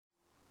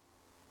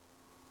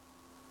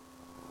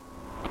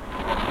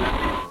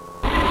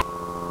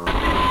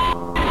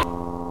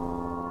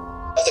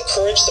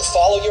courage to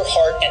follow your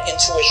heart and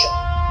intuition.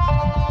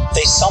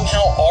 They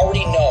somehow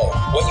already know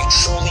what you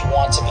truly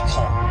want to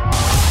become.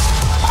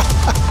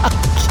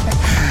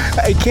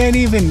 I can't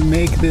even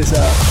make this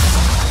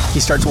up. He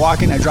starts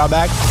walking, I draw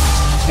back,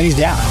 and he's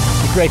down.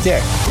 He's right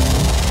there.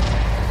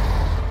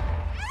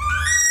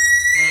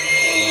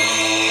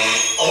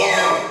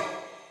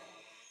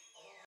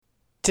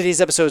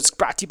 Today's episode is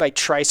brought to you by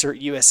Tricer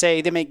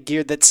USA. They make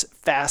gear that's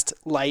fast,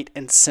 light,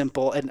 and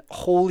simple. And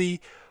holy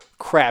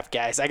crap,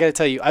 guys, I got to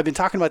tell you, I've been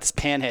talking about this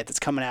panhead that's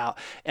coming out,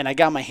 and I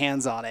got my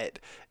hands on it.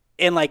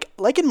 And like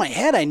in my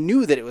head, I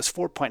knew that it was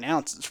 4.5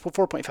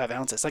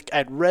 ounces. Like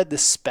I'd read the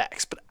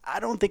specs, but I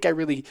don't think I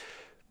really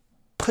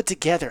put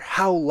together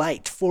how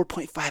light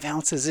 4.5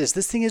 ounces is.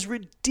 This thing is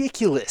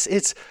ridiculous.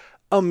 It's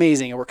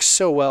amazing. It works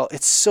so well.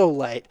 It's so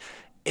light.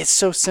 It's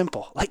so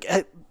simple. Like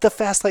the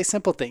fast, light,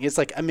 simple thing. It's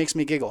like, it makes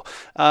me giggle.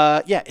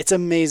 Yeah, it's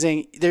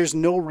amazing. There's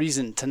no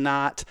reason to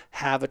not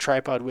have a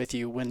tripod with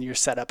you when your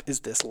setup is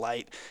this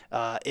light.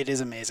 It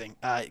is amazing.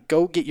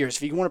 Go get yours.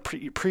 If you want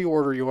to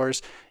pre-order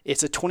yours,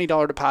 it's a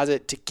 $20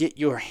 deposit to get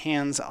your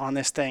hands on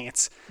this thing.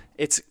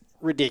 It's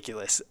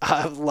ridiculous.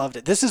 I've loved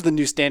it. This is the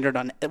new standard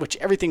on which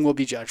everything will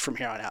be judged from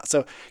here on out.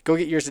 So go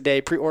get yours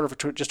today. Pre-order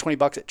for just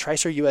 $20 at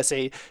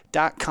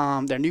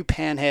tricerusa.com. Their new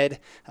panhead.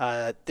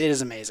 It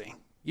is amazing.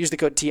 Use the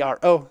code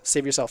TRO,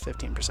 save yourself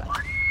 15%.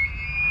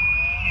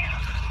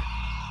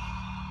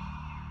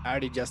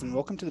 Alrighty, Justin,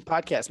 welcome to the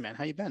podcast, man.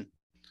 How you been?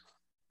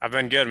 I've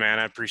been good, man.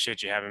 I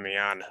appreciate you having me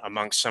on.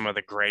 Amongst some of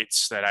the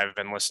greats that I've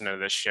been listening to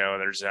this show,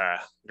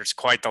 there's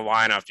quite the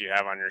lineup you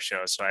have on your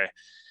show. So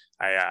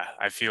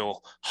I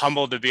feel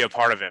humbled to be a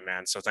part of it,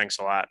 man. So thanks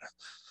a lot.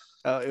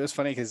 Oh, it was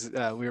funny because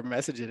we were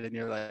messaging and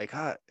you're like,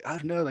 I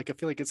don't know, like I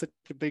feel like it's such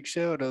a big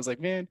show, and I was like,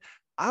 man,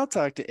 I'll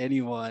talk to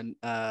anyone.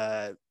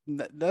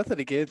 Nothing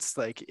against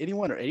like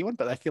anyone,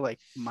 but I feel like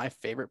my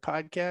favorite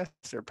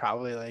podcasts are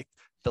probably like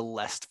the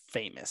less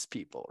famous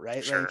people,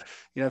 right? Sure.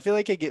 Like, I feel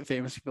like I get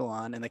famous people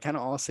on and they kind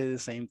of all say the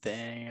same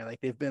thing, or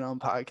like they've been on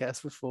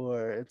podcasts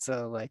before. And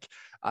so like,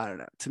 I don't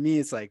know. To me,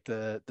 it's like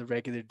the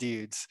regular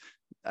dudes.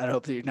 I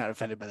hope that you're not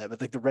offended by that, but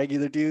like the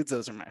regular dudes,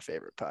 those are my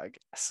favorite podcasts.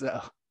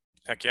 So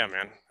heck yeah,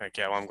 man. Heck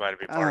yeah. Well, I'm glad to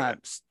be part of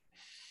it.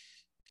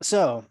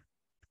 So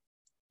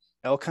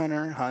elk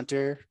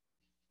hunter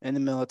in the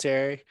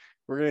military.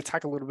 We're going to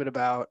talk a little bit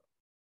about,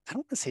 I don't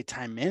want to say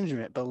time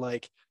management, but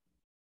like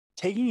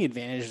taking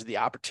advantage of the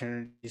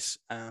opportunities,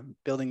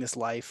 building this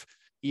life,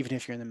 even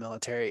if you're in the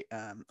military.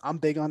 I'm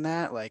big on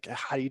that. Like,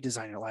 how do you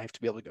design your life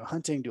to be able to go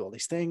hunting, do all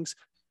these things?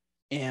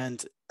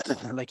 And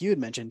like you had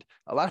mentioned,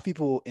 a lot of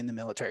people in the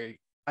military,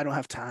 I don't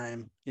have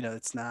time,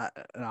 it's not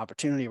an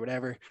opportunity or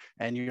whatever.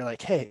 And you're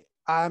like, hey,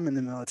 I'm in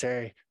the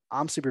military.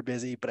 I'm super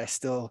busy, but I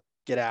still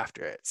get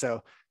after it.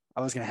 So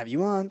I was going to have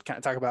you on, kind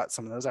of talk about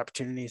some of those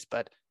opportunities,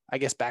 but I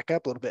guess back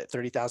up a little bit,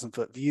 30,000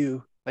 foot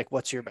view. Like,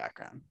 what's your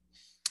background?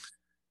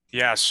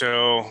 Yeah.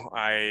 So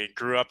I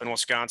grew up in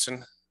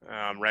Wisconsin,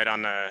 right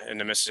in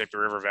the Mississippi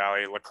River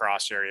Valley, La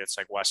Crosse area. It's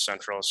like West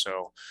Central.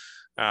 So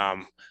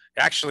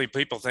actually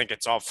people think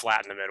it's all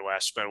flat in the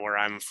Midwest, but where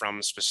I'm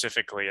from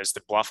specifically is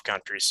the bluff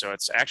country. So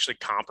it's actually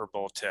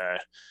comparable to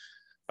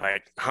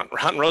like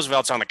Hunt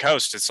Roosevelt's on the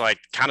coast. It's like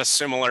kind of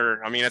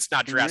similar. I mean, it's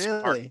not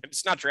Jurassic Park.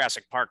 It's not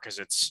Jurassic Park because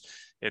it's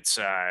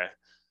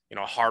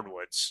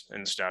hardwoods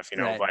and stuff,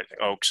 right, like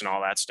oaks and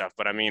all that stuff.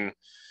 But I mean,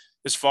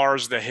 as far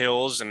as the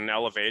hills and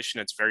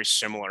elevation, it's very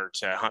similar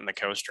to hunting the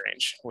Coast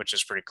Range, which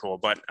is pretty cool.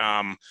 But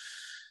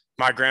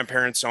my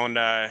grandparents owned,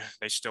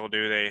 they still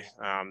do.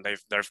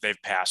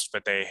 They've passed,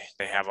 but they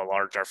have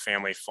our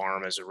family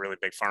farm is a really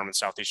big farm in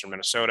southeastern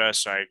Minnesota.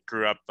 So I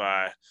grew up,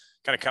 kind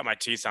of cut my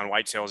teeth on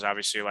whitetails,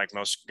 obviously, like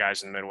most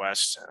guys in the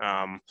Midwest.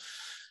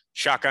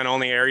 Shotgun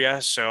only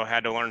area, so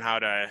had to learn how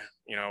to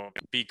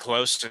be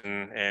close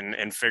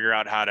and figure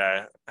out how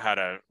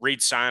to read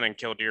sign and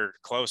kill deer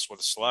close with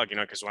a slug,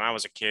 because when I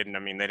was a kid, and I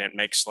mean, they didn't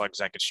make slugs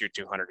that could shoot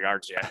 200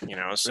 yards yet,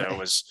 so right. It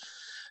was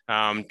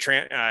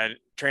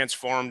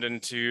transformed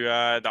into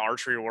the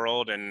archery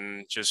world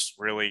and just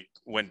really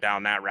went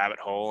down that rabbit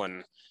hole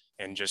and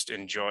just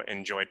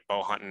enjoyed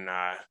bow hunting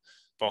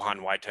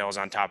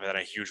whitetails. On top of that,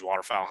 a huge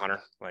waterfowl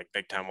hunter, like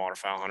big time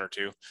waterfowl hunter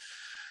too.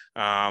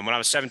 When I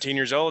was 17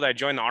 years old, I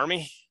joined the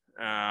Army.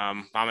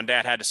 Mom and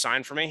dad had to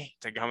sign for me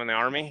to come in the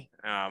Army.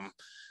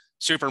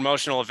 Super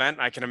emotional event,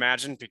 I can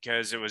imagine,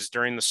 because it was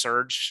during the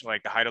surge,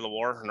 like the height of the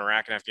war in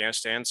Iraq and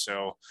Afghanistan.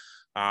 So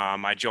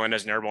I joined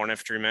as an airborne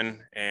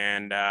infantryman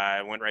and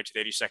went right to the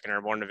 82nd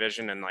Airborne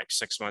Division. And like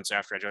 6 months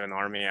after I joined the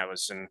Army, I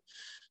was in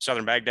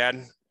southern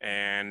Baghdad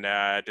and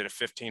did a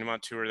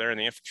 15-month tour there in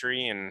the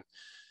infantry. And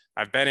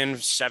I've been in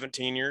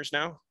 17 years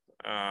now.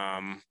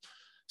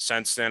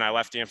 Since then, I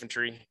left the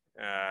infantry.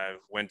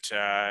 Went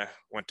to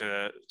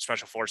the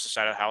Special Forces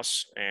side of the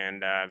house,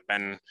 and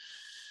been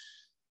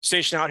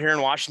stationed out here in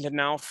Washington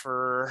now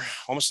for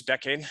almost a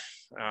decade,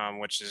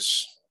 which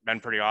has been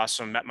pretty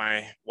awesome. Met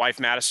my wife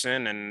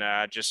Madison,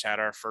 and just had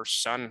our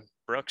first son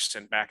Brooks,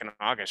 and back in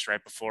August,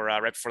 right before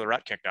the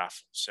rut kicked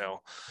off. So,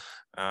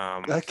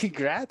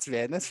 congrats,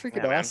 man! That's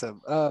freaking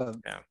awesome.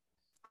 Yeah.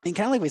 And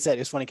kind of like we said,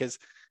 it's funny because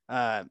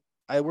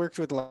I worked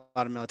with a lot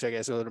of military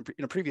guys. So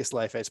in a previous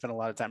life, I spent a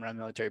lot of time around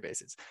military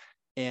bases,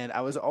 and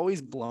I was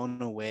always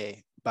blown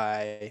away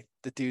by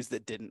the dudes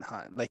that didn't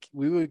hunt. Like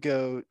we would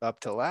go up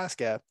to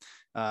Alaska,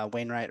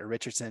 Wainwright or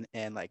Richardson,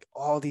 and like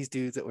all these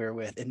dudes that we were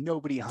with, and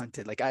nobody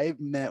hunted. Like I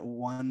met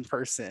one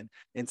person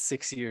in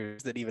 6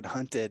 years that even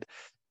hunted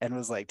and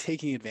was like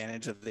taking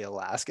advantage of the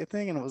Alaska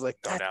thing. And I was like,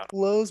 No that doubt.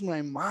 blows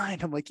my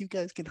mind. I'm like, you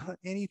guys can hunt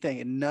anything.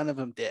 And none of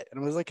them did.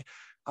 And I was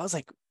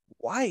like,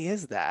 why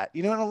is that?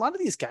 You know, and a lot of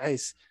these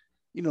guys,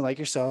 you know, like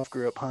yourself,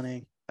 grew up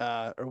hunting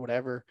or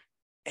whatever,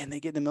 and they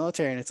get in the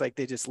military and it's like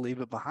they just leave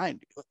it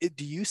behind.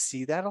 Do you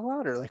see that a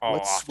lot, or like Oh,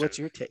 often. what's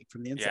your take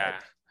from the inside? Yeah.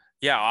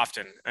 Yeah,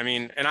 often. I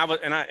mean,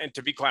 and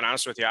to be quite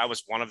honest with you, I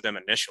was one of them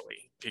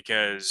initially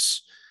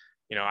because,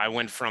 I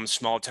went from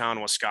small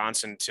town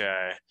Wisconsin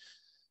to,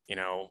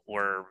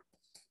 where,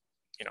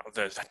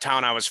 the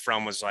town I was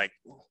from was like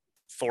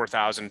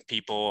 4,000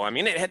 people. I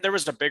mean, there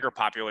was a bigger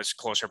populace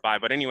closer by,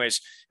 but anyways,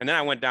 and then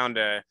I went down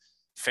to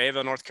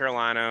Fayetteville, North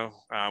Carolina,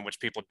 which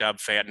people dub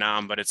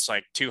Vietnam, but it's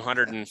like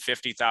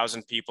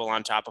 250,000 people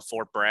on top of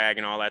Fort Bragg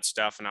and all that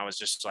stuff. And I was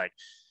just like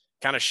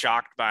kind of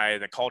shocked by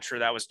the culture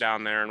that was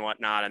down there and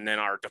whatnot. And then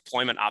our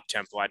deployment op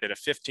tempo, I did a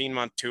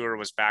 15-month tour,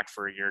 was back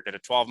for a year, did a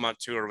 12-month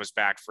tour, was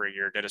back for a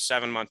year, did a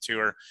 7-month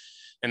tour.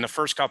 In the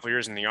first couple of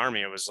years in the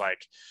Army, it was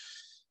like,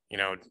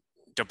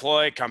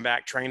 deploy, come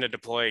back, train to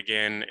deploy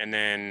again. And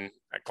then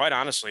quite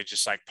honestly,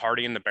 just like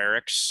party in the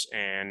barracks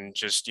and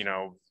just,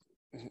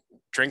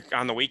 drink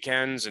on the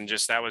weekends. And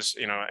just, that was,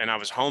 and I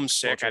was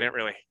homesick. Culture. I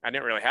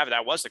didn't really have it.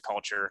 That was the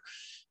culture.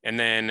 And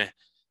then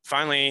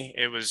finally,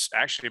 it was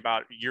actually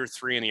about year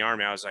 3 in the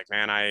Army. I was like,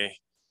 man,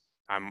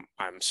 I'm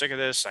sick of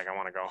this. Like, I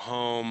want to go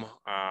home.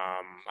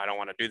 I don't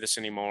want to do this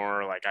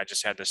anymore. Like, I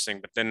just had this thing,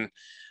 but then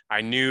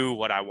I knew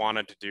what I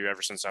wanted to do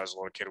ever since I was a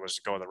little kid was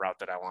to go the route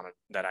that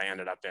I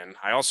ended up in.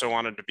 I also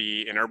wanted to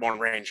be an airborne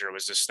ranger. It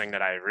was this thing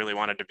that I really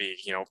wanted to be,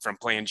 from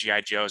playing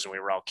GI Joes when we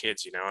were all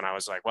kids, and I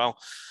was like, well,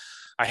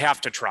 I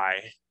have to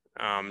try.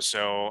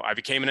 So I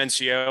became an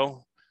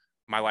NCO.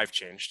 My life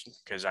changed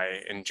because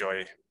I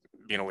enjoy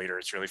being a leader.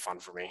 It's really fun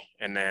for me.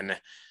 And then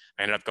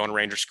I ended up going to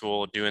Ranger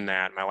school, doing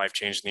that. My life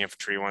changed in the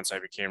infantry once I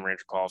became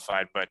Ranger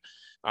qualified. But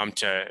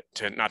to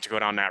not to go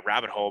down that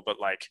rabbit hole, but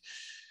like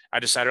I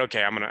decided,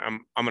 okay, I'm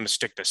gonna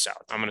stick this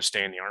out. I'm gonna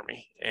stay in the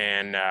Army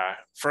and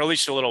for at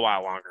least a little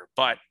while longer.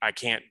 But I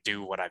can't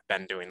do what I've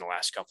been doing the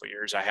last couple of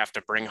years. I have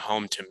to bring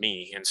home to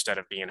me instead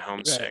of being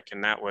homesick, Right.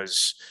 and that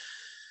was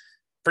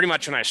pretty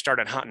much when I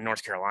started hunting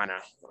North Carolina.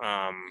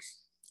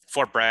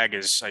 Fort Bragg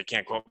is, I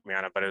can't quote me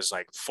on it, but it was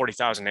like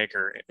 40,000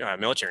 acre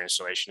military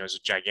installation. It was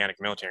a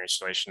gigantic military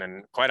installation.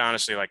 And quite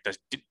honestly, like the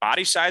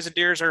body size of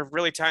deers are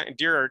really tiny.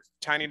 Deer are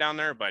tiny down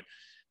there, but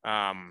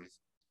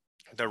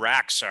the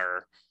racks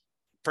are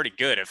pretty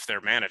good if they're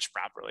managed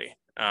properly.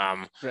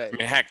 I Right.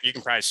 mean, heck, you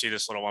can probably see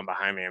this little one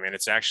behind me. I mean,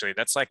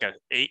 that's like a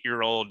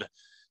 8-year-old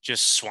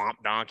just swamp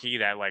donkey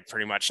that like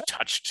pretty much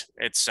touched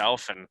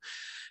itself. And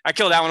I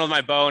killed that one with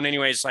my bow, and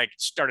anyways, like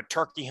started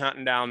turkey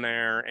hunting down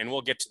there, and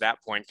we'll get to that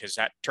point because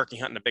that turkey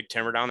hunting the big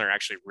timber down there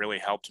actually really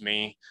helped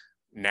me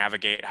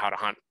navigate how to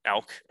hunt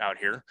elk out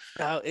here.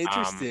 Oh,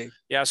 interesting.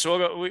 Yeah,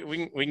 so we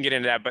can get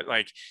into that, but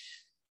like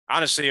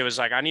honestly, it was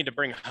like I need to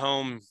bring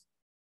home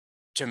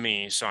to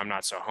me so I'm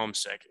not so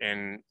homesick.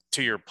 And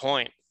to your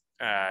point,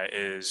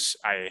 is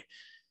I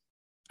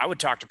would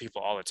talk to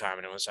people all the time,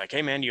 and it was like,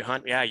 hey man, you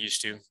hunt? Yeah, I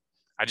used to.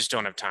 I just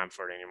don't have time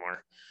for it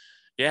anymore.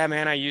 Yeah,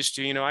 man, I used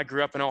to, I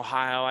grew up in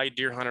Ohio. I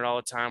deer hunted all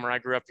the time, or I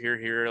grew up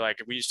here.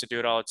 Like we used to do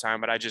it all the time,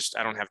 but I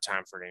don't have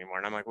time for it anymore.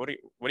 And I'm like, what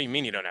do you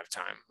mean you don't have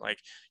time? Like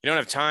you don't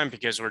have time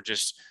because we're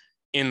just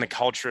in the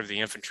culture of the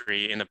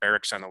infantry, in the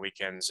barracks on the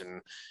weekends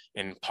and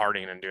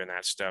partying and doing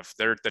that stuff.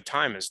 The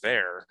time is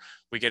there.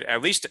 We get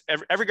at least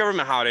every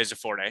government holiday is a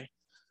 4-day,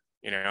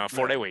 a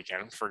 4-day Right.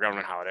 weekend for a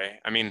government holiday.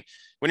 I mean,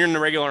 when you're in the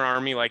regular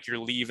Army, like your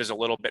leave is a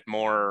little bit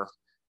more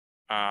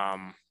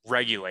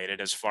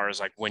regulated as far as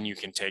like when you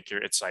can take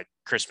it's like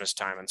Christmas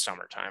time and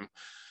summertime,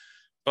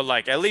 but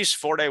like at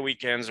least 4-day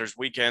weekends, there's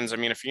weekends. I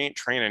mean, if you ain't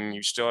training,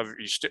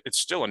 it's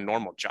still a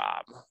normal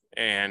job.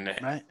 And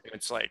Right.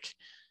 it's like,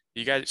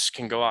 you guys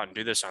can go out and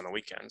do this on the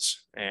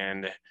weekends.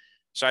 And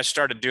so I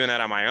started doing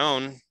that on my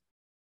own,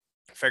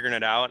 figuring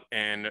it out.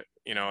 And,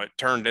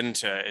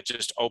 it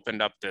just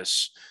opened up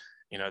this,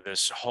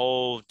 this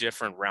whole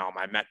different realm.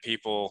 I met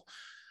people,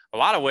 a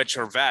lot of which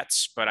are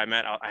vets, but I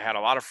had a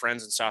lot of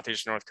friends in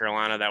Southeastern North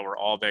Carolina that were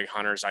all big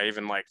hunters. I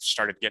even like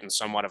started getting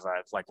somewhat of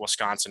a like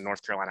Wisconsin,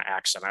 North Carolina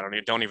accent.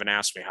 Don't even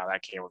ask me how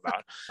that came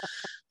about.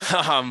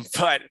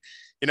 But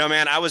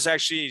man, I was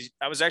actually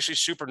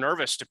super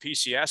nervous to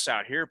PCS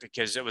out here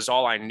because it was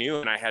all I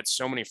knew. And I had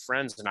so many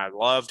friends and I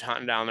loved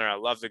hunting down there. I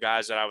loved the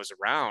guys that I was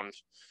around.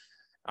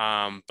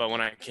 But when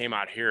I came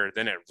out here,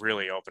 then it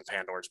really opened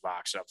Pandora's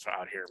box up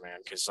out here, man.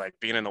 Cause like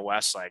being in the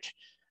West, like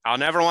I'll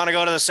never want to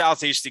go to the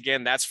Southeast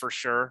again. That's for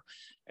sure.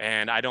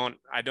 And I don't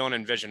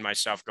envision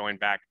myself going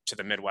back to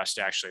the Midwest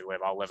to actually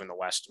live. I'll live in the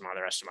West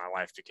the rest of my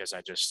life because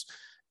I just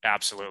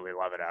absolutely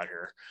love it out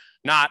here.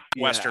 Not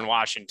Yeah. Western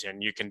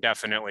Washington. You can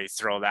definitely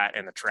throw that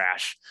in the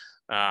trash.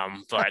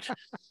 But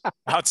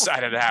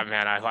outside of that,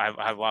 man,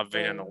 I love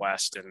being in the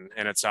West,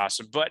 and it's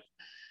awesome. But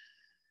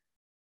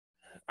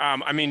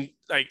I mean,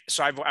 like,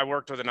 so I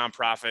worked with a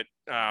nonprofit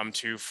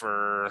too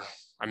for.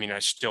 I mean, I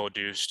still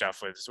do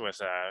stuff with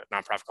a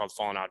nonprofit called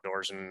Fallen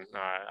Outdoors, and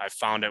I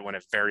found it when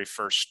it very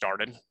first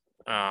started,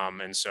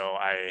 and so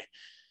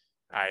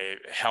I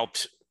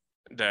helped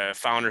the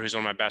founder, who's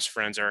one of my best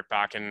friends, Eric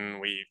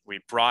Bakken. We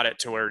brought it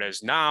to where it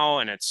is now,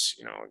 and it's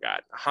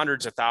got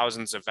hundreds of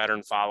thousands of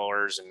veteran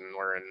followers, and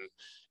we're in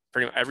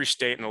pretty much every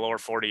state in the lower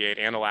 48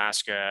 and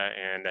Alaska.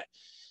 And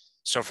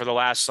so for the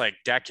last like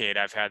decade,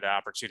 I've had the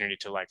opportunity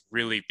to like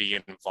really be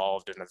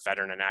involved in the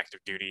veteran and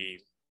active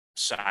duty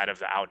side of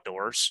the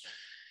outdoors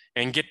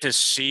and get to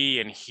see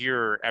and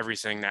hear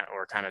everything that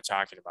we're kind of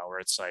talking about, where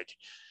it's like,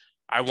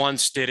 I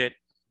once did it,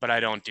 but I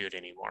don't do it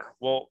anymore.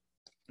 Well,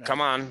 come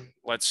on,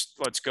 let's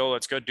go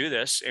do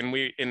this. And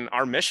in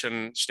our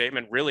mission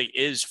statement really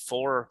is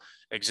for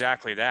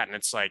exactly that. And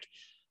it's like,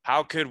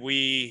 how could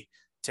we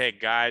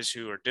take guys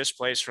who are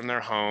displaced from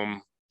their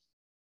home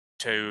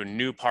to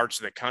new parts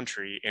of the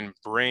country and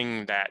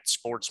bring that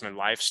sportsman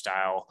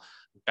lifestyle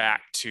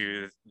back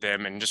to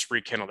them and just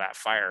rekindle that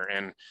fire?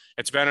 And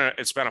it's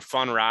been a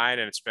fun ride,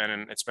 and it's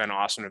been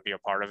awesome to be a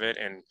part of it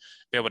and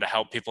be able to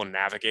help people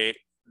navigate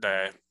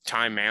the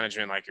time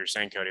management, like you're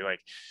saying, Cody.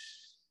 Like,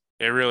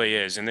 it really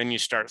is. And then you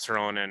start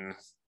throwing in,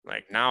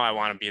 like, now I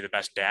want to be the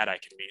best dad I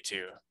can be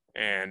too.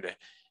 And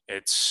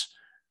it's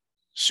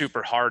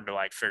super hard to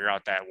like figure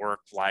out that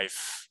work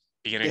life,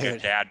 being a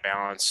good dad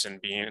balance,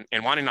 and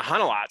wanting to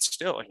hunt a lot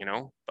still,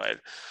 but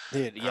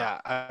yeah,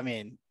 I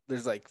mean,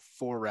 there's like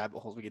 4 rabbit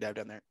holes we could dive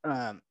down there.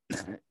 I'm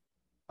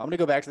going to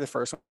go back to the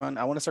first one.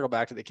 I want to circle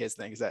back to the kids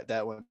thing, because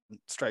that one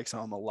strikes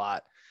home a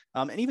lot.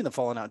 And even the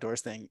Fallen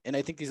Outdoors thing. And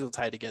I think these will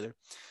tie together.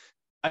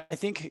 I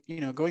think,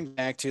 going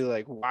back to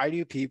like, why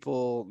do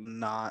people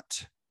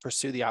not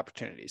pursue the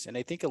opportunities? And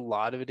I think a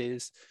lot of it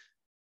is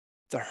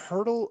the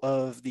hurdle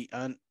of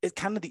it's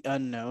kind of the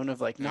unknown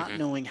of like not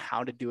knowing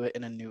how to do it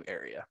in a new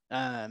area.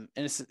 And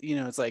it's,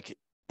 it's like,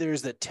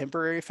 there's the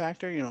temporary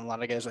factor. A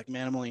lot of guys are like,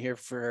 man, I'm only here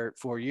for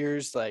 4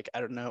 years. Like,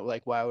 I don't know,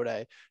 like, why would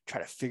I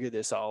try to figure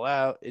this all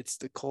out? It's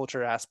the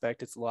culture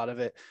aspect. It's a lot of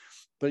it,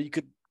 but you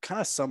could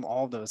kind of sum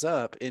all those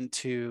up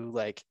into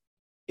like,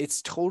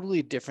 it's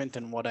totally different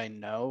than what I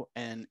know.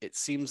 And it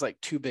seems like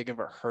too big of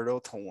a hurdle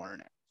to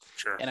learn it.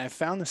 Sure. And I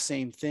found the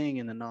same thing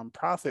in the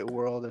nonprofit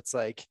world. It's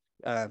like,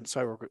 so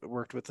I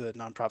worked with a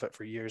nonprofit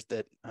for years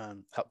that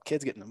helped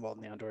kids get involved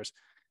in the outdoors.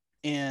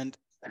 And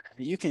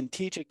you can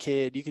teach a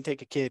kid, you can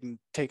take a kid and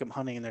take them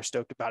hunting and they're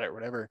stoked about it or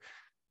whatever.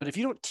 But if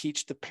you don't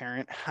teach the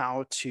parent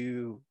how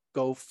to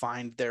go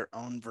find their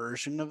own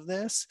version of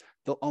this,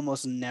 they'll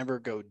almost never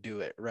go do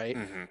it. Right.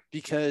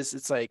 Because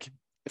it's like,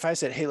 if I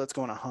said, hey, let's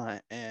go on a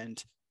hunt,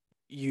 and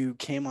you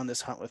came on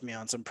this hunt with me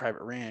on some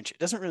private ranch, it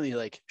doesn't really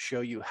like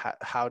show you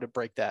how to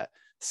break that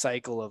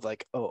cycle of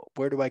like, oh,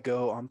 where do I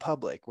go on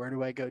public? Where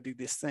do I go do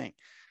this thing?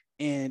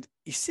 And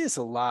you see this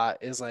a lot,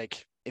 is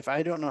like, if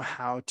I don't know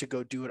how to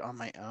go do it on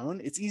my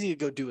own, it's easy to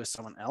go do with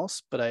someone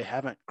else, but I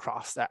haven't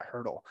crossed that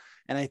hurdle.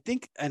 And I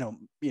think,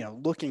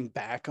 looking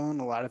back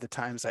on a lot of the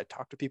times I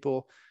talked to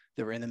people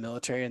that were in the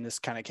military and this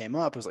kind of came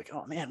up, I was like,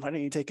 oh man, why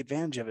don't you take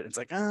advantage of it? It's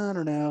like, I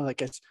don't know.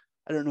 Like,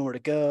 I don't know where to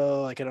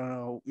go. Like, I don't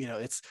know,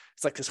 it's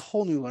like this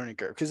whole new learning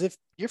curve. Because if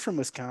you're from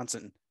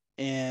Wisconsin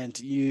and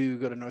you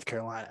go to North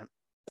Carolina,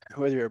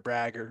 whether you're a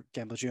Bragg or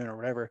Campbell June or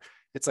whatever,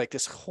 it's like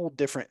this whole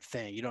different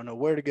thing. You don't know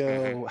where to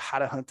go, how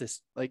to hunt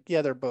this. Like,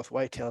 yeah, they're both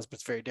whitetails, but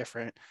it's very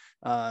different.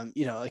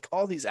 Like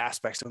all these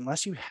aspects. So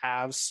unless you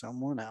have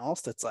someone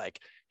else that's like,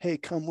 hey,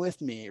 come with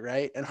me,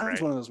 right? And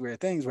hunting's one of those weird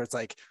things where it's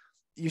like,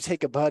 you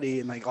take a buddy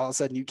and like all of a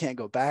sudden you can't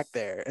go back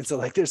there. And so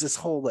like there's this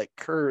whole like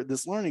curve,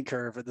 this learning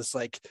curve, or this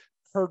like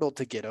hurdle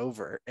to get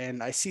over.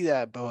 And I see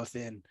that both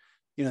in,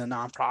 the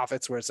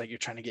nonprofits where it's like you're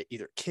trying to get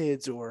either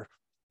kids or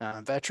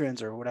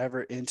veterans or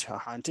whatever into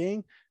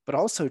hunting, but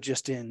also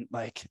just in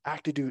like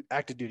active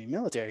duty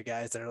military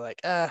guys that are like,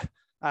 I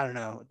don't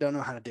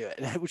know how to do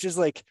it, which is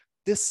like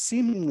this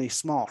seemingly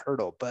small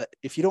hurdle. But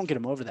if you don't get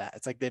them over that,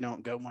 it's like they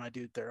don't go want to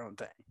do their own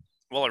thing.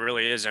 Well, it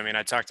really is. I mean,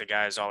 I talk to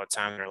guys all the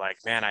time. They're like,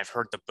 man, I've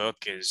heard the book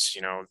is,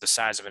 the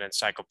size of an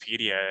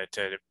encyclopedia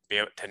to be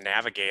able to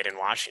navigate in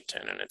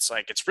Washington. And it's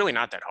like, it's really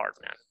not that hard,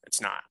 man.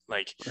 It's not.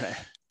 Like,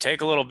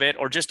 take a little bit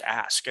or just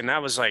ask. And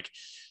that was like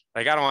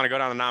I don't want to go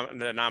down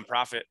the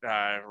nonprofit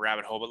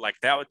rabbit hole, but like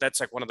that's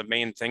like one of the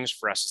main things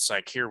for us. It's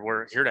like,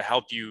 we're here to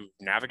help you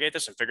navigate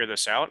this and figure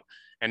this out.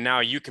 And now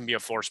you can be a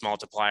force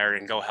multiplier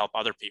and go help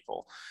other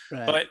people.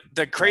 But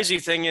the crazy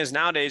thing is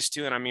nowadays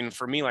too. And I mean,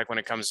 for me, like when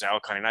it comes to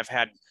elk hunting,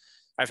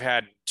 I've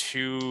had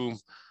two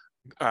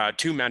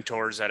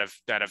mentors that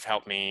have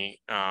helped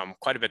me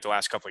quite a bit the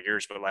last couple of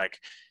years, but like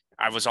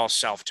I was all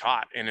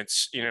self-taught, and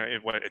it's,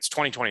 it's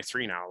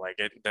 2023 now. Like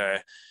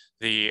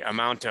the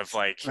amount of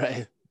like,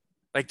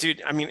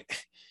 dude, I mean,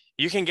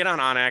 you can get on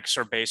Onyx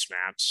or base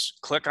maps,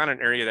 click on an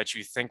area that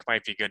you think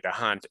might be good to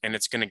hunt, and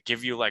it's going to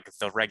give you like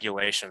the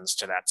regulations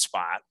to that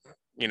spot,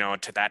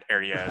 to that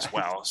area as Right.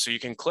 well. So you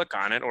can click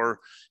on it, or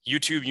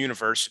YouTube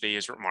University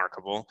is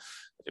remarkable.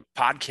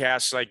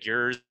 Podcasts like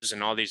yours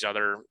and all these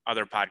other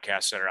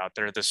podcasts that are out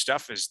there, the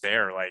stuff is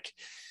there. Like,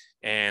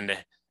 and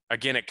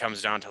again, it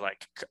comes down to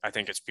like, I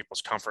think it's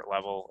people's comfort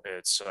level.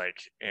 It's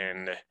like,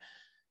 and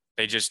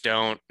they just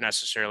don't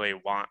necessarily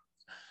want.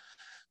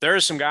 There are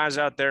some guys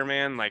out there,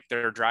 man, like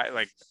they're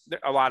like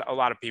a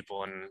lot of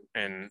people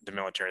in the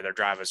military, their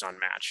drive is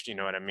unmatched. You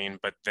know what I mean?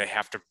 But they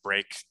have to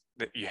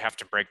you have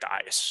to break the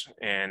ice.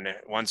 And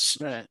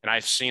Right. and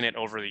I've seen it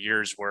over the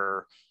years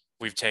where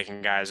we've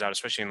taken guys out,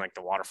 especially in like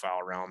the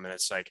waterfowl realm. And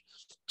it's like,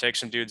 take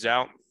some dudes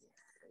out,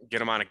 get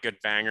them on a good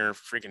banger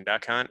freaking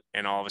duck hunt.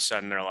 And all of a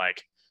sudden they're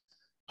like,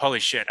 holy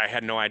shit, I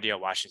had no idea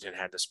Washington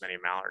had this many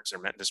mallards or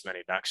meant this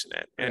many ducks in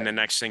it. And the Right.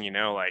 next thing you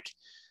know, like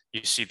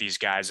you see these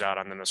guys out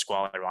on the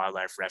Nisqually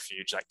Wildlife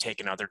Refuge, like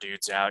taking other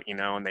dudes out,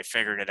 and they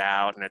figured it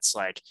out. And it's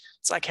like,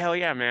 hell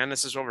yeah, man,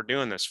 this is what we're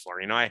doing this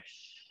for.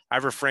 I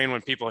refrain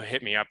when people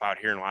hit me up out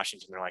here in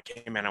Washington. They're like,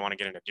 hey man, I want to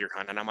get into deer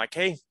hunting. And I'm like,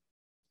 hey,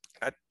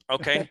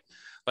 okay,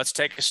 let's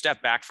take a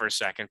step back for a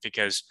second,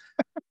 because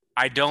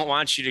I don't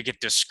want you to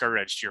get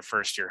discouraged your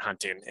first year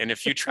hunting. And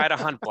if you try to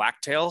hunt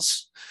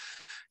blacktails,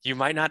 you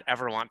might not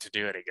ever want to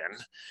do it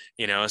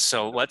again.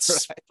 So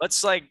let's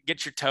Right. like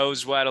get your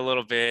toes wet a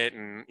little bit,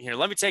 and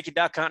let me take you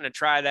duck hunting and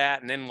try that.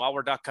 And then while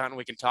we're duck hunting,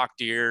 we can talk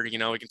deer, we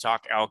can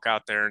talk elk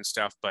out there and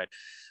stuff. But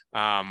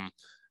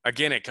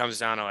again, it comes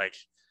down to like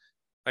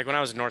when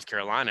I was in North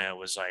Carolina, it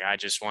was like I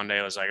just one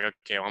day was like,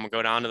 okay, well, I'm gonna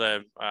go down to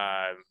the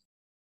I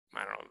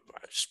don't know,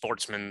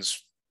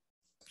 sportsman's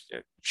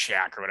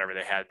shack or whatever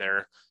they had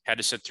there. Had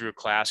to sit through a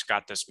class,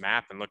 got this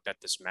map and looked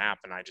at this map,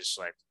 and I just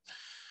like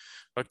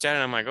looked at it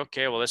and I'm like,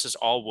 okay, well, this is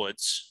all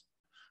woods.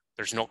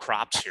 There's no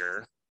crops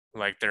here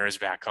like there is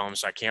back home.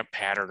 So I can't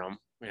pattern them.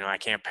 I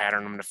can't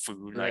pattern them to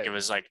food. Like it Right.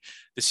 was like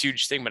this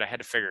huge thing, but I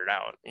had to figure it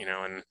out,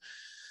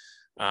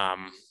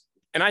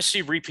 and I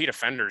see repeat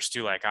offenders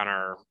too, like on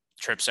our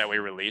trips that we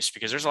release,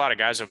 because there's a lot of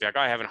guys that'll be like,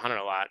 oh, I haven't hunted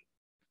a lot.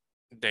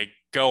 They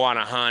go on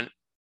a hunt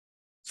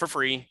for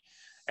free,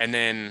 and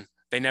then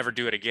they never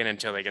do it again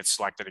until they get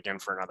selected again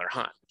for another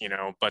hunt.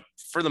 But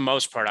for the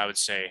most part, I would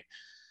say,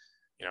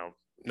 you know,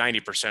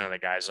 90% of the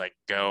guys like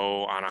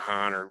go on a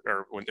hunt,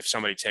 or when, if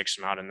somebody takes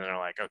them out and they're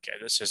like, okay,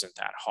 this isn't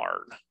that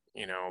hard,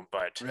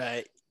 but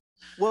Right.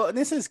 Well, and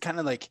this is kind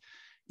of like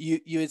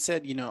you had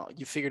said,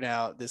 you figured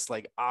out this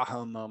like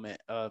aha moment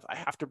of I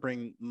have to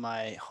bring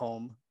my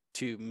home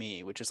to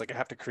me, which is like I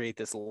have to create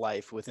this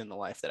life within the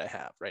life that I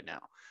have right now.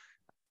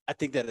 I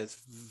think that is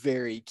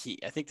very key.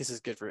 I think this is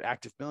good for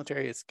active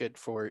military. It's good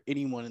for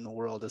anyone in the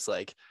world. It's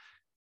like,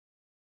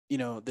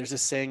 there's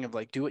this saying of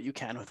like, do what you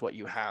can with what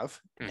you have.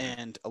 mm-hmm.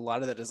 And a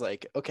lot of that is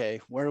like,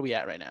 okay, where are we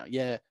at right now?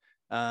 Yeah.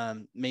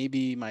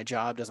 Maybe my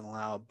job doesn't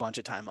allow a bunch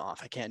of time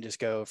off. I can't just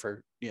go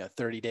for,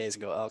 30 days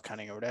and go elk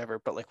hunting or whatever,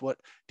 but like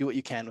do what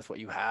you can with what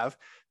you have,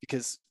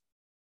 because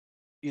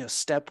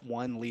step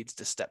one leads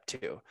to step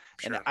two.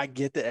 And Sure. I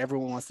get that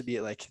everyone wants to be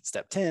at like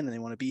step 10 and they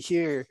want to be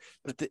here.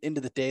 But at the end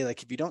of the day,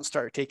 like if you don't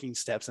start taking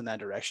steps in that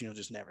direction, you'll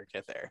just never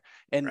get there.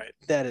 And Right.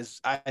 that is,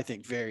 I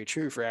think, very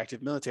true for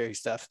active military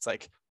stuff. It's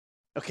like,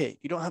 okay,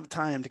 you don't have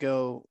time to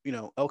go,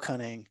 elk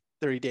hunting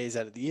 30 days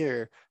out of the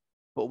year,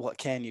 but what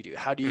can you do?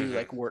 How do you Mm-hmm.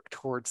 like work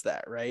towards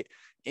that? Right.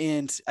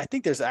 And I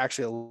think there's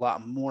actually a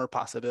lot more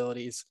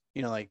possibilities,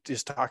 like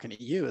just talking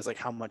to you is like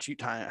how much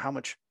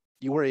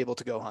you were able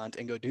to go hunt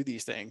and go do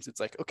these things.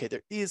 It's like, okay,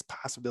 there is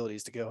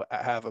possibilities to go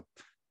have a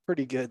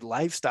pretty good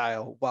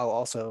lifestyle while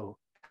also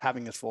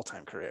having this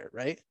full-time career.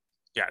 Right.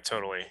 Yeah,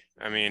 totally.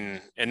 I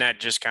mean, and that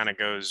just kind of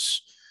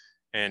goes,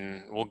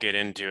 and we'll get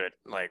into it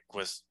like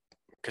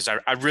because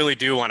I really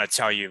do want to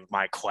tell you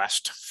my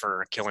quest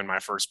for killing my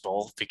first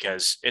bull,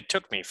 because it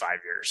took me 5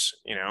 years,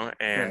 Right.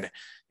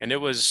 and it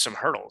was some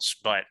hurdles.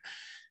 But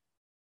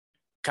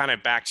kind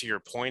of back to your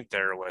point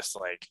there with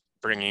like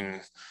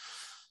bringing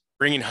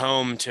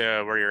home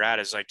to where you're at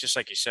is like, just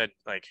like you said,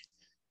 like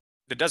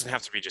it doesn't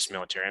have to be just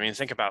military. I mean,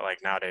 think about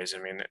like nowadays,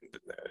 I mean,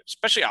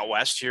 especially out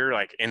west here,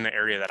 like in the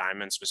area that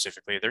I'm in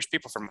specifically, there's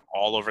people from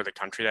all over the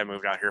country that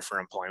moved out here for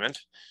employment.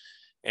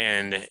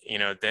 And,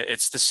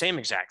 it's the same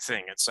exact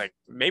thing. It's like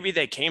maybe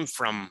they came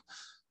from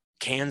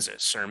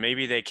Kansas, or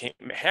maybe they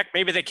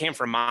came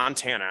from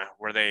Montana,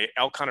 where they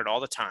elk hunted all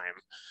the time.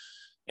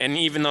 And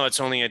even though it's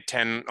only a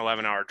 10,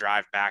 11-hour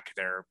drive back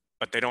there,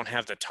 but they don't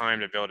have the time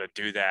to be able to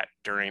do that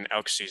during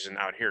elk season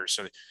out here.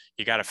 So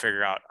you got to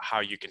figure out how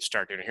you can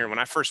start doing it here. When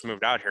I first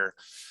moved out here,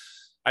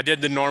 I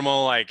did the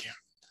normal like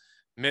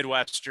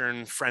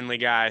Midwestern friendly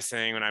guy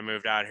thing when I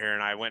moved out here,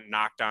 and I went and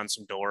knocked on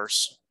some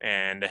doors,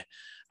 and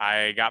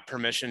I got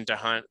permission to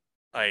hunt.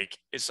 Like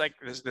it's like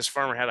this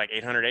farmer had like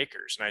 800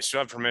 acres, and I still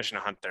have permission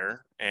to hunt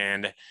there.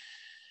 And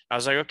I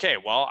was like, okay,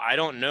 well, I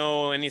don't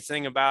know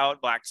anything about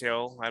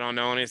blacktail. I don't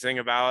know anything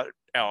about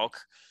elk,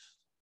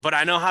 but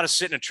I know how to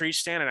sit in a tree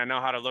stand, and I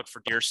know how to look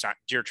for deer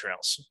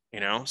trails.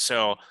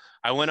 So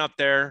I went up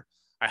there,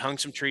 I hung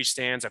some tree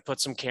stands, I put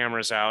some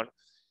cameras out,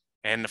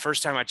 And the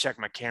first time I checked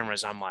my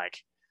cameras, I'm like,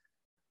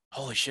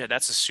 holy shit,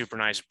 that's a super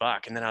nice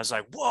buck. And then I was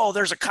like, whoa,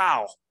 there's a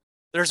cow.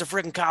 There's a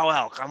freaking cow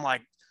elk. I'm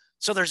like,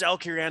 so there's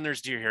elk here and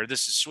there's deer here.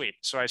 This is sweet.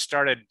 So I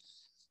started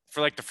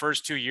for like the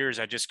first 2 years,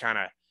 I just kind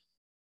of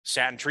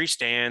sat in tree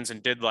stands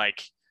and did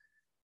like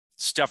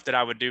stuff that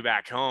I would do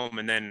back home.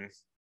 And then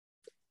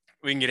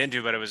we can get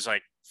into, but it was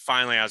like,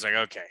 finally, I was like,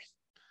 okay,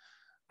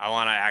 I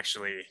want to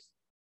actually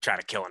try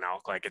to kill an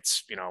elk. Like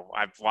it's,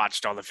 I've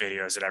watched all the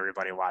videos that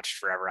everybody watched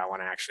forever. I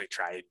want to actually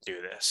try to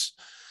do this.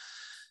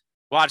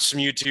 Watched some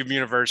YouTube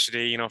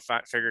University,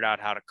 figured out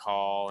how to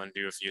call and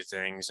do a few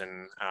things.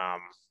 And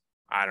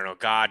I don't know,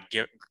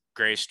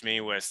 graced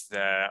me with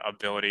the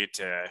ability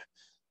to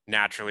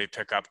naturally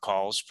pick up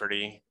calls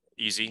pretty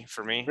easy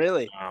for me.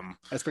 Really?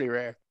 That's pretty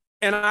rare.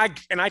 And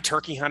I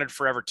turkey hunted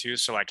forever too.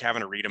 So like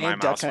having a reed in my And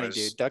duck mouth hunting, was,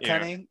 dude. Duck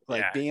hunting,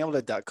 like yeah, being able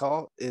to duck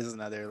call is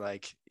another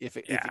like if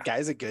a yeah.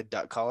 guy's a good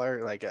duck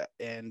caller,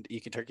 and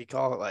you can turkey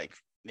call, like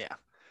yeah.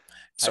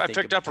 So I think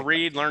picked up a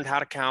reed, learned how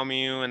to cow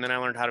mew, and then I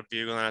learned how to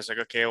bugle. And I was like,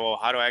 okay, well,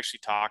 how do I actually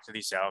talk to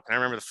these elk? And I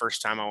remember the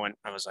first time I went,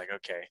 I was like,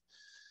 okay,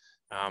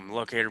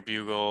 locator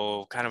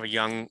bugle, kind of a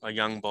young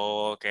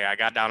bull. Okay, I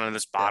got down on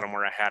this bottom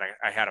where I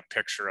had a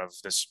picture of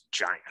this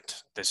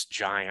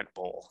giant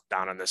bull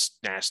down in this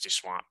nasty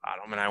swamp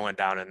bottom, and I went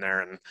down in there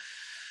and.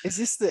 Is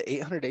this the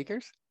 800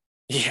 acres?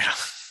 Yeah,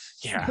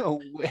 yeah.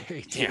 No way,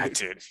 dude. Yeah,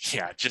 dude.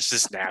 Yeah, just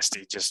this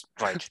nasty, just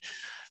like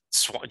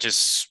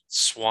just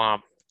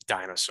swamp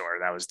dinosaur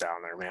that was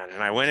down there, man.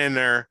 And I went in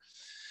there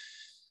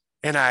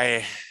and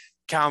I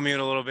cow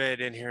mewed a little bit,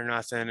 didn't hear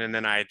nothing, and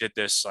then I did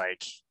this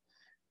like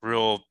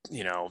real,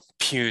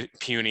 puny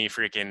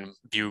freaking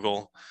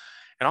bugle,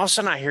 and all of a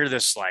sudden I hear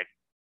this like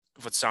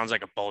what sounds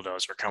like a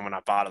bulldozer coming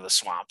up out of the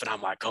swamp, and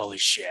I'm like, holy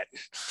shit,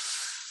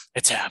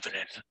 it's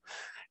happening.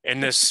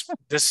 And this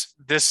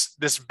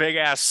big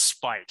ass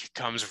spike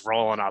comes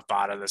rolling up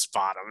out of this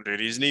bottom, dude.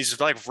 He's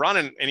like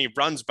running, and he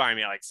runs by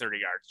me like 30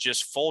 yards,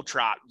 just full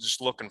trot,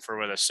 just looking for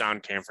where the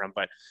sound came from.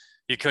 But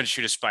you couldn't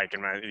shoot a spike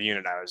in the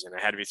unit I was in.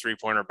 It had to be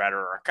 3-pointer better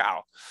or a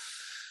cow.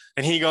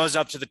 And he goes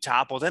up to the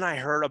top. Well, then I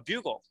heard a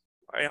bugle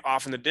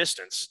off in the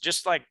distance,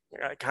 just like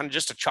kind of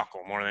just a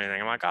chuckle more than anything.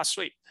 I'm like, oh,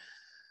 sweet.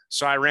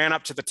 So I ran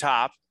up to the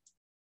top,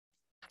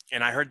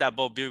 and I heard that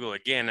bull bugle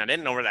again. I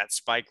didn't know where that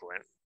spike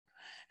went.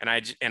 And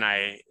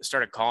I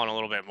started calling a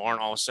little bit more, and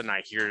all of a sudden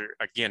I hear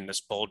again this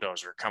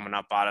bulldozer coming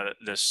up out of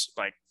this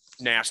like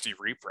nasty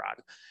reap rod,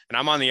 and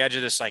I'm on the edge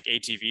of this like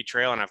ATV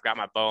trail, and I've got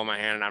my bow in my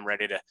hand, and I'm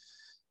ready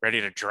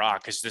to draw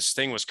because this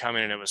thing was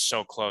coming, and it was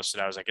so close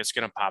that I was like, it's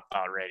gonna pop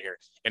out right here,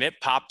 and it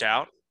popped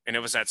out, and it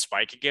was that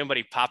spike again, but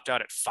he popped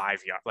out at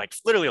 5 yards, like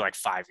literally like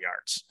 5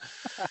 yards,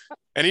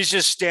 and he's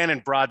just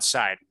standing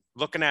broadside,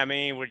 looking at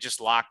me. We're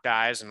just locked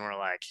eyes, and we're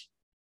like,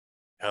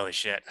 holy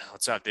shit,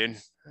 what's up, dude?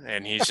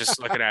 And he's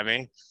just looking at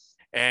me.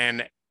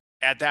 And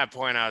at that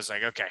point I was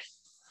like, okay,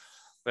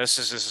 this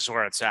is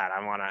where it's at. I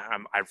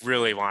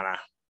really want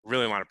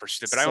to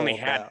pursue it. But I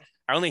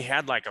only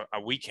had like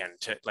a weekend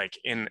to like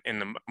in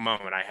the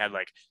moment. I had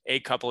like a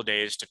couple of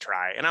days to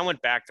try, and I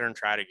went back there and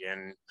tried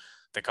again.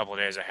 The couple of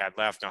days I had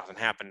left, nothing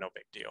happened, no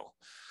big deal.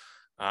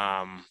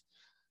 And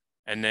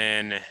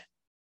then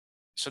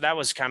so that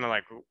was kind of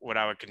like what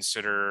I would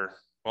consider,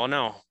 well,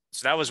 no.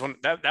 So that was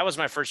that was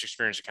my first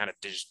experience of kind of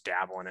just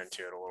dabbling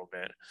into it a little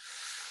bit.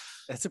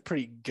 That's a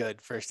pretty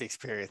good first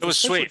experience. It was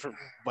sweet for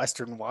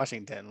Western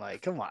Washington.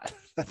 Like, come on,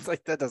 that's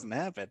like that doesn't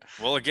happen.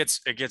 Well, it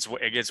gets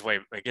way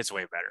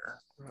better.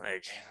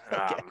 Like,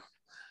 Okay.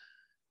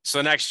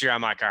 So next year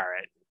I'm like, all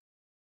right,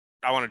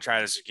 I want to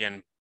try this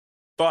again,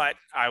 but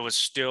I was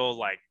still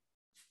like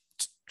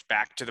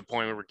back to the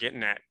point where we're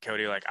getting at,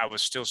 Cody. Like, I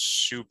was still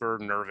super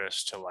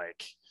nervous to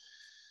like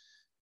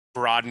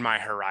broaden my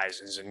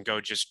horizons and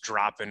go just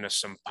drop into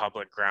some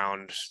public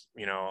ground,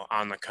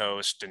 on the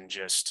coast and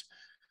just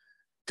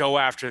go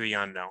after the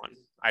unknown.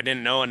 I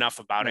didn't know enough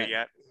about it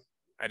yet.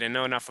 I didn't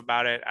know enough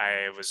about it.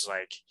 I was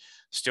like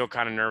still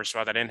kind of nervous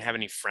about it. I didn't have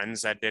any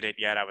friends that did it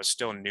yet. I was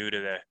still new to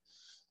the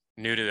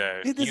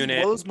This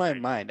unit. blows my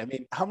mind. I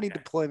mean, how many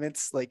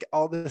deployments, like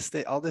all this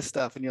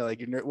stuff, and you're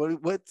like,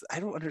 what? I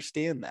don't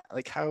understand that.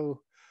 Like how,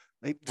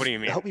 like, what do you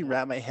mean? Help me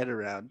wrap my head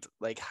around.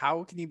 Like,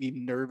 how can you be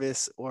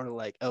nervous or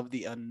like of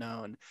the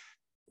unknown?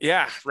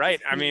 Yeah,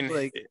 right. I mean,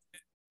 like,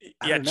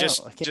 yeah,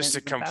 just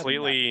to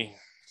completely.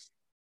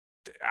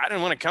 I don't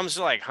know, when it comes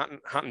to like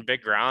hunting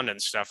big ground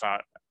and stuff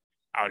out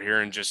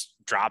here and just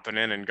dropping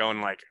in and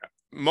going like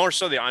more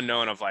so the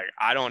unknown of like,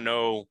 I don't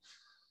know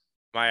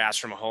my ass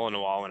from a hole in the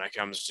wall when it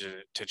comes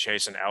to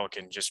chasing elk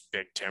and just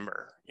big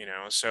timber,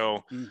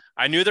 So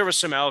I knew there was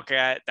some elk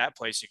at that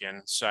place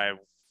again. So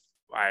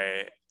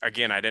I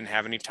didn't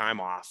have any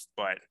time off,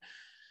 but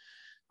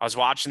I was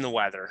watching the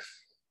weather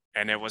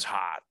and it was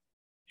hot.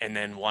 And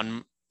then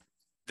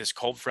this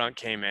cold front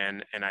came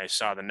in, and I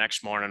saw the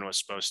next morning was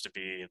supposed to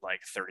be like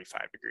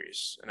 35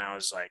 degrees. And I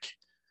was like,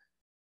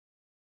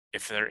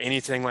 if they're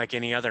anything like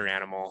any other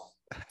animal,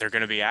 they're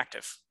going to be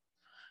active.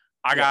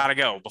 I got to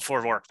go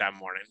before work that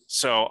morning.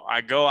 So I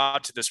go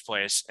out to this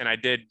place, and I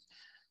did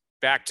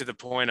back to the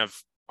point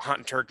of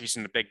hunting turkeys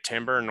in the big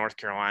timber in North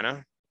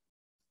Carolina.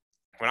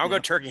 when I'll go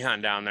turkey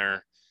hunting down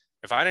there,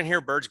 if I didn't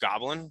hear birds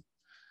gobbling,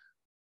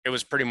 it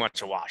was pretty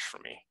much a wash for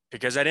me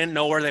because I didn't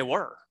know where they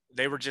were.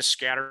 They were just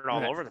scattered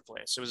all over the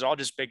place. It was all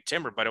just big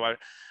timber, but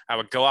I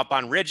would go up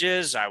on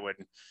ridges. I would,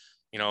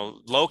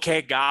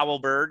 locate gobble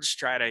birds,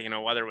 try to,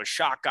 whether it was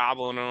shock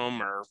gobbling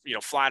them or,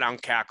 fly down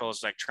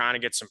cackles, like trying to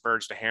get some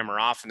birds to hammer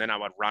off. And then I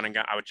would run and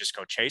I would just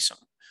go chase them.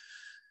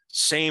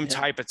 Same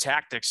type of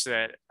tactics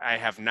that I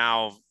have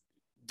now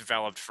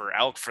developed for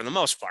elk for the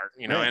most part,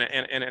 in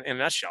a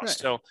nutshell.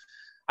 So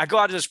I go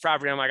out to this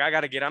property. I'm like, I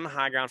got to get on the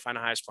high ground, find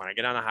the highest point. I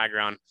get on the high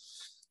ground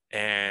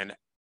and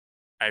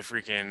I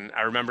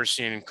remember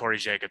seeing Corey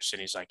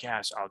Jacobson. He's like,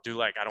 yes, I'll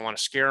do I don't want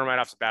to scare him right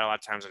off the bat. A lot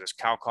of times I just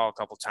cow call a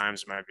couple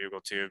times in my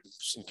bugle tube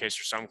in case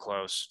there's something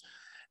close.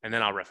 And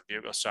then I'll rip a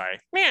bugle. So I,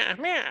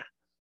 meow,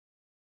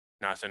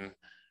 nothing,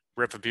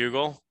 rip a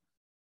bugle.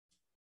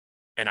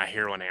 And I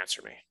hear one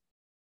answer me.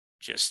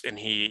 And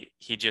he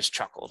just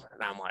chuckled.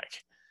 And I'm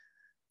like,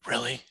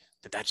 really?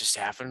 Did that just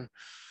happen?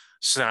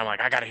 So then I'm like,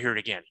 I got to hear it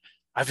again.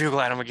 I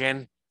bugle at him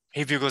again.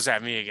 He bugles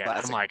at me again.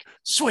 Classic. I'm like,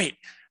 sweet.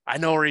 I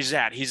know where he's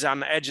at. He's on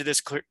the edge of this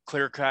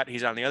clear cut.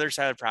 He's on the other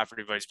side of the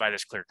property, but he's by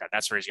this clear cut.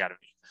 That's where he's got to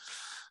be.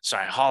 So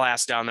I haul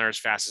ass down there as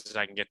fast as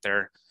I can get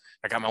there.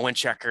 I got my wind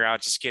checker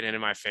out, just getting into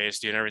my face,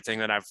 doing everything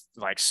that I've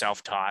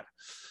self-taught.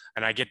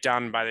 And I get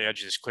down by the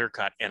edge of this clear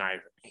cut and I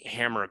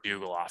hammer a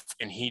bugle off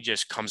and he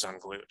just comes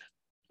unglued.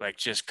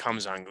 Just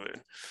comes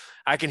unglued.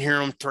 I can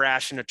hear him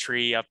thrashing a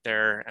tree up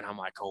there. And I'm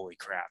like, holy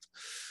crap.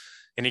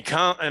 And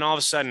and all of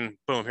a sudden,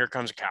 boom, here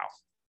comes a cow,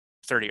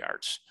 30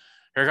 yards.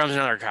 Here comes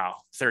another cow,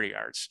 30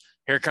 yards.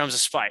 Here comes a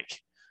spike,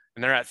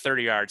 and they're at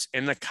 30 yards.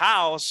 And the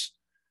cows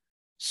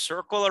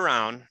circle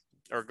around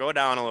or go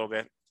down a little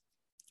bit,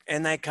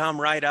 and they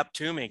come right up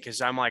to me because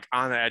I'm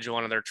on the edge of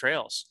one of their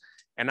trails.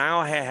 And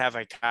now I have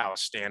a cow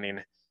standing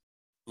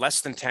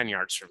less than 10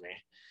 yards from me.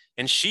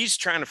 And she's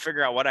trying to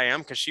figure out what I am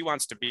because she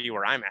wants to be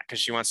where I'm at because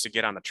she wants to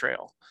get on the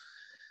trail.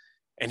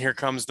 And here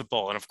comes the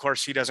bull. And of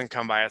course, he doesn't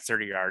come by at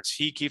 30 yards.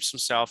 He keeps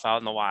himself out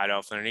in the wide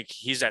open, and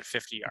he's at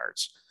 50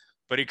 yards.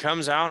 But he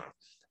comes out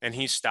and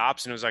he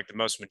stops, and it was the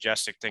most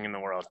majestic thing in the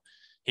world.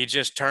 He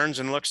just turns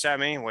and looks at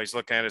me while he's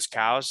looking at his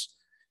cows,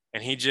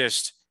 and he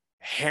just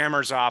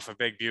hammers off a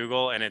big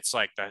bugle. And it's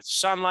the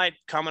sunlight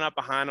coming up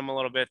behind him a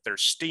little bit.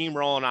 There's steam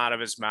rolling out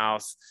of his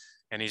mouth.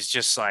 And he's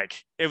just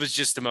it was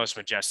just the most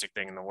majestic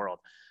thing in the world.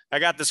 I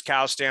got this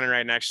cow standing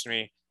right next to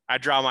me. I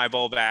draw my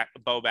bow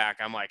back.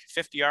 I'm like,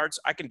 50 yards.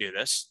 I can do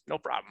this. No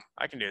problem.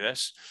 I can do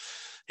this.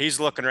 He's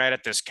looking right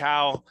at this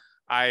cow.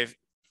 I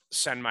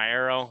send my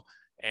arrow.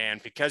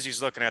 And because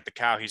he's looking at the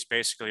cow, he's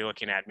basically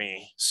looking at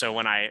me. So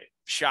when I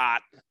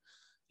shot,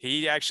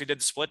 he actually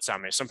did the splits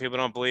on me. Some people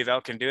don't believe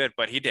elk can do it,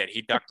 but he did.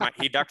 He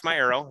ducked my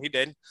arrow. He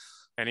did.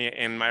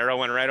 And my arrow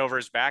went right over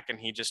his back and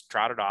he just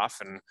trotted off.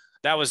 And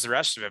that was the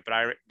rest of it. But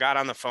I got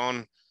on the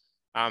phone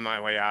on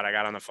my way out. I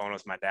got on the phone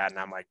with my dad and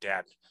I'm like,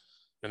 Dad,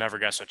 you'll never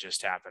guess what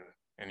just happened.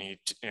 And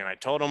I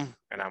told him,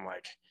 and I'm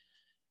like,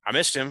 I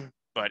missed him,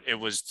 but it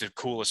was the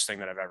coolest thing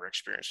that I've ever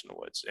experienced in the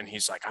woods. And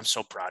he's like, I'm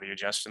so proud of you,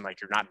 Justin.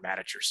 You're not mad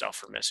at yourself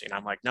for missing.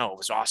 I'm like, no, it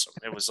was awesome.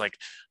 It was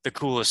the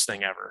coolest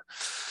thing ever.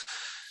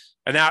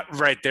 And that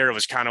right there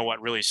was kind of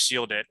what really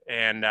sealed it.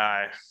 And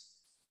a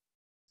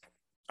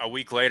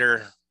week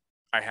later,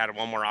 I had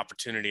one more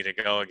opportunity to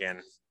go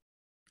again,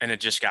 and it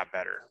just got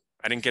better.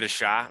 I didn't get a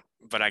shot,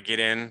 but I get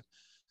in.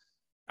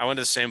 I went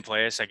to the same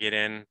place. I get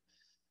in.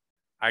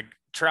 I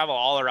travel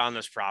all around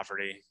this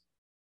property,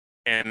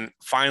 and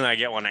finally I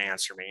get one to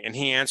answer me. And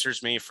he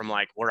answers me from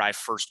where I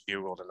first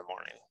bugled in the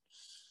morning.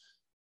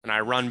 And I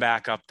run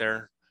back up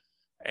there,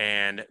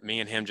 and me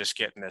and him just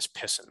get in this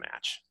pissing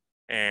match.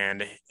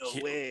 And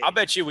I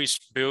bet you we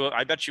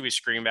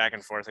scream back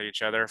and forth at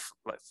each other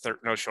for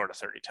no short of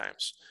 30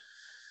 times.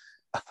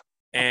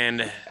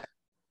 And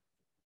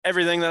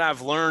everything that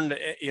I've learned,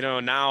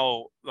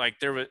 now,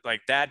 there was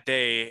that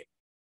day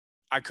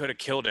I could have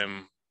killed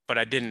him, but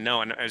I didn't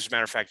know. And as a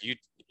matter of fact,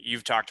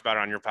 you've talked about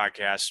it on your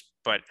podcast,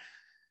 but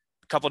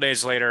a couple of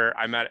days later,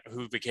 I met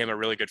who became a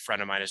really good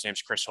friend of mine. His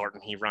name's Chris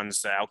Horton. He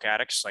runs the Elk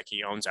Addicts.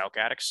 He owns Elk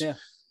Addicts. Yeah.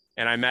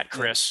 And I met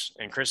Chris,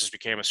 and Chris has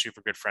became a super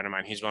good friend of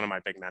mine. He's one of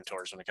my big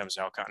mentors when it comes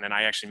to elk hunting. And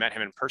I actually met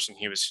him in person.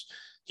 He was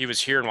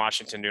here in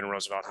Washington doing a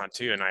Roosevelt hunt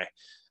too. And I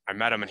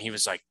met him, and he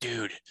was like,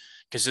 dude,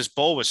 because this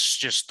bull was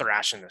just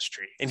thrashing this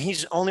tree. And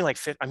he's only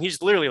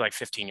he's literally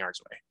 15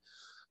 yards away.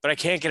 But I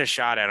can't get a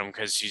shot at him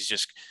because he's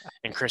just,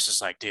 and Chris is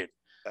like, dude,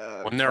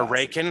 when they're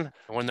raking,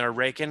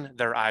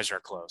 their eyes are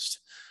closed.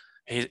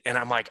 And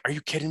I'm like, are you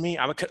kidding me?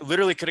 I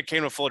literally could have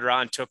came to a full draw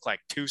and took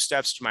 2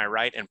 steps to my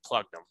right and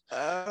plugged them.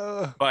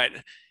 But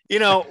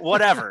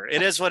whatever,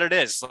 it is what it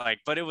is.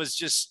 But it was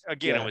just,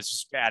 again, it was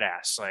just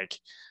badass.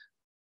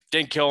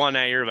 Didn't kill one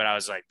that year, but I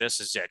was like, this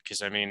is it.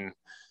 Cause I've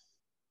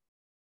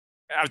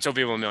told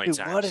people a million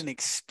times. What an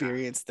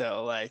experience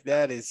though.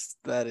 That is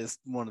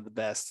one of the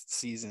best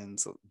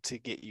seasons to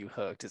get you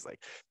hooked. Is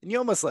and you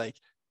almost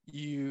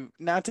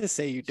not to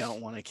say you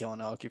don't want to kill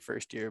an elk your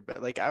first year,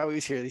 but like I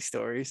always hear these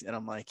stories and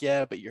I'm like,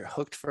 yeah, but you're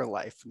hooked for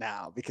life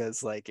now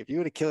because like if you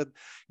would have killed,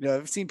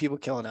 I've seen people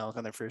kill an elk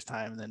on their first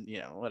time and then,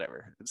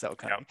 whatever, it's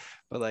elk Yep. hunting.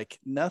 But like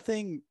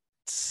nothing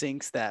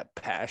sinks that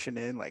passion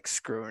in like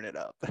screwing it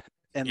up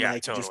and Yeah,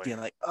 like just totally. being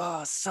like,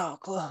 oh, so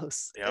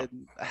close. Yep.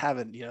 And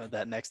having,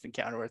 that next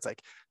encounter where it's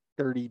like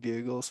 30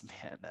 bugles,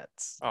 man,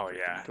 that's Oh freaking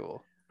yeah.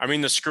 cool. I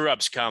mean, the screw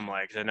ups come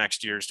like the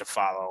next years to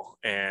follow,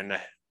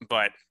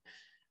 but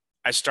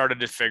I started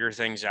to figure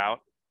things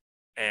out,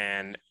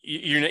 and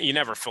you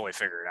never fully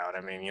figure it out.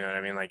 I mean, you know what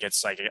I mean? Like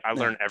it's like I Yeah.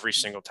 learn every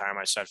single time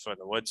I set foot in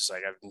the woods.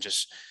 Like I've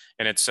just,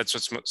 and that's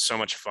what's so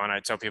much fun. I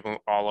tell people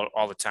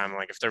all the time,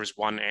 like if there was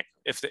one,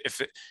 if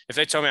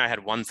they told me I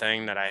had one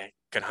thing that I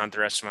could hunt the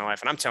rest of my life,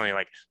 and I'm telling you,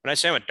 like when I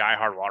say I'm a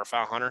diehard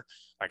waterfowl hunter,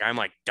 like I'm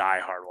like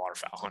diehard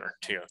waterfowl hunter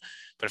too.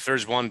 But if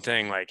there's one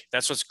thing, like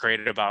that's what's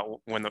great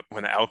about when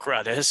the elk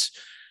rut is,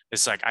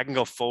 it's like I can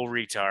go full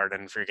retard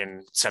in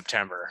freaking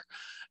September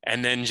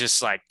and then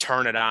just like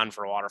turn it on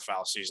for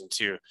waterfowl season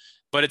too.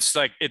 But it's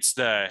like it's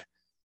the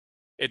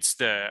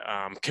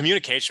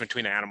communication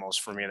between animals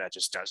for me that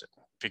just does it,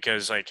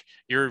 because like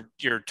you're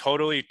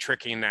totally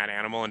tricking that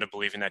animal into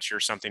believing that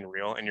you're something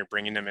real and you're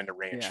bringing them into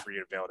range Yeah. for you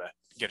to be able to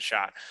get a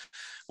shot.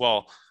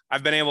 Well,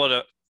 I've been able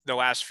to the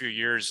last few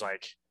years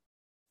like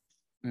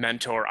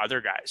mentor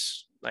other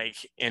guys like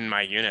in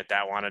my unit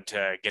that wanted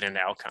to get into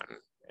elk hunting.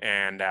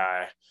 And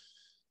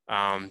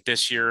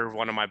this year,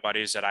 one of my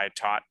buddies that I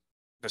taught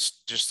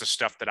this, just the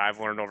stuff that I've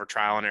learned over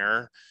trial and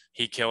error,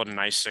 he killed a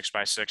nice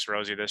 6x6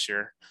 Rosie this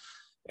year,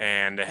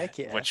 and Heck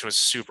yeah. which was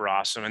super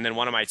awesome. And then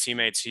one of my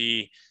teammates,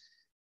 he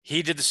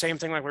did the same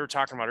thing like we were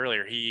talking about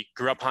earlier. He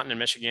grew up hunting in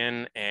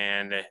Michigan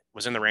and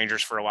was in the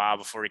Rangers for a while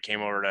before he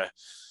came over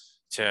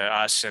to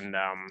us. And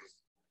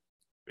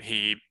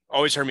he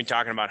always heard me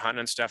talking about hunting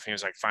and stuff. And he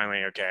was like,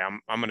 finally, okay,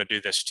 I'm going to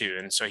do this too.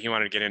 And so he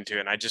wanted to get into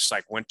it. And I just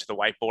like went to the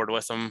whiteboard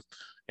with him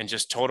and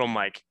just told him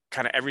like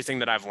kind of everything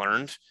that I've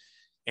learned.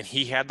 And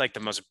he had like the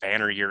most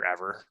banner year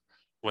ever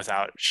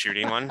without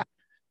shooting one.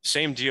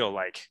 Same deal,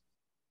 like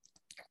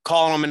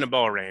calling him in the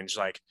bow range,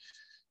 like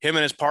him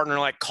and his partner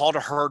like called a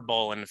herd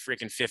bull in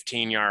freaking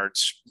 15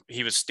 yards.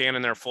 He was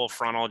standing there full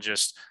frontal,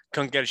 just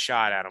couldn't get a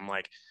shot at him.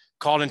 Like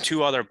called in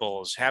 2 other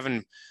bulls,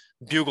 having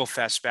bugle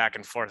fest back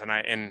and forth.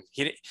 And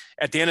he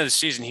at the end of the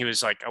season, he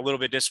was like a little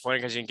bit disappointed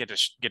because he didn't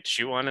get to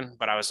shoot one.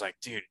 But I was like,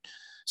 dude,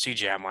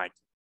 CJ, I'm like,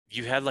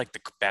 you had like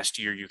the best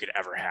year you could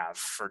ever have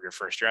for your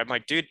first year. I'm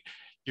like, dude,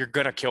 you're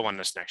gonna kill one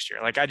this next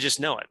year. Like I just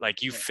know it.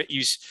 Like you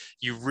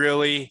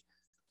really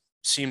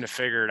seem to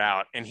figure it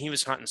out. And he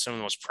was hunting some of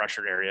the most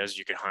pressured areas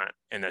you could hunt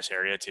in this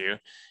area too.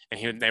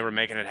 And they were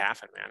making it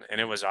happen, man. And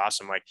it was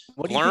awesome. Like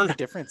What do you think the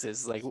difference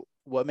is? Like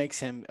what makes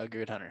him a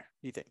good hunter,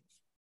 do you think?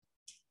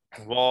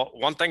 Well,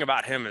 one thing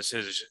about him is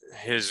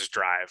his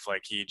drive.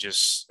 Like he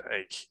just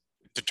like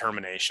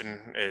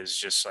determination is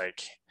just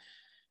like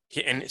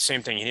and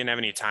same thing. He didn't have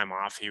any time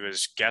off. He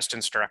was guest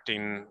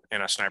instructing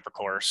in a sniper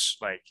course,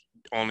 like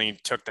only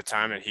took the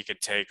time that he could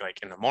take like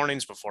in the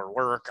mornings before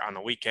work, on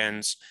the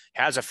weekends,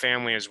 has a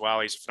family as well.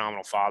 He's a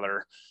phenomenal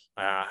father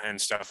and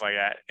stuff like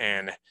that.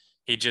 And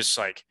he just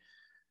like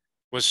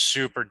was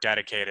super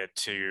dedicated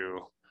to,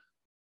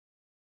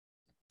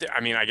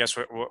 I mean, I guess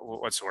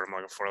what's the word I'm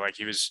looking for? Like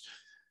he was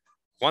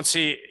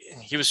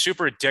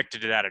super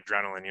addicted to that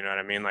adrenaline, you know what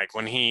I mean? Like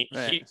when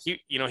Right.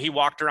 he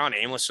walked around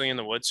aimlessly in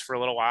the woods for a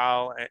little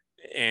while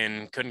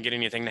and couldn't get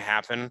anything to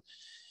happen.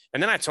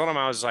 And then I told him,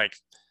 I'm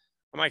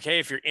like, hey,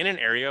 if you're in an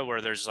area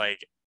where there's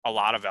like a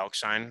lot of elk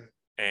sign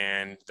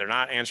and they're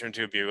not answering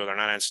to a bugle, they're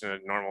not answering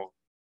the normal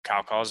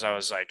cow calls, I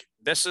was like,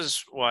 this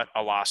is what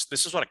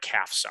a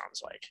calf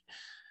sounds like.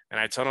 And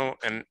I told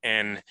him,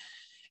 and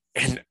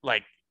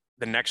like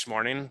the next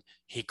morning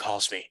he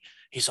calls me.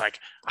 He's like,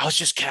 I was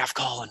just calf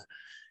calling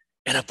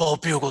and a bull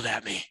bugled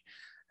at me.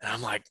 And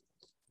I'm like,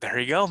 there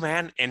you go,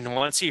 man. And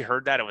once he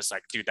heard that, it was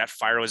like, dude, that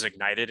fire was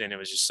ignited, and it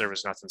was just, there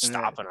was nothing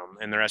stopping him.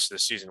 And the rest of the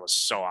season was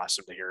so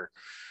awesome to hear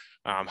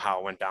how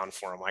it went down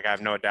for him. Like I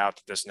have no doubt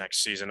that this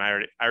next season,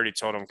 I already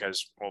told him,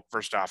 because, well,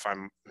 first off,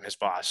 I'm his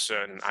boss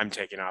and I'm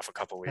taking off a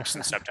couple of weeks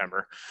in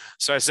September.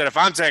 So I said, if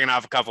I'm taking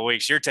off a couple of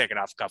weeks, you're taking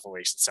off a couple of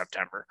weeks in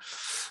September.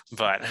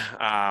 But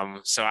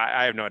so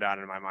I have no doubt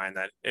in my mind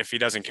that if he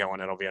doesn't kill one,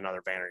 it'll be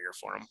another banner year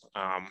for him.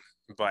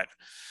 But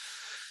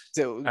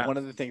So one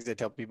of the things I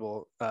tell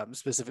people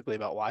specifically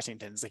about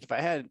Washington is like, if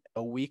I had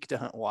a week to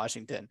hunt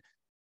Washington,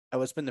 I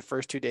would spend the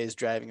first 2 days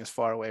driving as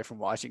far away from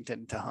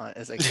Washington to hunt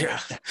as I could.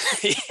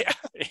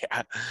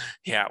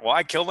 Yeah. Well,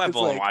 I killed my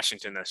bull in like,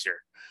 Washington this year,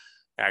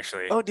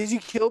 actually. Oh, did you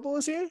kill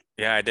bulls here?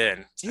 Yeah, I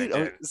did. Dude, I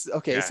did.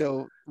 Okay, Yeah.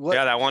 so what?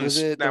 Yeah, that one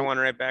that one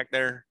right back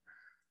there.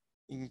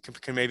 You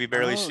can maybe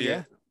barely see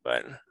it,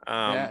 but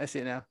yeah, I see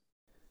it now.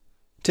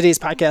 Today's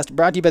podcast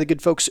brought to you by the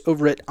good folks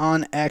over at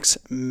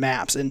OnX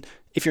Maps. And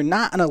if you're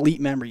not an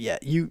elite member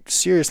yet, you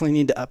seriously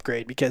need to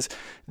upgrade, because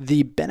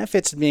the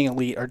benefits of being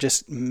elite are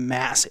just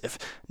massive.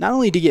 Not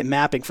only do you get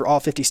mapping for all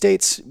 50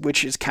 states,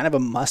 which is kind of a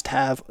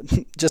must-have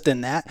just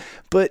in that,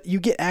 but you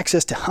get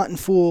access to Hunt and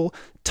Fool,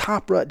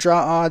 top rut draw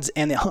odds,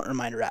 and the Hunt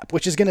Reminder app,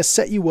 which is going to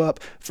set you up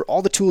for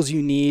all the tools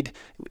you need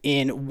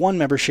in one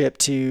membership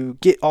to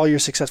get all your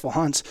successful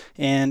hunts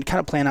and kind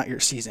of plan out your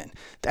season.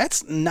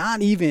 That's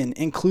not even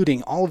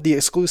including all of the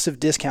exclusive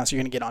discounts you're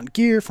going to get on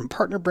gear from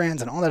partner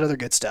brands and all that other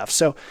good stuff.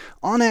 So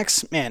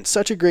onX, man,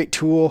 such a great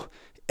tool.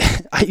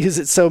 I use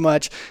it so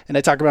much and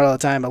I talk about it all the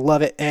time. I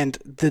love it. And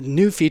the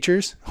new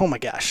features, oh my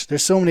gosh,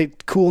 there's so many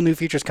cool new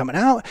features coming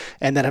out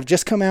and that have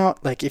just come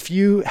out. Like if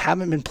you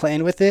haven't been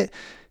playing with it,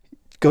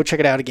 go check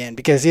it out again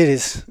because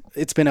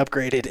it's been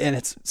upgraded and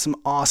it's some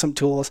awesome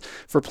tools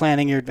for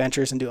planning your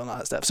adventures and doing all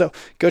that stuff. So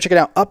go check it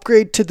out.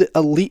 Upgrade to the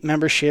Elite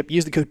membership.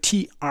 Use the code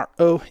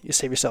TRO. You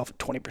save yourself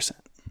 20%.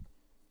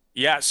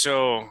 Yeah.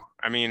 So,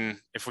 I mean,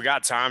 if we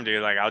got time,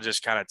 dude, like I'll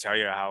just kind of tell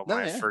you how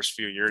my first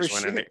few years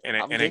went, sure.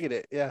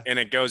 and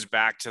it goes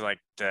back to like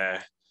the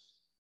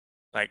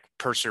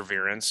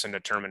perseverance and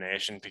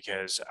determination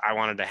because I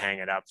wanted to hang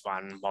it up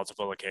on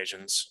multiple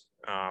occasions.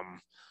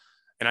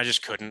 And I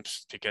just couldn't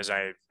because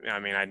I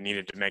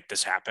needed to make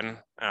this happen.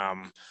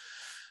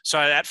 So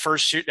that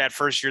first year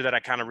that I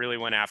kind of really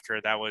went after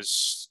it, that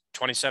was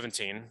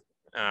 2017.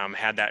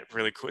 Had that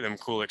really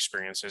cool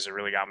experiences. It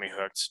really got me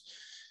hooked.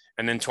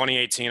 And then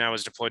 2018, I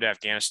was deployed to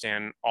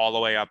Afghanistan all the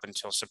way up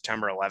until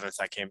September 11th.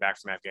 I came back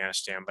from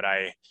Afghanistan, but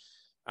I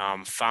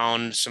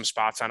found some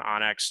spots on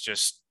onX,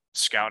 just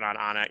scouting on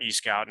onX,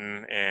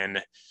 e-scouting,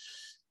 and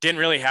didn't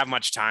really have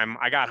much time.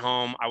 I got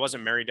home. I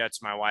wasn't married yet to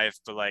my wife,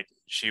 but like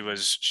she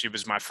was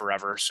my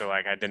forever. So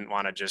like I didn't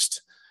want to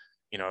just,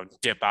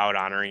 dip out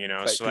on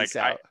her, so like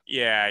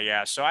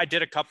so I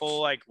did a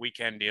couple like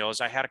weekend deals.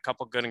 I had a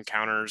couple good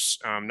encounters,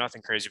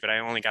 nothing crazy, but I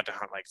only got to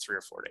hunt like 3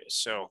 or 4 days.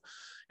 So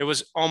it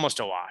was almost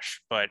a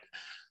wash, but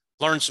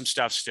learned some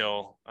stuff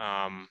still.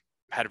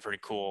 Had a pretty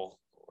cool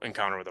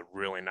encounter with a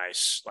really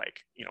nice,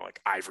 like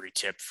ivory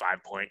tip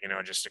 5-point,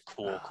 just a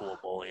cool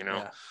bull,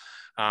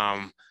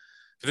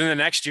 but then the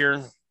next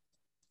year,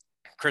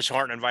 Chris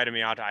Horton invited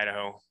me out to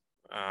Idaho.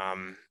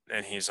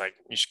 And he's like,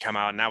 you should come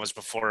out. And that was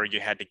before you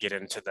had to get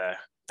into the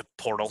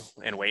portal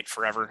and wait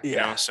forever,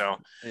 So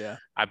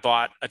I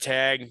bought a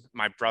tag.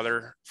 My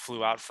brother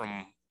flew out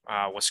from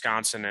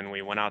Wisconsin and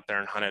we went out there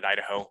and hunted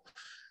Idaho.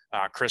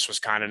 Chris was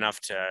kind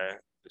enough to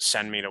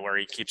send me to where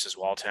he keeps his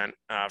wall tent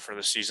for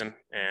the season.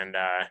 And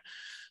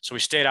so we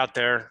stayed out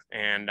there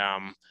and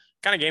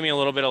kind of gave me a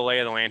little bit of lay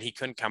of the land. He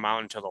couldn't come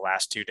out until the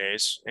last 2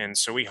 days. And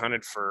so we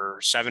hunted for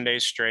 7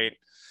 days straight.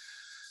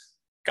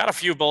 Got a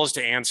few bulls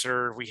to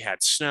answer. We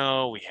had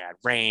snow, we had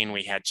rain,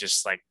 we had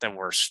just like the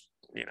worst,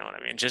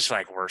 just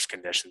like worst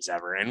conditions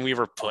ever. And we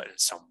were putting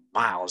some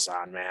miles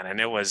on, man. And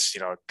it was,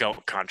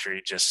 goat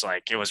country, just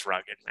like it was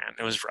rugged, man.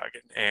 It was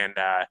rugged. And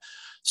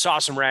saw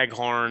some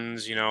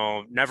raghorns,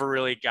 never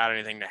really got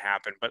anything to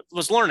happen, but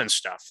was learning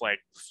stuff, like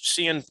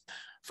seeing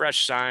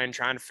fresh sign,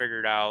 trying to figure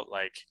it out,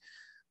 like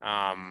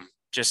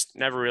just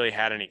never really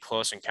had any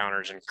close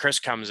encounters. And Chris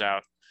comes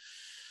out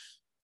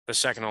the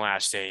second to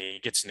last day. He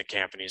gets into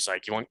camp and he's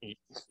like,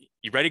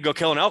 you ready to go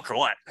kill an elk or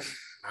what?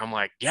 I'm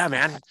like, yeah,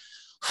 man.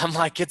 I'm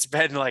like, it's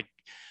been like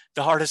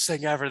the hardest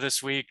thing ever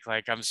this week.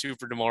 Like I'm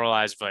super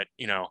demoralized, but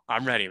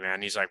I'm ready,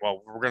 man. He's like,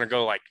 well, we're going to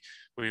go like,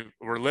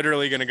 we're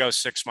literally going to go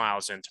 6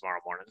 miles in tomorrow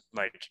morning.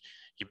 Like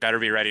you better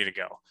be ready to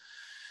go.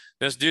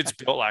 This dude's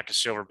built like a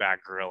silverback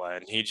gorilla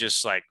and he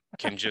just like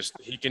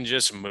he can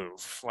just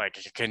move. Like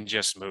he can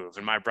just move.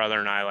 And my brother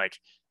and I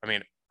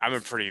I'm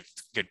in pretty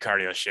good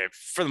cardio shape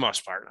for the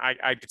most part.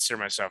 I consider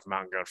myself a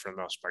mountain goat for the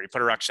most part. You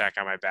put a rucksack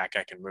on my back,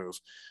 I can move.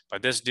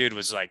 But this dude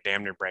was like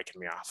damn near breaking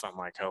me off. I'm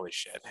like, holy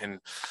shit. And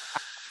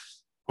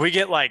we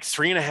get like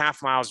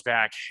 3.5 miles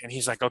back and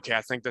he's like, okay,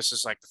 I think this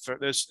is like,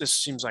 this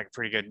seems like a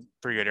pretty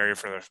good area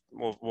for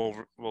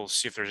we'll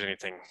see if there's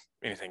anything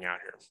out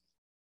here.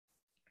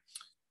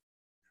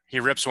 He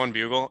rips one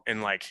bugle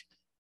and like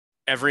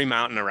every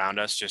mountain around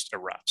us just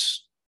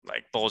erupts.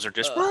 Like bulls are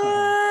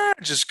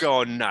just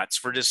going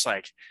nuts. We're just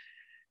like,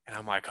 and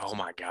I'm like, oh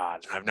my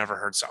God, I've never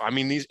heard so. I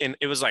mean, and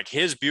it was like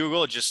his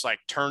bugle just like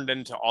turned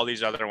into all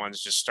these other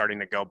ones just starting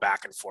to go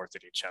back and forth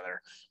at each other.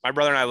 My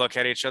brother and I look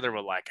at each other,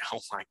 we're like, oh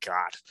my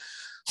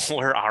God,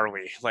 where are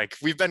we? Like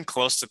we've been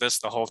close to this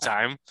the whole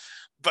time,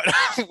 but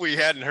we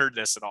hadn't heard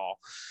this at all.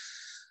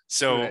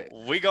 So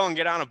we go and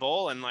get on a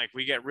bull and like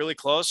we get really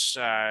close.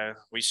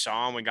 We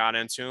saw him, we got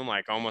into him,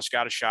 like almost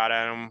got a shot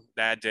at him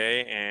that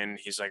day. And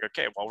he's like,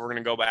 okay, well, we're going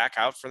to go back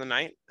out for the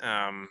night.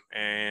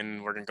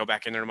 And we're going to go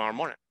back in there tomorrow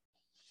morning.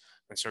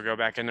 And so we go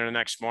back in there the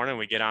next morning,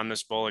 we get on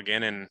this bull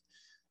again.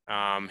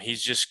 And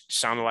he's just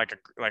sounded like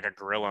a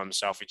gorilla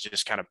himself. He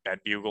just kind of bed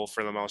bugle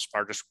for the most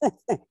part, just,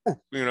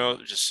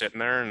 just sitting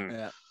there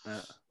and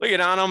we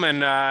get on him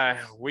and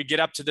we get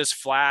up to this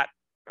flat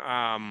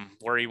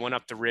where he went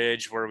up the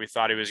ridge where we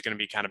thought he was going to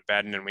be kind of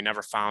bedding and we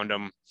never found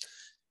him.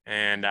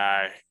 And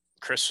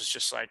Chris was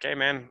just like, hey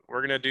man,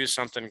 we're going to do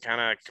something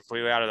kind of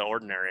completely out of the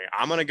ordinary.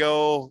 I'm going to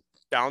go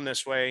down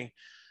this way.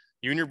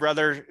 You and your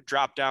brother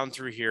drop down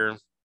through here.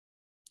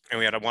 And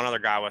we had one other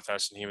guy with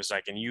us and he was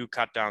like, and you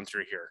cut down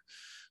through here.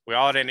 We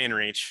all had an in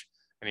reach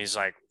and he's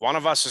like, one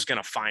of us is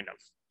going to find him.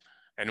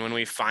 And when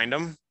we find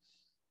him,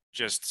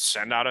 just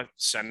send out a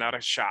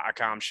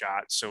comm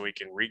shot so we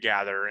can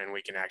regather and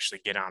we can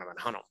actually get on them and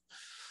hunt them.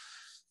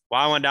 Well,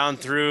 I went down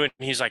through and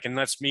he's like, and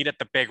let's meet at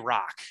the big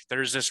rock.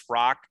 There's this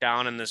rock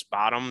down in this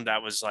bottom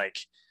that was like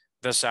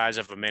the size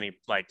of a mini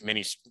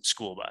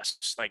school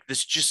bus. Like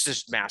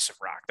this massive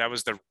rock. That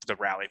was the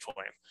rally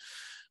point.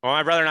 Well,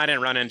 my brother and I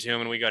didn't run into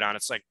him and we go down.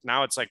 It's like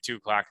 2:00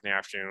 in the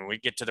afternoon. We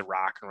get to the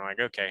rock and we're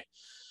like, okay,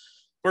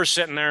 we're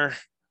sitting there.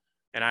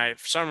 And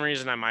for some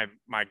reason,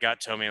 my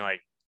gut told me like,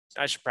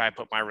 I should probably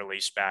put my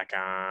release back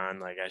on.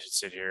 Like I should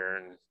sit here.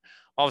 And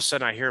all of a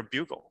sudden I hear a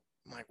bugle.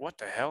 I'm like, what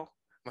the hell?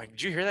 I'm like,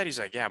 did you hear that? He's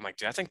like, yeah. I'm like,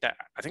 dude, I think that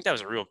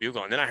was a real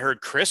bugle. And then I heard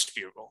Chris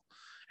bugle.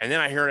 And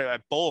then I heard a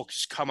bull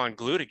just come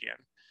unglued again.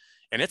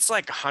 And it's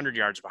like 100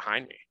 yards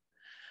behind me.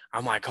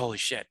 I'm like, holy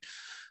shit.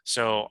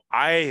 So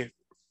I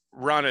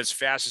run as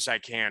fast as I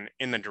can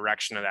in the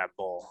direction of that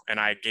bull. And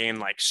I gain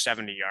like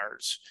 70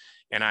 yards.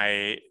 And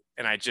I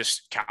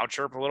just cow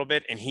chirp a little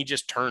bit. And he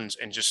just turns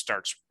and just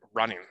starts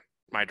running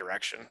my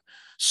direction,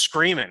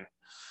 screaming.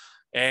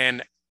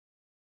 And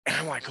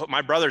I'm like,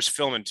 my brother's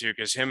filming too,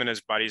 because him and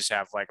his buddies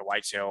have like a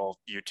whitetail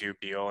YouTube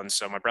deal. And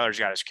so my brother's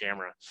got his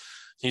camera.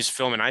 He's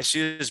filming. I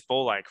see this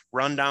bull like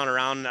run down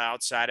around the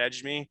outside edge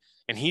of me,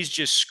 and he's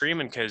just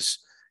screaming because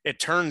it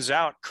turns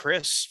out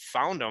Chris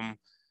found him,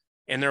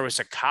 and there was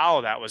a cow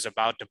that was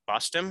about to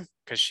bust him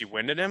because she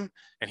winded him.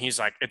 And he's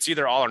like, it's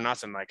either all or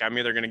nothing. Like, I'm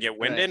either going to get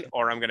winded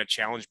or I'm going to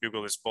challenge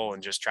bugle this bull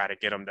and just try to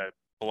get him to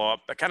blow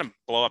up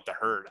the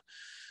herd.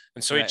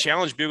 And so he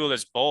challenged bugle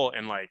this bull,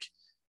 and like,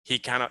 he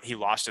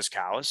lost his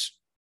cows.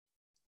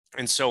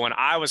 And so when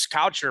I was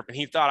cow chirping,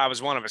 he thought I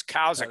was one of his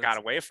cows that got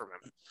away from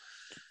him.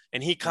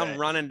 And he come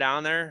running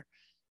down there.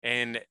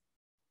 And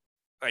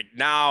like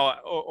now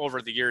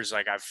over the years,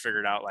 like I've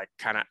figured out like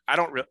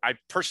I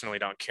personally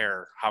don't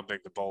care how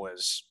big the bull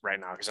is right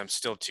now, because I'm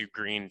still too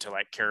green to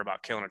like care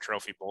about killing a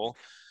trophy bull.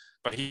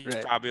 But he's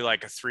probably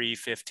like a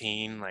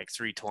 315, like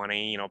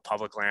 320,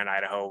 public land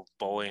Idaho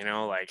bull,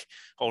 like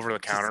over the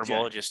counter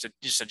bull, just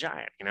a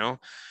giant,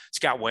 it's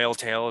got whale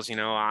tails,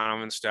 on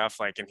him and stuff.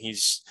 Like, and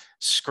he's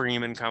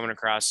screaming coming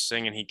across the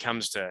thing, and he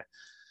comes to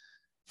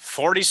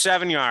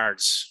 47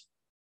 yards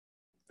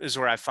is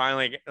where I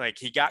finally, like,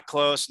 he got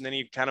close and then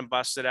he kind of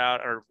busted out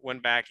or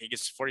went back. He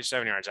gets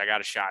 47 yards. I got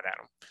a shot at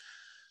him.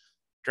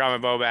 Draw my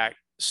bow back,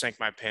 sink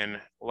my pin,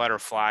 let her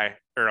fly.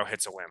 Arrow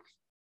hits a limb.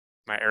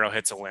 My arrow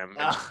hits a limb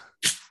and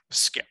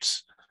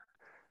skips.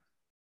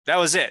 That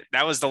was it.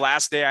 That was the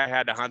last day I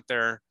had to hunt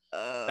there.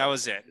 That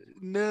was it.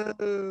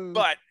 No.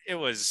 But it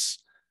was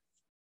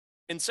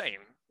insane,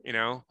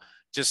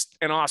 just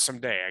an awesome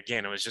day.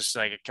 Again, it was just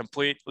like a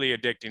completely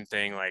addicting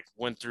thing. Like,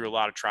 went through a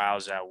lot of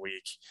trials that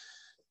week.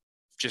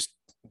 Just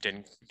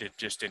didn't get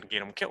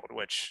them killed,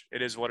 which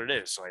it is what it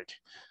is. Like,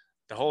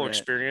 the whole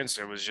experience,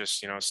 it was just,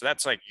 so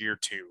that's like year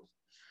 2.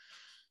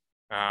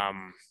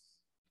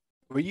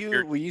 Were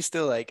you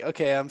still like,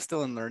 okay, I'm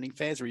still in learning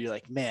phase? Were you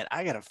like, man,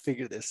 I got to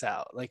figure this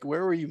out? Like,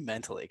 where were you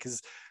mentally?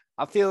 Because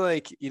I feel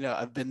like,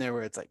 I've been there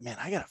where it's like, man,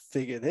 I got to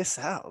figure this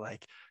out.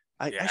 Like,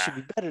 I should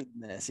be better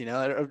than this.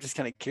 I'm just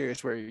kind of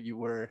curious where you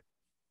were.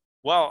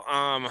 Well,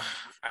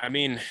 I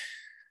mean,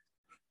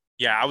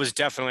 yeah, I was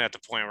definitely at the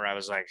point where I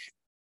was like,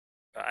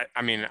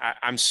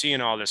 I'm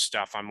seeing all this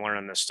stuff. I'm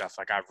learning this stuff.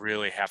 Like, I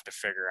really have to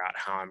figure out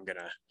how I'm going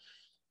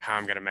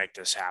to make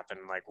this happen.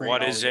 Like,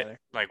 what is it?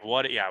 Like,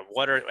 what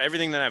are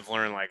everything that I've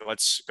learned? Like,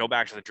 let's go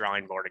back to the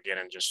drawing board again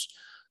and just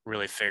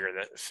really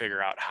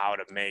figure out how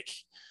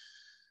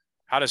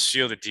to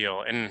seal the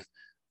deal. And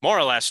more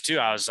or less too,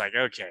 I was like,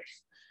 okay,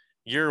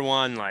 year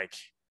 1, like,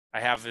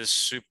 I have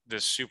this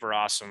super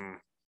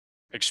awesome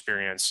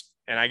experience,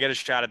 and I get a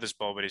shot at this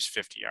bull, but he's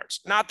 50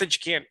 yards. Not that you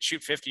can't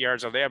shoot 50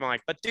 yards all day. I'm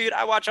like, but dude,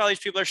 I watch all these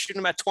people are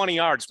shooting them at 20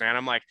 yards, man.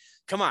 I'm like,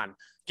 come on,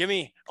 give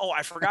me. Oh,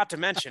 I forgot to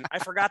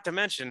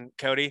mention,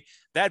 Cody,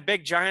 that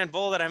big giant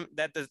bull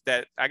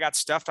that I got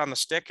stuffed on the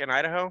stick in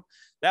Idaho.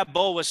 That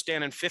bull was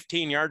standing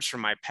 15 yards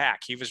from my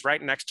pack. He was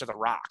right next to the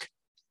rock.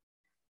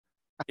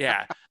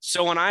 Yeah.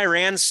 So when I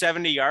ran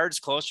 70 yards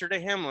closer to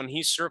him, when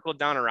he circled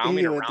down around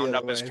me to round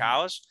up his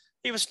cows,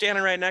 he was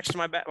standing right next to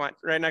my pack.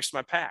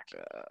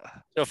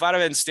 So if I'd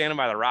have been standing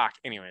by the rock,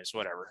 anyways,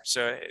 whatever.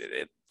 So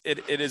it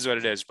is what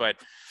it is. But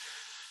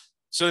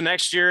so the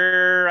next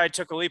year I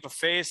took a leap of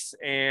faith,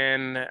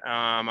 and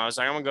I was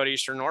like, I'm gonna go to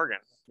Eastern Oregon.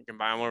 You can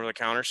buy them over the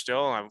counter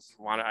still.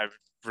 I've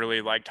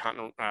really liked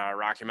hunting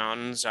Rocky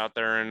Mountains out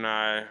there in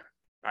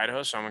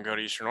Idaho, so I'm gonna go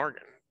to Eastern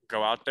Oregon.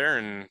 Go out there,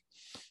 and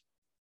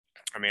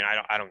I mean,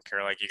 I don't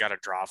care. Like, you got to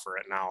draw for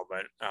it now,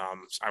 but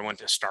I went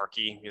to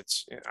Starkey.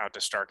 It's out to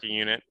Starkey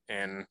unit,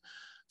 and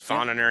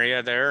found an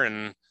area there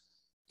and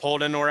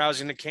pulled into where I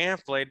was in the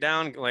camp, laid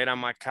on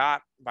my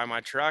cot by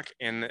my truck,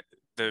 and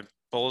the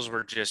bulls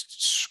were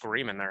just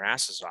screaming their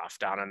asses off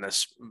down in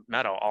this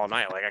meadow all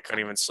night. Like, I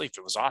couldn't even sleep.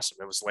 It was awesome.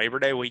 It was Labor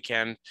Day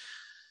weekend.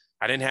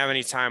 I didn't have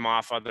any time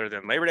off other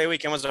than Labor Day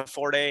weekend was a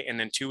 4-day, and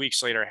then 2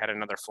 weeks later I had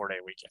another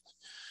 4-day weekend.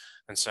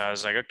 And so I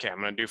was like, okay, I'm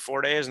going to do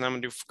 4 days, and I'm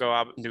going to go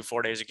out and do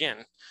 4 days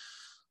again.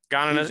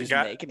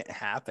 Making it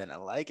happen. I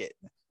like it.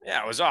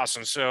 Yeah, it was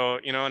awesome. So,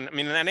 and I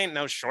mean, that ain't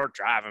no short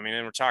drive. I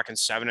mean, we're talking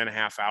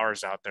 7.5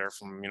 hours out there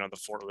from, the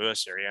Fort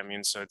Lewis area. I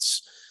mean, so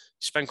it's,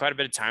 you spend quite a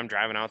bit of time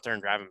driving out there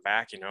and driving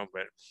back,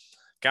 but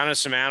got into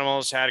some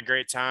animals, had a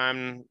great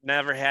time.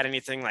 Never had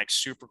anything like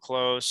super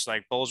close.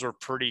 Like bulls were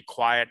pretty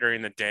quiet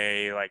during the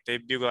day. Like they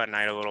bugle at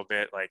night a little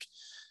bit. Like,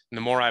 and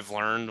the more I've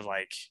learned,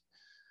 like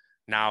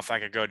now, if I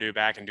could go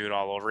back and do it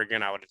all over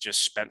again, I would have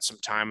just spent some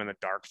time in the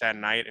dark that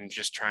night and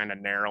just trying to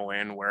narrow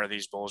in where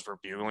these bulls were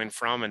bugling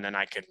from. And then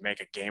I could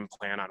make a game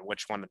plan on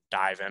which one to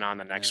dive in on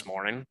the next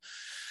morning.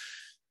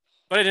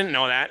 But I didn't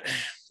know that.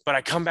 But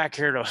I come back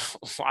here to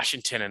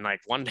Washington, and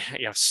like one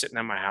day, sitting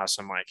at my house,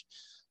 I'm like,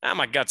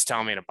 my gut's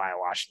telling me to buy a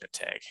Washington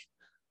tag.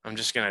 I'm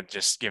just going to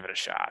just give it a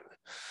shot.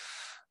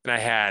 And I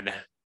had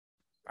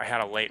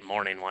a late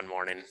morning one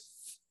morning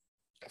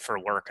for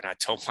work, and I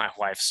told my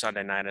wife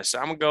Sunday night, I said,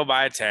 I'm gonna go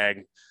buy a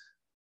tag.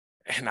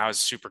 And I was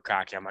super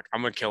cocky. I'm like,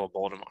 I'm gonna kill a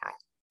bull tomorrow.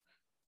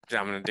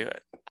 I'm gonna do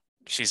it.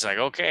 She's like,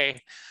 okay.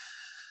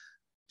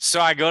 So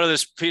I go to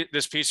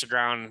this piece of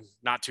ground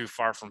not too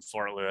far from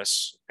Fort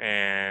Lewis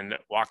and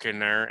walk in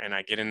there, and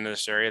I get into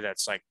this area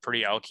that's like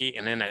pretty elky,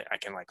 and then I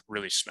can like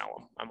really smell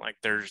them. I'm like,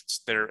 there's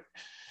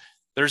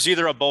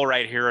either a bull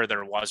right here or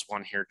there was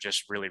one here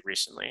just really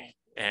recently.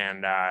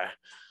 And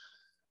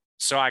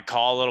so I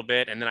call a little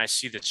bit, and then I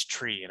see this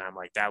tree, and I'm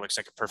like, that looks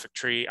like a perfect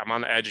tree. I'm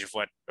on the edge of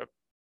what a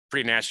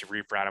pretty nasty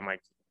reap rod. I'm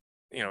like,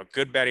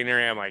 good bedding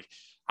area. I'm like,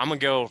 I'm gonna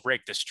go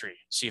rake this tree,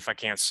 see if I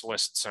can't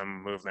solicit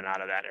some movement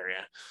out of that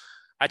area.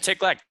 I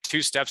take like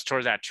 2 steps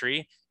towards that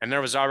tree, and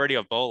there was already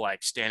a bull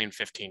like standing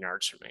 15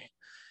 yards from me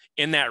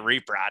in that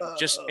reap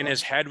rod, and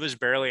his head was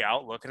barely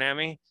out looking at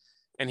me,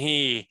 and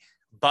he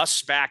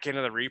busts back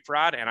into the reap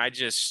rod, and I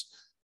just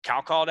cow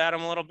called at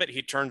him a little bit.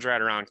 He turns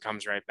right around,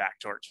 comes right back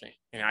towards me,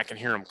 and I can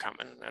hear him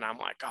coming, and I'm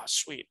like, oh,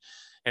 sweet.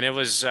 And it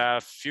was a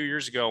few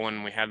years ago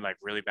when we had like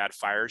really bad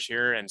fires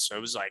here, and so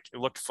it was like, it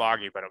looked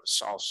foggy, but it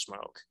was all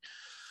smoke.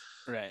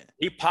 Right.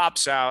 He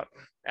pops out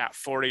at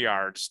 40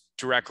 yards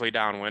directly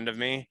downwind of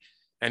me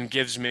and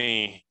gives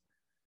me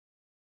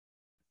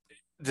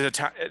the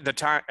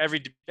time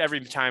every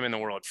time in the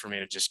world for me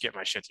to just get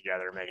my shit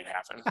together and make it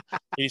happen.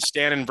 He's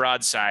standing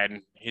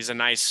broadside. He's a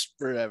nice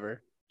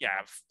Forever.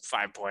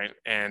 5 point,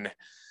 and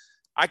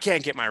I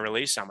can't get my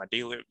release on my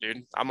D loop,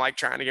 dude. I'm like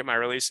trying to get my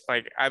release.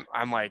 Like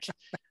I'm like,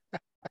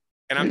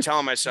 and I'm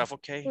telling myself,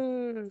 okay,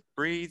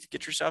 breathe,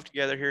 get yourself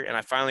together here. And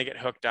I finally get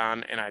hooked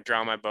on, and I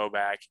draw my bow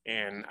back,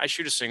 and I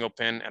shoot a single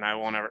pin, and I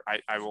won't ever,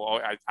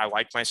 I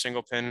like my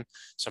single pin.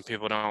 Some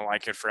people don't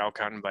like it for elk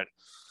hunting, but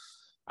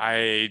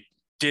I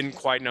didn't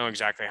quite know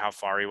exactly how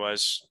far he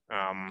was.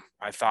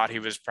 I thought he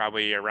was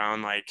probably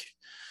around like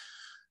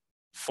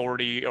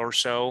 40 or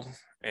so,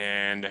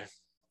 and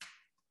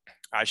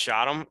I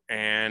shot him,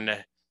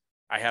 and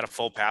I had a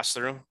full pass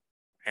through,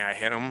 and I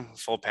hit him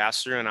full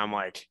pass through, and I'm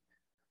like,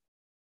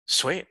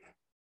 sweet,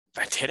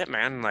 I did it,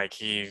 man. Like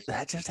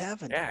That just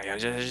happened. yeah, it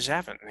just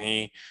happened.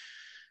 He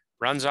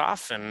runs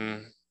off,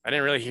 and I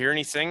didn't really hear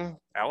anything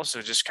else.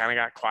 It just kind of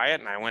got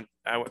quiet, and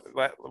I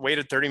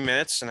waited 30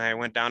 minutes, and I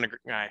went down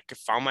I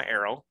found my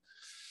arrow,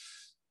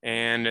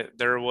 and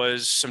there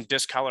was some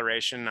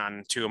discoloration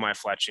on 2 of my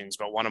fletchings,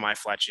 but one of my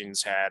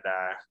fletchings had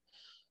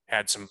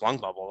some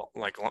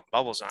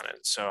bubbles on it.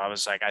 So I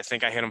was like, I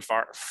think I hit him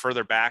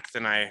further back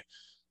than I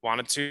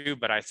wanted to,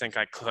 but I think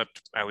I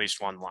clipped at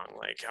least one lung.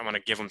 Like, I'm going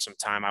to give him some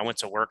time. I went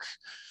to work.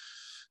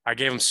 I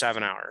gave him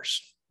 7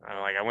 hours.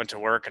 I went to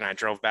work, and I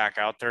drove back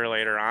out there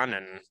later on,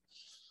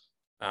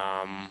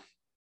 and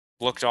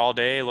looked all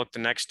day, looked the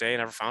next day,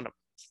 never found him.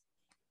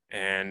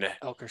 And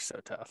elk are so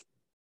tough.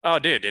 Oh,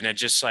 dude. And it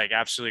just like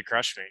absolutely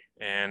crushed me.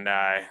 And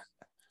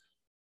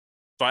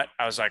but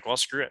I was like, well,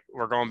 screw it.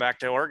 We're going back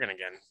to Oregon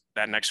again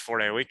that next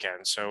 4-day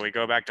weekend. So we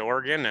go back to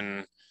Oregon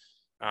and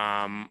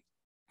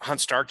hunt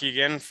Starkey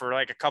again for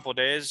like a couple of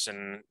days.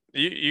 And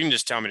you can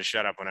just tell me to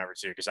shut up whenever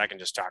too, because I can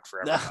just talk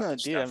forever. No,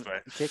 dude, I'm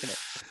kicking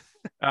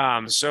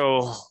it.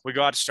 So we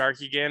go out to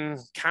Starkey again,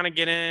 kind of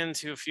get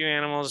into a few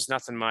animals,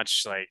 nothing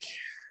much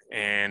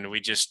and we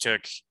just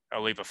took a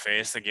leap of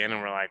faith again.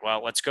 And we're like,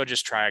 well, let's go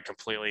just try a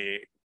completely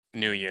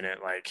new unit.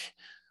 Like,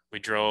 we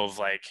drove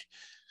like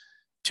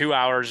 2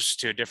 hours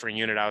to a different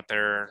unit out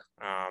there.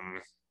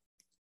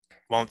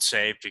 Won't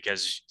say,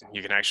 because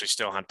you can actually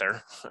still hunt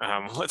there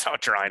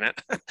without trying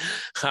it.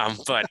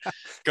 But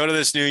go to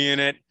this new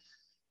unit,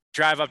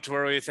 drive up to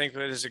where we think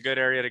this is a good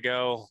area to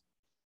go,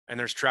 and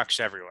there's trucks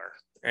everywhere.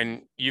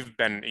 And you've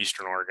been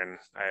Eastern Oregon,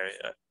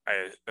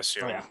 I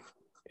assume. Oh,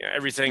 yeah.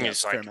 Everything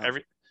is like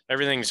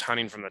everything's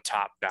hunting from the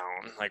top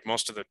down. Like,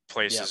 most of the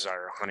places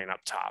are hunting up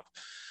top.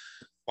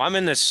 Well, I'm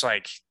in this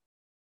like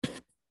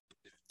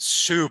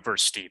super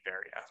steep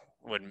area.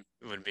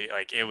 Would be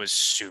like, it was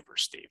super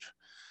steep.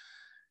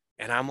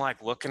 And I'm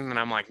like looking, and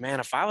I'm like, man,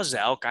 if I was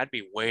the elk, I'd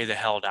be way the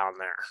hell down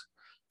there,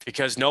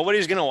 because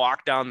nobody's going to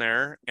walk down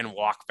there and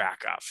walk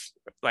back up,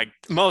 like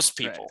most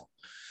people. Right.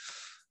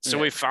 So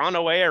we found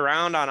a way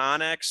around on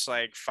Onyx,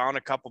 like found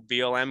a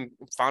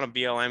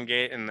BLM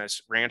gate, and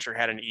this rancher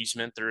had an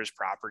easement through his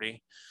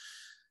property.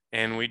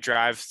 And we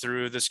drive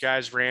through this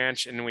guy's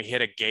ranch, and we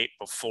hit a gate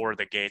before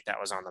the gate that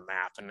was on the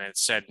map, and it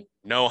said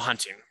no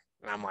hunting.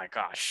 And I'm like,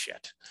 oh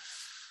shit.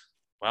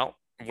 Well,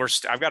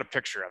 I've got a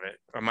picture of it.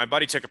 My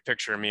buddy took a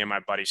picture of me and my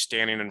buddy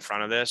standing in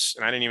front of this,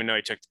 and I didn't even know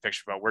he took the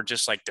picture, but we're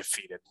just like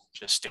defeated,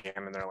 just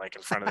standing there like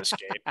in front of this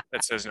gate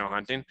that says no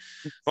hunting.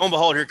 Lo and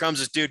behold, here comes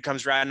this dude,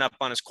 comes riding up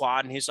on his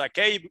quad, and he's like,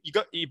 hey,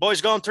 you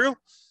boys going through?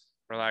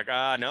 We're like,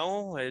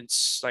 no,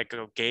 it's like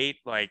a gate,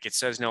 like it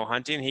says no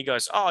hunting. He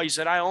goes, oh, he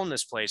said, I own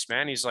this place,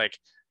 man. He's like,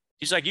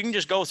 you can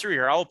just go through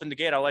here. I'll open the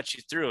gate. I'll let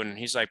you through. And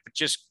he's like, but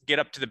just get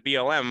up to the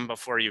BLM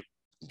before you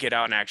get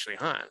out and actually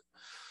hunt.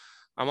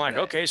 I'm like,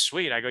 Right. okay,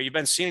 sweet. I go, you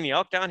been seeing any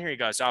elk down here? He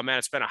goes, oh man,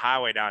 it's been a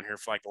highway down here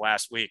for like the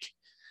last week.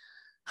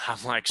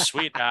 I'm like,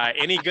 sweet.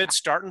 Any good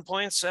starting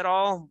points at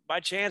all by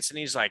chance? And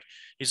he's like,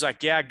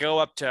 yeah, go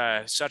up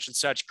to such and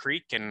such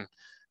creek, and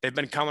they've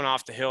been coming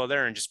off the hill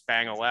there, and just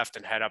bang a left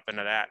and head up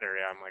into that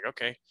area. I'm like,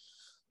 okay.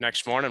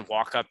 Next morning,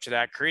 walk up to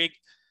that creek.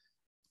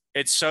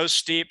 It's so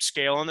steep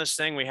scale on this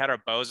thing. We had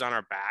our bows on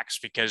our backs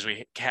because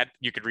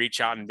you could reach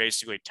out and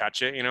basically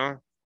touch it,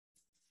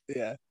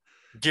 Yeah.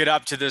 get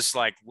up to this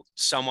like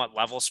somewhat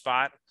level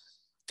spot,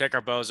 take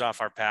our bows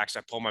off our packs.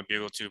 I pull my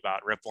bugle tube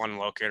out, rip one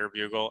locator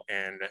bugle,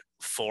 and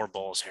 4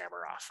 bulls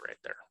hammer off right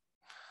there.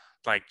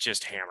 Like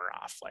just hammer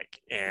off. Like,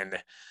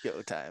 and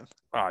Go time.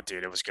 oh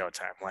dude, it was go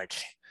time. Like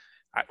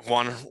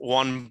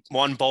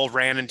one bull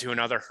ran into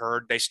another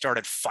herd. They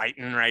started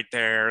fighting right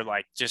there.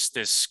 Like this,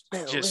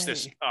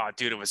 oh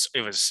dude, it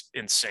was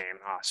insane.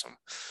 Awesome.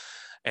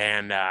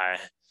 And,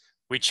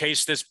 we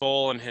chased this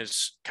bull and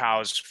his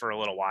cows for a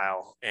little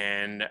while.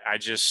 And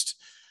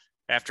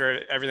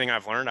after everything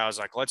I've learned, I was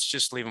like, let's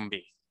just leave him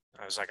be.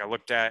 I was like, I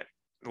looked at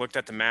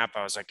the map.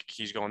 I was like,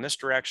 he's going this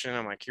direction.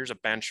 I'm like, here's a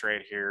bench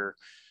right here.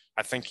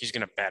 I think he's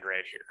going to bed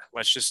right here.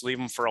 Let's just leave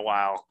him for a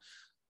while.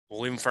 We'll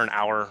leave him for an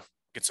hour,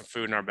 get some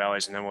food in our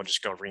bellies, and then we'll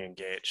just go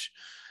re-engage.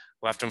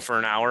 Left him for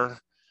an hour,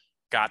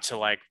 got to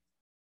like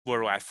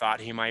where I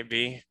thought he might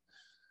be.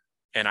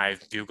 And I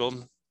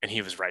bugled, and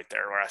he was right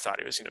there where I thought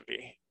he was going to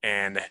be.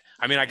 And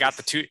I mean, I got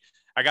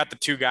the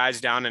two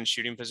guys down in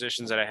shooting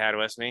positions that I had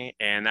with me,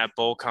 and that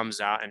bull comes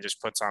out and just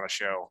puts on a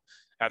show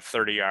at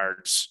 30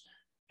 yards,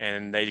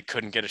 and they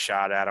couldn't get a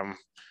shot at him.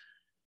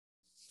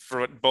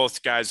 For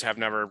both guys have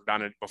never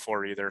done it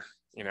before either.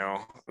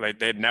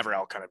 They'd never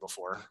elk hunted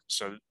before,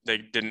 so they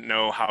didn't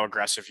know how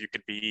aggressive you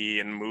could be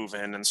and move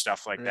in and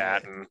stuff like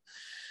that.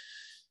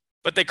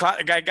 But they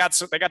got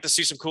to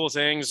see some cool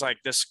things. Like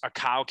a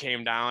cow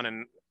came down,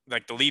 and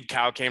like the lead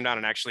cow came down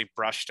and actually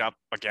brushed up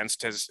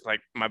against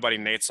like my buddy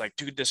Nate's like,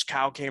 dude, this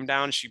cow came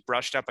down. She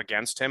brushed up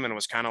against him and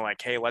was kind of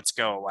like, hey, let's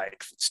go.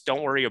 Like,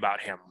 don't worry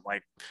about him.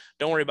 Like,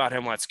 don't worry about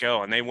him. Let's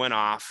go. And they went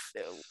off.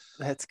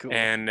 That's cool.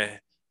 And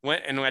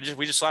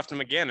we just left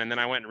him again. And then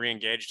I went and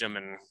re-engaged him,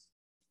 and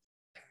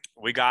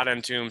we got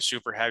into him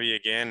super heavy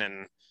again.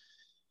 And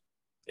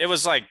it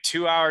was like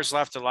 2 hours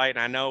left of light. And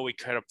I know we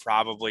could have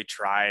probably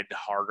tried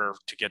harder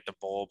to get the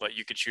bull, but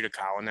you could shoot a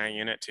cow in that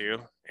unit too.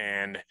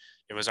 And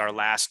it was our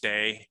last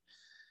day.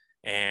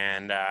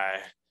 And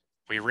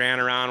we ran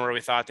around where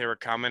we thought they were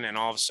coming. And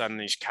all of a sudden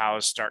these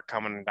cows start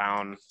coming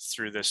down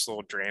through this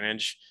little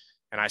drainage.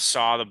 And I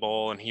saw the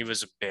bull, and he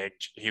was a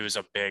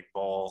big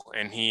bull,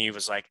 and he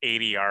was like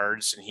 80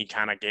 yards, and he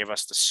kind of gave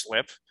us the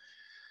slip.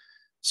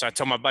 So I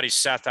told my buddy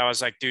Seth, I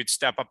was like, dude,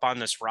 step up on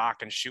this rock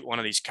and shoot one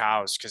of these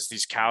cows, because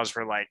these cows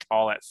were like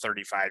all at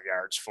 35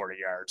 yards, 40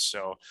 yards.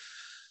 So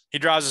he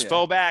draws his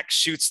bow back,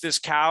 shoots this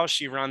cow.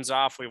 She runs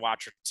off. We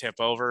watch her tip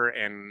over.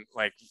 And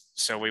like,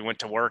 so we went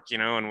to work,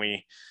 and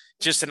we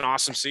just an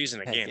awesome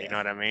season again. You know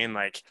what I mean?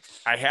 Like,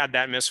 I had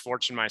that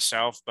misfortune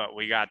myself, but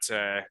we got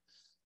to,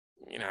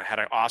 had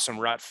an awesome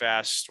rut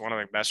fest, one of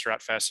the best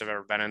rut fests I've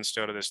ever been in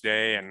still to this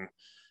day, and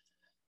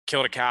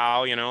killed a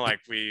cow, like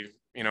we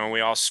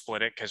all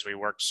split it because we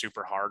worked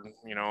super hard,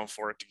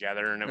 for it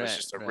together. And it was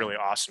just a really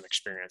awesome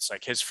experience.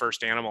 Like his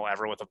first animal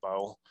ever with a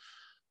bow.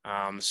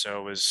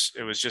 So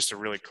it was just a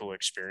really cool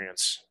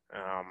experience.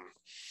 I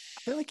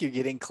feel like you're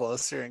getting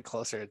closer and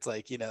closer. It's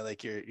like,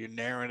 like you're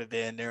narrowing it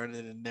in.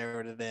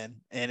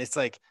 And it's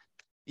like,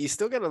 you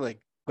still got to like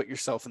put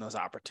yourself in those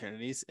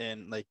opportunities.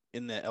 And like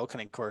in the elk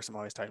hunting course, I'm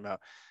always talking about,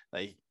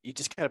 like, you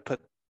just got to put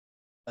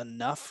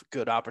enough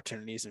good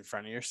opportunities in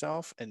front of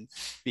yourself and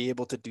be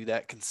able to do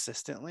that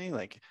consistently.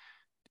 Like,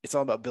 it's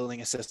all about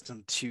building a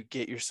system to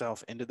get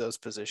yourself into those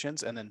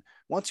positions. And then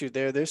once you're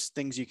there, there's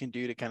things you can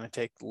do to kind of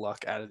take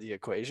luck out of the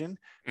equation.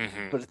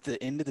 Mm-hmm. But at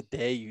the end of the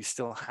day, you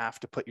still have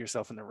to put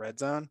yourself in the red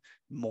zone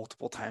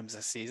multiple times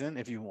a season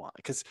if you want,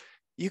 because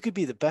you could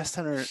be the best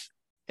hunter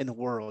in the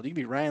world. You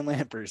can be Ryan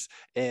Lampers,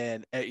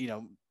 and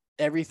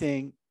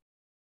everything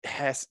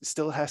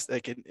still has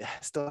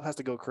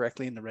to go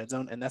correctly in the red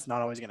zone, and that's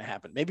not always going to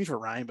happen. Maybe for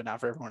Ryan, but not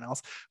for everyone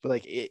else. But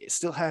like, it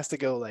still has to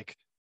go like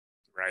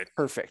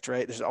perfect,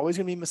 right? There's always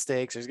going to be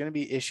mistakes. There's going to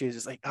be issues.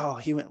 It's like, oh,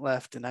 he went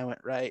left and I went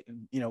right,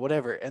 and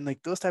whatever. And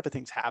like, those type of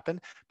things happen.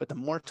 But the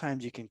more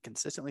times you can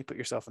consistently put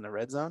yourself in the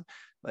red zone,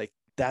 like,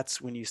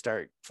 that's when you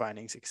start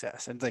finding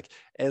success. And it's like,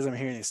 as I'm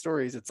hearing these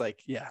stories, it's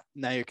like, yeah,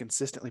 now you're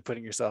consistently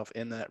putting yourself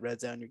in that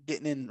red zone. You're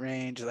getting in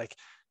range. Like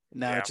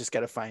now Yeah. it's just got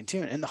to fine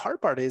tune. And the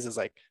hard part is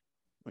like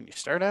when you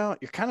start out,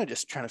 you're kind of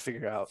just trying to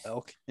figure out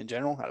elk in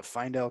general, how to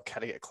find elk, how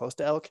to get close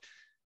to elk.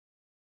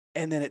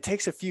 And then it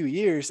takes a few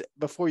years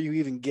before you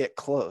even get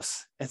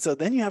close. And so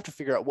then you have to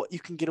figure out what you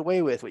can get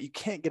away with, what you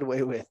can't get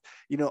away with,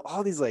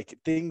 all these like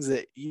things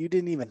that you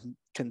didn't even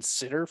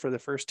consider for the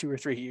first 2 or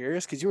 3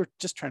 years because you were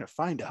just trying to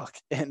find elk.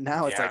 And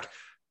now it's Yeah.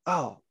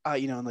 like,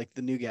 and like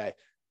the new guy,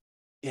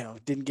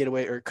 didn't get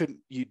away or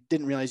you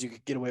didn't realize you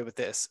could get away with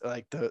this,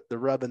 like the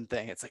rubbing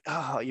thing. It's like,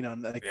 like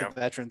the Yeah.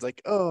 veterans, like,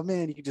 oh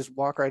man, you can just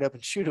walk right up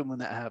and shoot them when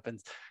that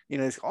happens.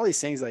 It's all these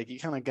things like you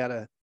kind of got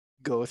to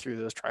go through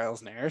those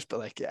trials and errors, but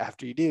like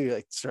after you do, you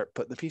like start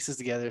putting the pieces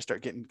together,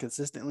 start getting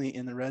consistently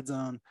in the red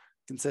zone,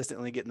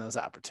 consistently getting those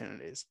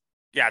opportunities.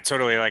 Yeah,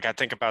 totally. Like I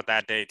think about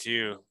that day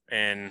too.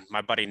 And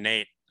my buddy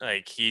Nate,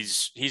 like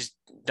he's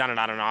done it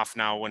on and off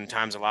now when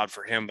time's allowed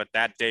for him. But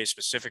that day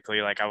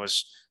specifically, like I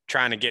was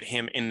trying to get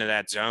him into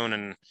that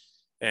zone,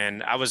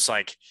 and I was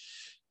like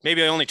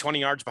maybe only 20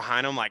 yards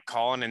behind him, like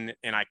calling,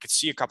 and I could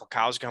see a couple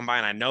cows come by,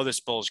 and I know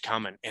this bull's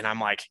coming. And I'm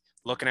like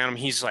looking at him,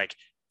 he's like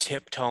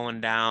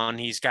tiptoeing down,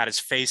 he's got his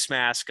face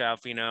mask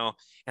up, and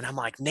I'm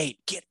like,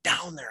 Nate, get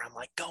down there. I'm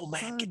like, go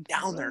man, get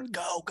down there,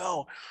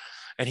 go.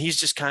 And he's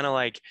just kind of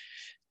like,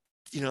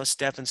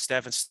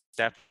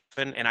 stepping.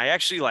 And I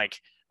actually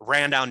like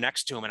ran down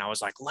next to him and I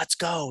was like, let's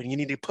go. And you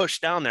need to push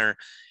down there.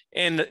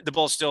 And the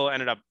bull still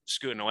ended up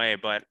scooting away.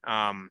 But,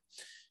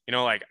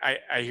 like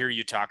I hear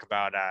you talk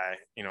about,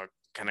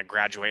 kind of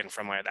graduating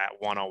from like that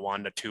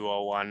 101 to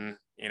 201,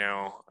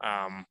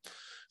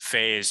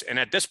 phase. And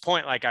at this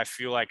point, like, I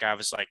feel like I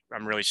was like,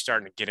 I'm really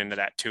starting to get into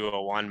that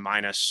 201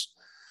 minus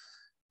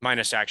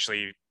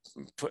actually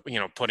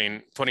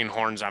putting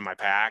horns on my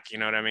pack. You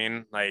know what I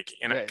mean? Like,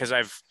 and Right. cause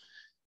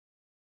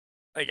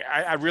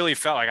I really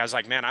felt like I was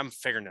like, man, I'm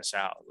figuring this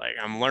out. Like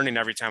I'm learning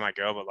every time I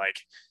go, but like,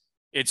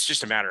 it's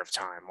just a matter of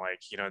time.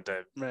 Like,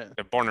 Right.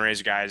 the born and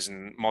raised guys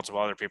and multiple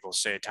other people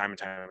say time and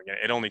time again,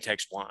 it only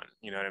takes one,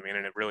 you know what I mean?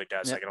 And it really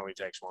does. Yep. Like it only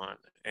takes one.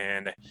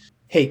 And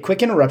Hey,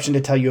 quick interruption to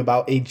tell you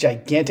about a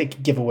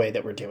gigantic giveaway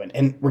that we're doing.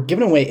 And we're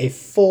giving away a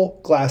full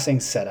glassing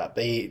setup,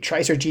 a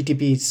Tricer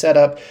GTP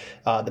setup,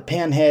 the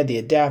pan head, the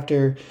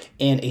adapter,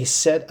 and a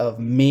set of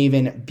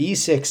Maven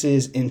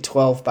B6s in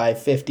 12 by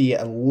 50.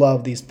 I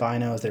love these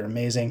binos. They're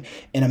amazing.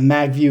 And a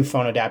MagView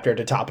phone adapter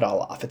to top it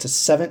all off. It's a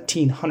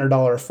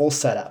 $1,700 full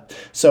setup.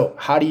 So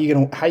how are you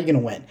gonna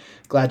win?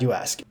 Glad you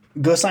asked.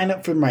 Go sign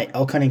up for my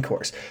elk hunting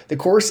course. The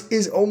course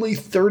is only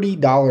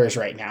 $30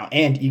 right now,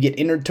 and you get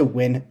entered to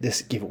win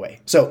this giveaway.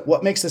 So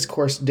what makes this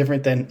course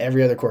different than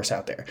every other course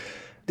out there?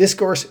 This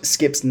course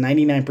skips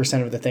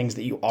 99% of the things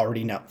that you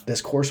already know.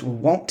 This course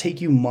won't take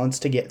you months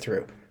to get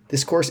through.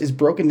 This course is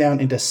broken down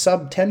into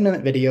sub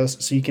 10-minute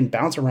videos so you can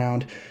bounce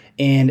around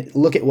and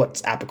look at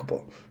what's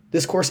applicable.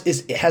 This course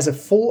it has a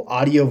full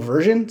audio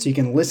version, so you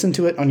can listen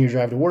to it on your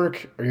drive to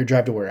work or your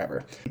drive to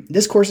wherever.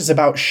 This course is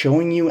about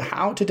showing you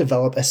how to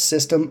develop a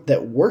system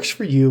that works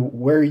for you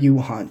where you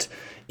hunt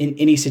in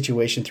any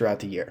situation throughout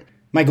the year.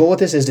 My goal with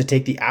this is to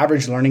take the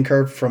average learning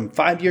curve from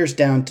 5 years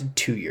down to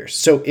 2 years.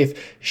 So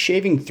if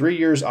shaving 3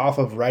 years off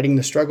of riding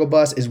the struggle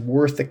bus is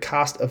worth the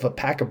cost of a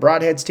pack of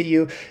broadheads to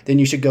you, then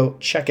you should go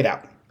check it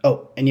out.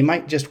 Oh, and you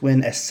might just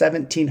win a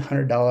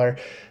 $1,700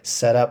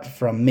 setup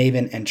from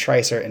Maven and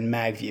Tricer and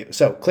MagView.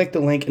 So click the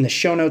link in the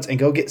show notes and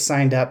go get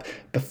signed up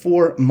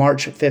before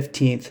March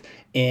 15th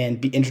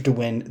and be entered to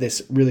win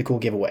this really cool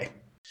giveaway.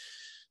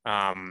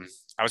 I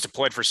was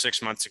deployed for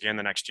 6 months again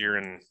the next year,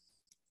 and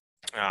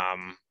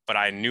but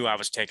I knew I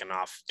was taking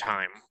off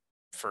time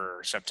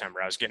for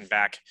September. I was getting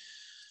back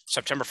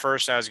September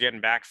 1st. I was getting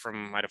back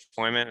from my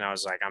deployment, and I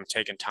was like, I'm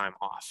taking time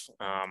off.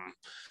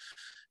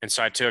 And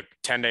so I took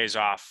 10 days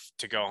off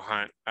to go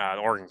hunt the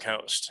Oregon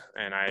coast.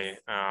 And I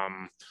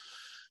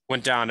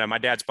went down to my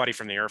dad's buddy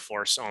from the Air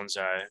Force owns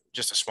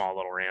just a small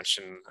little ranch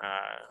in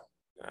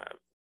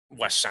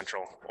west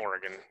central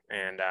Oregon.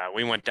 And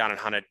we went down and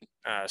hunted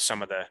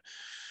some of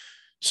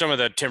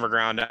the timber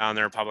ground down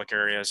there, public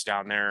areas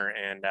down there.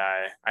 And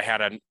I had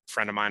a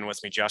friend of mine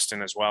with me,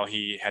 Justin, as well.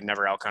 He had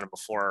never elk hunted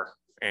before,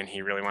 and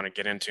he really wanted to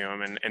get into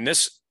them. And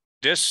this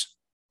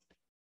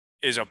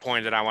is a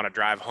point that I want to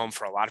drive home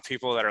for a lot of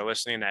people that are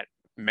listening that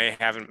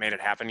haven't made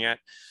it happen yet.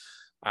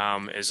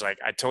 Is like,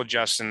 I told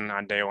Justin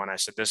on day one, I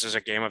said, this is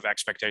a game of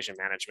expectation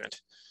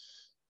management.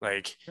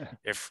 Like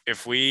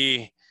if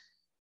we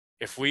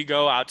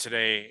go out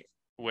today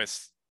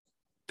with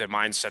the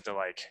mindset that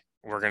like,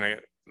 we're going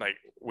to, like,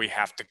 we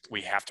have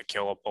to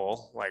kill a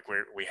bull. Like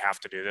we have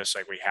to do this.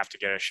 Like we have to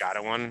get a shot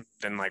at one.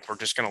 Then like, we're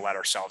just going to let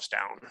ourselves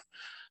down.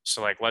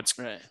 So like,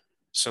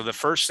 so the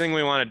first thing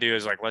we want to do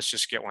is like, let's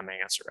just get one to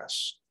answer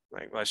us.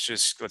 Like, let's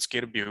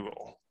get a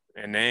bugle,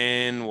 and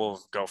then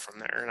we'll go from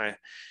there.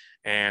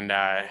 And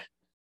I'm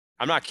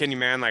not kidding you,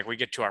 man. Like we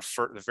get to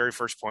the very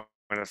first point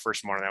of the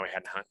first morning that we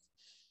had to hunt.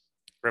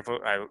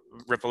 I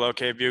rip a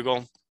located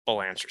bugle,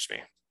 bull answers me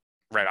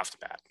right off the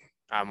bat.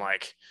 I'm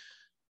like,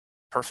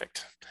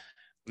 perfect.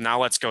 Now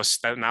let's go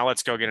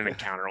get an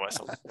encounter with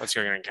him. Let's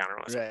go get an encounter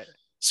with him. Right.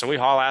 So we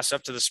haul ass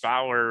up to the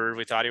spot where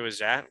we thought he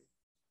was at.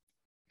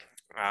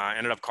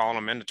 Ended up calling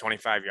him in to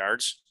 25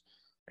 yards,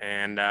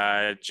 and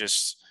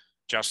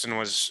Justin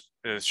was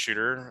the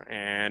shooter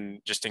and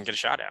just didn't get a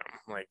shot at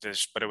him like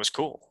this, but it was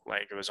cool.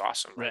 Like it was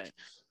awesome. Right.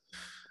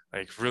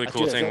 Like really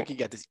cool Dude, I thing. feel like you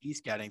got this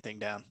e-scouting thing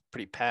down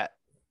pretty pat.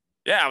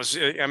 Yeah,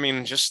 I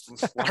mean, just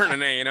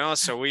learning it, you know?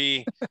 So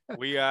we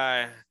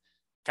kind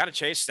of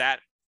chased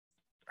that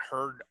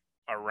herd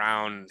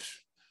around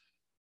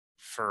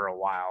for a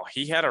while.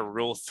 He had a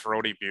real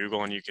throaty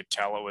bugle and you could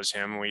tell it was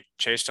him. We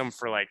chased him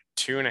for like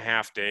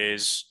 2.5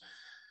 days.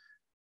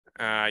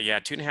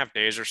 2.5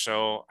 days or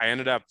so. I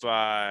ended up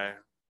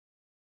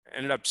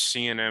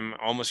seeing him,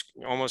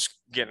 almost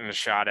getting a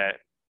shot at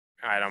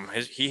him.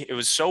 It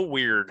was so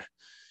weird.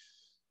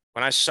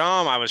 When I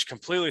saw him, I was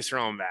completely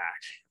thrown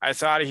back. I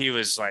thought he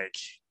was like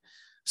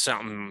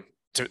something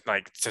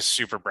to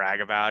super brag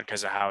about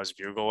because of how his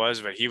bugle was,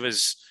 but he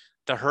was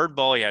the herd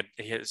bull. He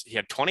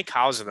had 20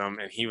 cows of them,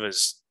 and he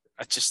was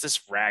just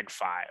this rag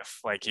 5.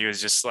 Like he was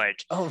just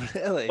like, oh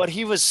really? But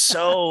he was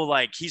so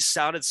like he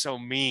sounded so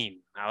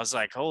mean. I was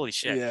like, holy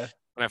shit. Yeah.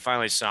 When I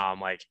finally saw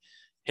him, like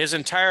his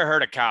entire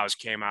herd of cows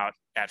came out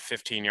at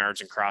 15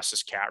 yards and crossed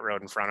this cat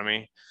road in front of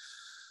me.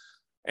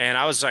 And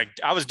I was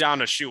down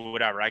to shoot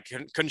whatever. I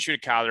couldn't shoot a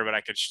cow there, but I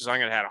could, as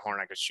long as it had a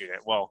horn, I could shoot it.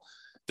 Well,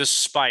 the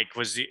spike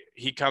was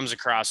he comes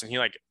across and he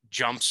like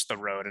jumps the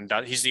road and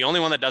he's the only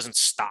one that doesn't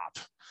stop.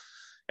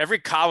 Every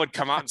cow would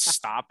come out and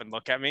stop and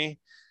look at me,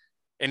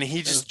 and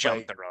he just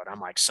jumped the road. I'm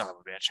like, son of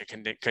a bitch. I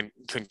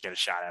couldn't get a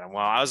shot at him.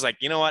 Well, I was like,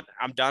 you know what?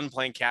 I'm done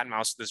playing cat and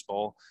mouse with this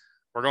bull.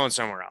 We're going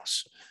somewhere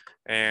else.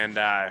 And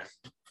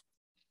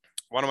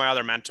one of my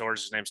other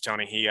mentors, his name's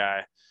Tony,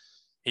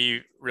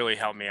 he really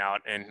helped me out,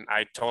 and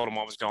I told him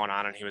what was going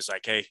on, and he was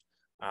like, hey,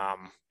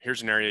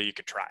 here's an area you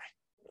could try.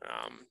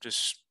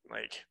 Just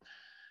like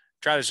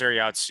try this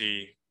area out,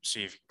 see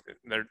if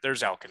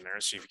there's elk in there,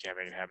 see if you can't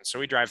make it happen. So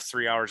we drive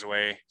 3 hours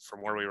away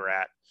from where we were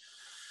at.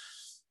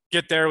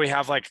 Get there, we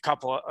have like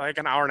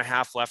an hour and a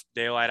half left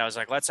daylight. I was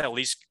like, let's at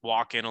least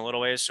walk in a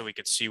little ways so we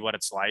could see what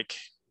it's like,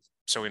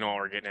 so we know what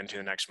we're getting into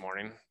the next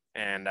morning.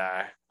 And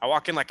I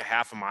walk in like a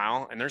half a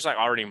mile, and there's like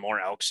already more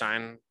elk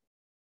sign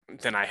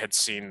than I had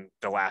seen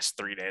the last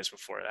 3 days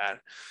before that.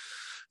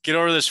 Get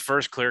over this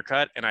first clear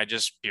cut, and I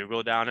just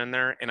bugle down in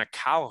there, and a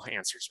cow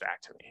answers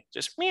back to me,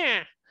 just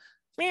meow,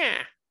 meow,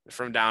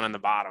 from down in the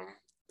bottom,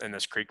 in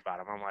this creek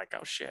bottom. I'm like,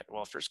 oh shit.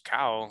 Well, if there's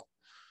cow,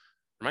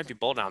 there might be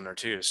bull down there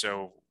too.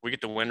 So we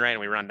get the wind right,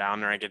 and we run down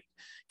there. I get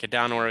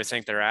down to where we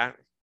think they're at.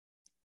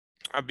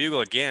 I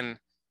bugle again,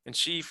 and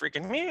she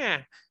freaking meow,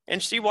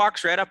 and she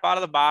walks right up out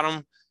of the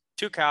bottom.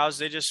 2 cows,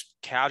 they just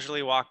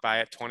casually walk by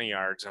at 20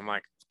 yards. I'm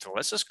like, so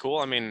this is cool.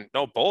 I mean,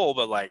 no bull,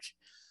 but like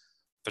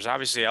there's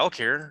obviously elk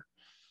here.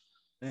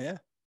 Yeah.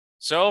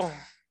 So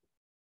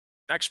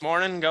next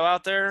morning, go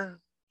out there.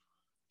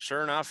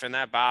 Sure enough, in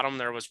that bottom,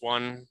 there was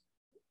one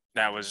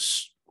that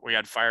we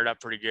had fired up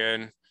pretty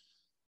good.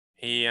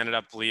 He ended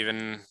up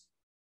leaving,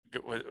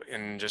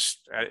 and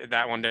just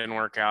that one didn't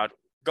work out.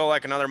 Go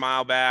like another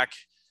mile back,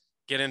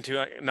 get into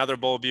another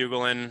bull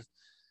bugling.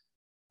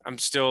 I'm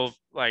still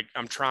like,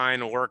 I'm trying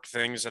to work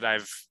things that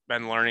I've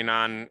been learning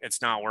on. It's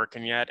not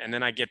working yet. And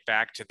then I get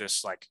back to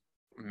this like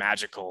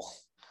magical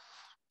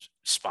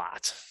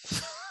spot.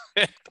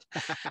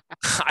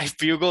 I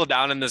bugle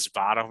down in this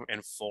bottom,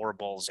 and 4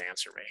 bulls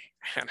answer me.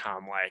 And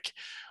I'm like,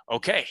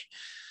 okay,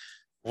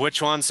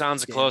 which one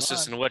sounds the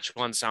closest and which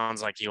one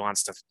sounds like he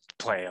wants to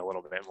play a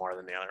little bit more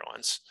than the other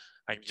ones?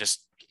 I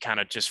just kind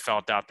of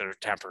felt out their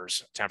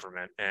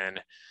temperament.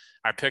 And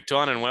I picked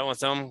one and went with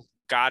them.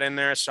 Got in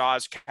there, saw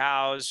his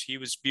cows. He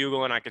was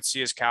bugling. I could see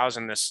his cows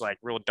in this like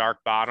real dark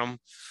bottom,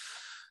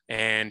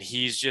 and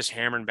he's just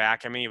hammering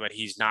back at me, but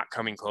he's not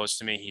coming close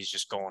to me. He's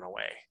just going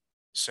away.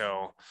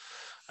 So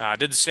I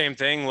did the same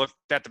thing, looked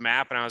at the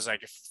map, and I was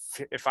like,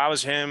 if I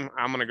was him,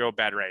 I'm going to go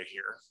bed right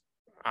here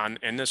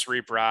in this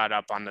reap rod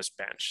up on this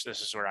bench. This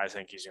is where I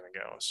think he's going to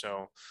go.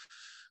 So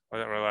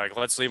we're like,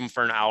 let's leave him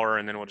for an hour,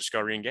 and then we'll just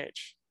go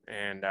re-engage.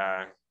 And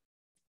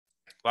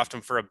left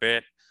him for a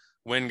bit.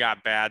 Wind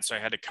got bad, so I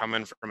had to come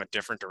in from a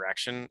different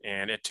direction,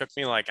 and it took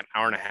me like an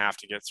hour and a half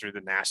to get through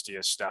the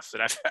nastiest stuff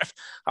that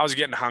I was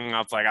getting hung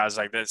up. Like I was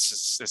like, this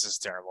is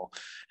terrible.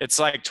 It's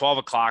like 12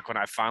 o'clock when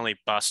I finally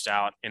bust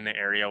out in the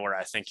area where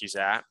I think he's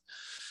at,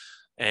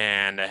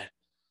 and I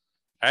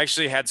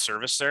actually had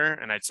service there,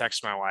 and I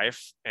texted my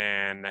wife,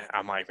 and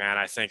I'm like, man,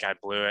 I think I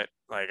blew it.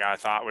 Like I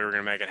thought we were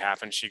gonna make it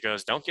happen. She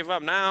goes, don't give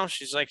up now.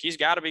 She's like, he's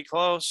got to be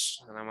close,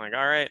 and I'm like,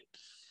 all right.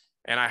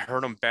 And I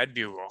heard him bed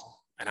bugle.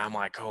 And I'm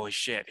like, holy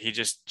shit, he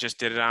just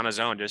did it on his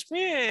own. I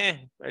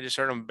just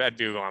heard him bed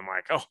bugle. I'm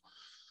like, oh,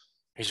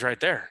 he's right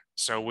there.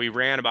 So we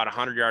ran about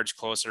 100 yards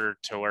closer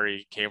to where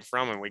he came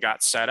from, and we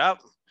got set up.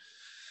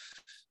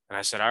 And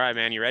I said, all right,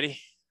 man, you ready?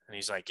 And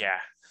he's like,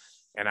 yeah.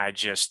 And I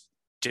just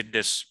did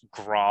this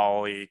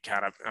growly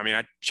kind of, I mean,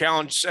 I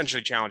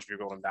essentially challenged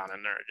bugle him down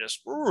in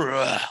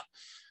there,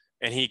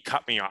 and he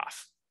cut me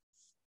off.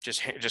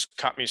 Just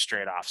cut me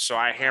straight off. So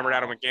I hammered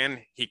at him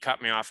again. He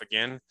cut me off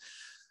again.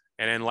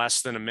 And in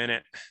less than a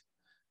minute,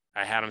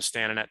 I had him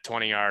standing at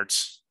 20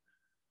 yards,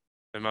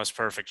 the most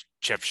perfect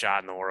chip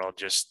shot in the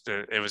world.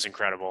 It was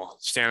incredible.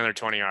 Standing there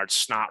 20 yards,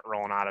 snot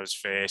rolling out of his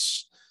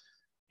face.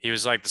 He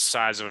was like the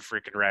size of a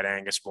freaking red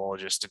Angus bull,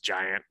 just a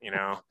giant,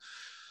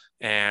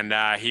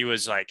 And he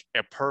was like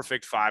a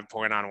perfect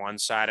 5-point on one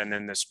side and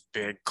then this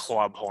big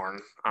club horn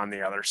on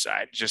the other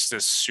side. Just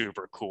this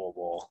super cool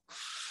bull.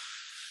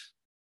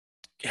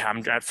 Yeah,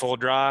 I'm at full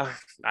draw.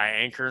 I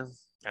anchor,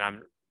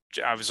 and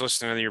I was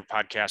listening to your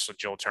podcast with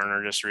Joel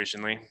Turner just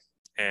recently,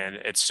 and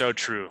it's so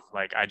true.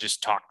 Like, I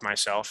just talked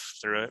myself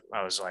through it.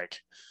 I'm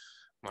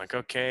like,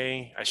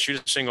 okay, I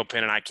shoot a single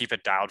pin and I keep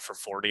it dialed for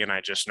 40 and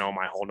I just know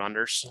my hold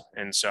unders.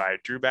 And so I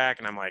drew back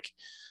and I'm like,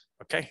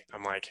 okay,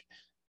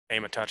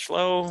 aim a touch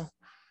low.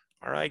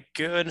 All right,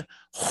 good.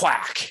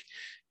 Whack.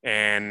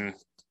 And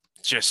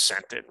just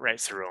sent it right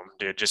through him,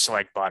 dude. Just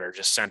like butter,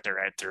 just sent it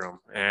right through him.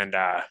 And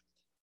I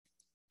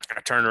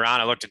turned around,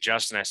 I looked at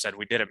Justin, I said,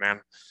 we did it,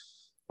 man.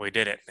 We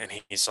did it. And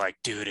he's like,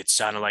 dude, it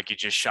sounded like you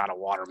just shot a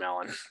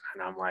watermelon.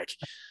 And I'm like,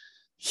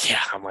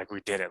 yeah, we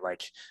did it.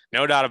 Like,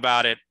 no doubt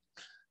about it.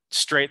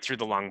 Straight through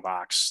the lung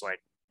box, like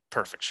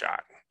perfect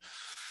shot.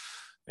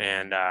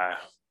 And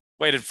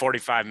waited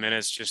 45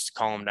 minutes just to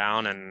calm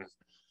down and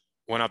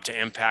went up to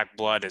impact.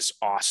 Blood is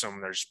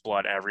awesome. There's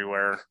blood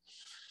everywhere.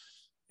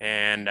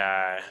 And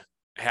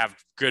have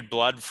good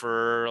blood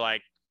for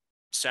like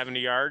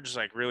 70 yards,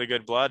 like really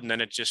good blood. And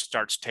then it just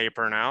starts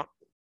tapering out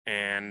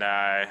and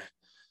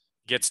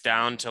gets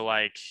down to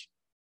like,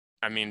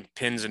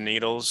 pins and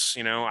needles.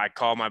 I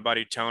called my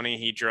buddy Tony.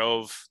 He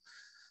drove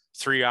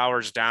 3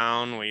 hours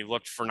down. We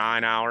looked for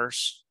 9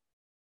 hours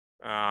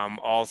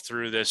all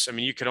through this.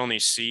 You could only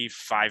see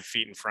 5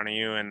 feet in front of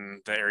you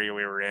in the area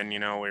we were in. We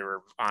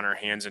were on our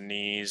hands and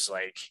knees,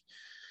 like,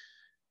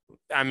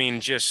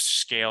 just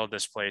scaled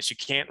this place. You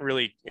can't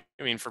really,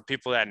 for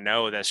people that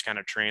know this kind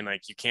of terrain,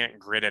 like, you can't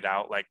grid it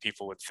out like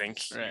people would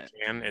think Right.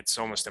 you can. It's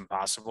almost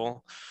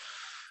impossible.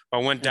 I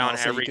went And down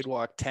also you could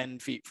walk 10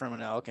 feet from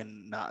an elk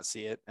and not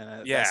see it.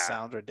 And that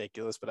sounds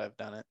ridiculous, but I've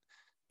done it.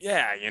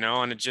 Yeah,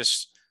 and it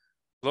just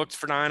looked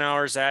for 9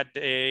 hours that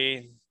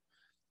day,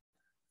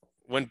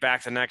 went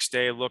back the next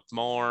day, looked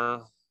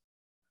more,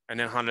 and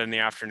then hunted in the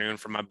afternoon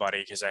for my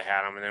buddy because I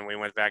had him. And then we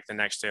went back the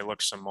next day,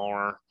 looked some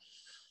more.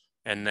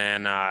 And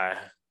then our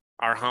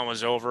hunt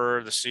was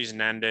over. The season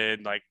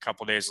ended like a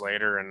couple days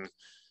later. And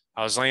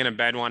I was laying in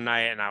bed one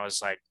night and I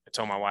was like, I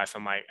told my wife,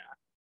 I'm like,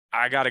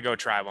 I got to go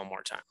try one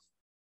more time.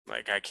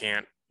 Like, I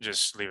can't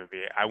just leave it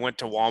be. I went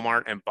to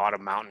Walmart and bought a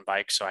mountain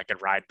bike so I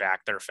could ride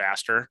back there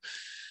faster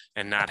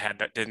and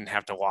didn't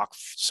have to walk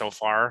so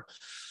far.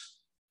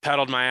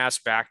 Pedaled my ass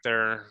back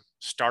there,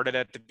 started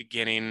at the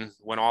beginning,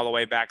 went all the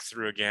way back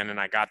through again. And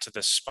I got to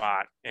this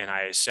spot and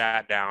I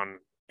sat down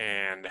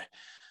and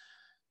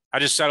I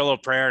just said a little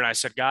prayer and I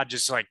said, God,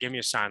 just like, give me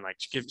a sign, like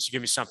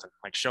give me something,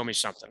 like show me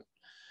something.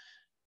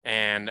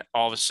 And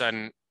all of a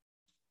sudden,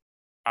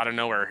 out of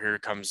nowhere, here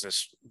comes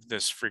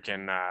this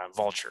freaking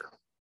vulture,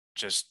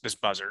 just this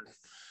buzzard,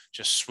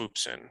 just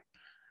swoops in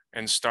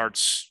and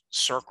starts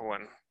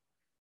circling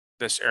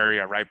this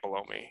area right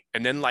below me.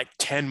 And then like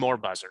 10 more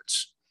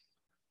buzzards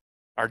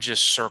are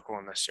just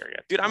circling this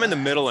area. Dude, I'm in the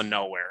middle of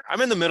nowhere.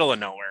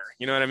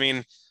 You know what I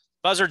mean?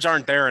 Buzzards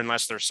aren't there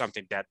unless there's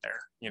something dead there,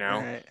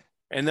 Right.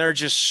 And they're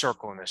just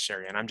circling this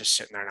area. And I'm just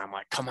sitting there and I'm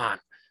like, come on,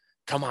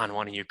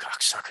 one of you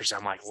cocksuckers.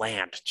 I'm like,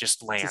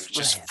 just land,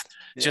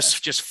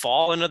 just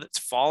fall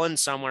in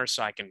somewhere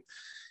so I can.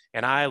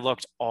 And I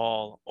looked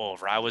all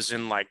over. I was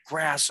in like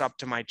grass up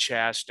to my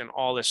chest and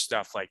all this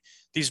stuff. Like,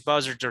 these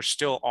buzzards are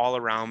still all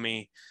around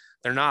me.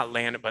 They're not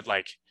landed, but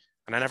like,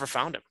 and I never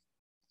found him.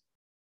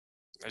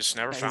 I just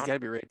never found him. He's got to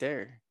be right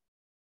there.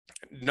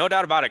 No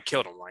doubt about it,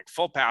 killed him. Like,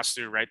 full pass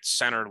through right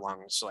center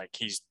lungs. Like,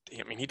 he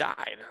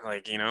died.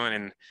 Like,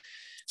 and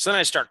so then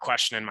I start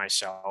questioning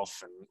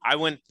myself.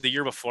 And the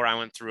year before, I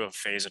went through a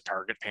phase of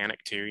target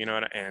panic too,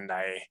 and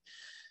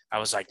I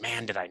was like,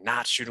 man, did I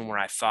not shoot him where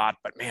I thought?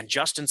 But man,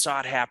 Justin saw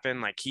it happen.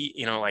 Like,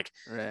 he, like,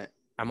 right.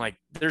 I'm like,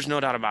 there's no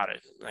doubt about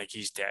it. Like,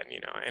 he's dead,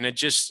 and it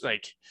just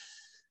like,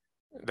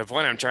 the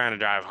point I'm trying to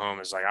drive home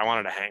is like, I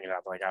wanted to hang it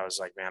up. Like, I was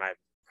like, man,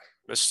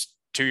 this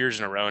 2 years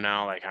in a row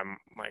now, like, I'm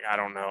like, I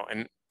don't know.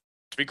 And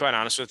to be quite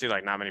honest with you,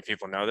 like, not many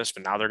people know this,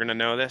 but now they're going to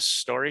know this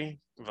story.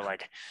 But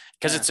like,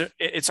 because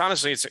it's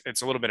honestly,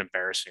 it's a little bit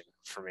embarrassing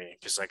for me.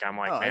 Cause like, I'm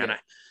like, man,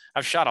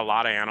 I've shot a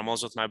lot of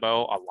animals with my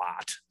bow, a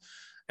lot.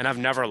 And I've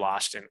never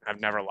lost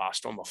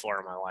one before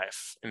in my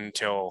life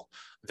until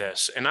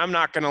this. And I'm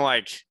not going to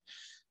like,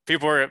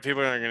 people are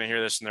going to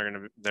hear this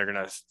and they're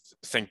going to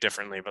think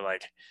differently, but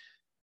like,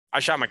 I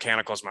shot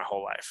mechanicals my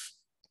whole life.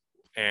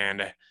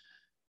 And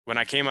when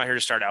I came out here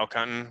to start elk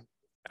hunting,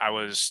 I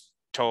was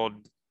told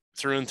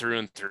through and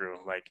through,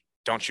 like,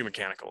 don't shoot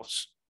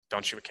mechanicals.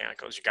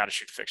 You got to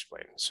shoot fixed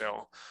blade.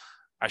 So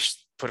I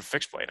put a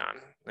fixed blade on,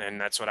 and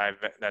that's what I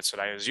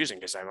was using.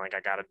 Cause I'm like,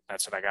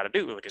 that's what I got to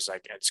do, because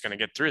like, it's going to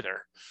get through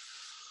there.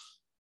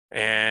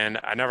 And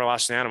I never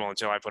lost an animal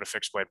until I put a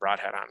fixed blade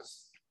broadhead on.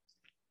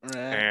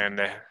 Right.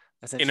 And,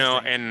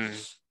 and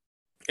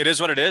it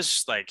is what it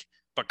is. Like,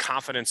 but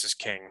confidence is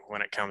king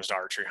when it comes to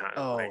archery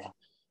hunting. Oh, Like,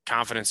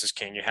 confidence is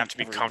king. You have to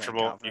be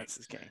comfortable. Confidence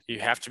is king. You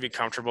have to be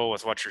comfortable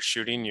with what you're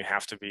shooting. You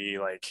have to be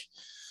like,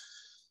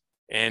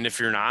 and if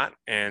you're not,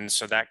 and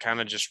so that kind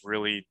of just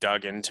really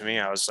dug into me.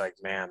 I was like,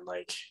 man,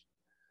 like,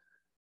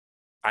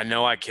 I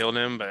know I killed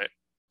him, but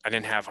I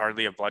didn't have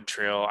hardly a blood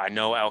trail. I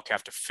know elk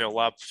have to fill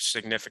up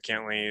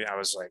significantly. I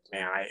was like,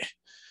 man,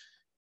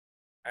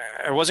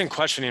 I wasn't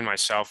questioning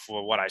myself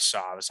with what I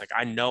saw. I was like,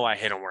 I know I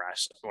hit him where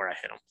I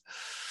hit him.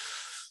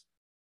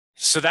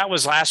 So that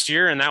was last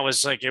year, and that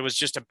was like, it was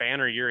just a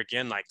banner year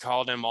again. Like,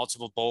 called in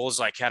multiple bulls,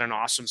 like had an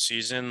awesome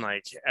season.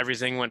 Like,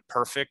 everything went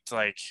perfect.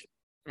 Like,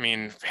 I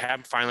mean,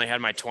 finally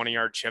had my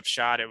 20-yard chip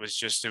shot. It was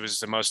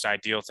the most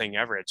ideal thing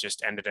ever. It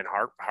just ended in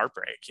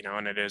heartbreak, you know,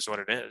 and it is what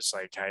it is.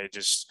 Like, I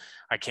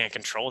can't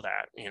control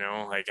that, you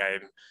know, like I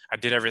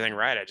did everything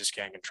right. I just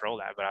can't control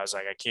that. But I was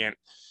like,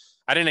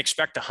 I didn't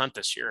expect to hunt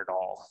this year at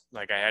all.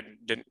 Like, I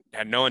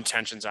had no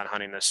intentions on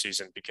hunting this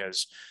season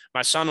because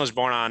my son was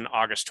born on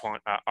August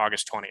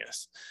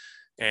 20th,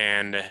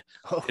 and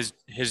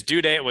his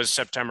due date was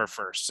September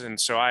 1st. And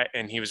so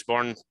he was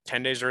born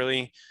 10 days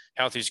early,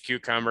 healthy as a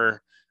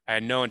cucumber. I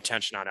had no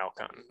intention on elk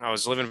hunting. I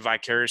was living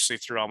vicariously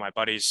through all my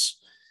buddies.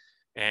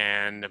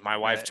 And my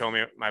wife told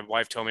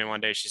me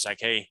one day, she's like,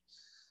 hey,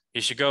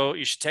 you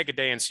should take a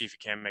day and see if you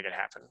can make it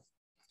happen.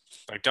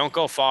 Like, don't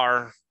go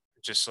far.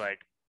 Just like,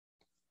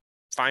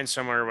 find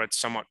somewhere where it's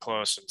somewhat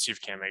close and see if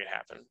you can make it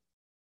happen.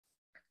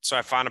 So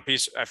I find a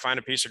piece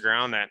of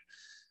ground that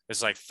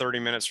is like 30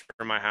 minutes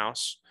from my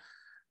house.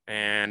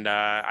 And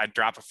I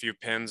drop a few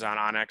pins on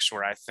Onyx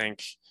where I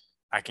think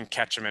I can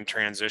catch them in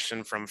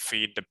transition from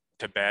feed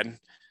to bed.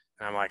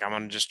 And I'm like, I'm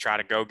going to just try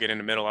to go get in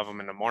the middle of them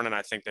in the morning.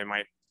 I think they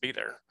might be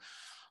there.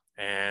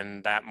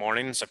 And that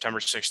morning, September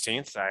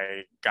 16th,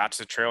 I got to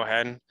the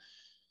trailhead.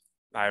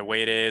 I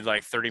waited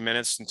like 30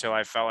 minutes until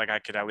I felt like I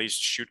could at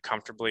least shoot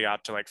comfortably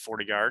out to like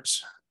 40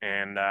 yards,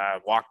 and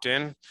walked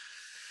in,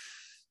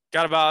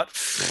 got about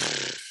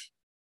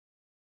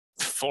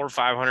 400 or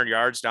 500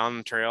 yards down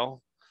the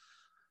trail,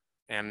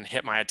 and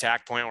hit my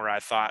attack point where I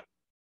thought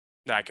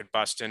that I could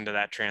bust into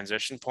that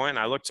transition point. And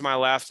I looked to my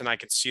left and I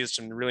could see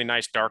some really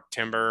nice dark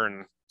timber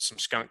and some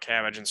skunk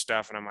cabbage and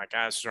stuff. And I'm like,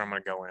 this is where I'm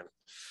going to go in.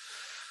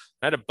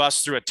 I had to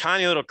bust through a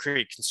tiny little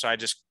creek. And so I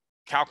just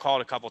cow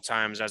called a couple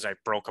times as I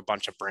broke a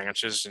bunch of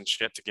branches and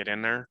shit to get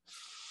in there.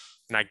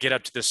 And I get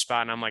up to this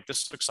spot and I'm like,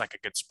 this looks like a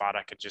good spot.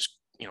 I could just,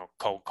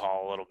 cold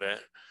call a little bit.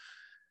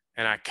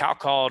 And I cow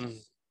called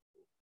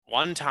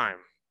one time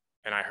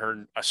and I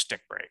heard a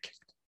stick break.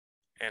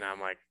 And I'm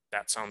like,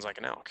 that sounds like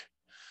an elk.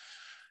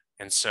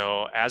 And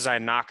so as I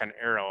knock an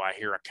arrow, I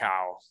hear a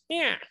cow.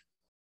 Yeah.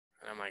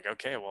 And I'm like,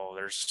 okay, well,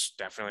 there's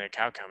definitely a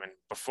cow coming.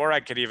 Before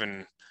I could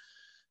even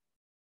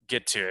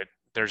get to it,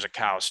 there's a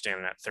cow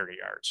standing at 30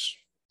 yards.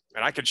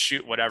 And I could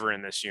shoot whatever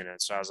in this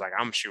unit. So I was like,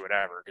 I'm gonna shoot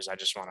whatever because I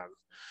just want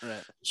to.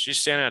 Right. She's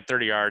standing at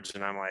 30 yards,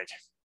 and I'm like,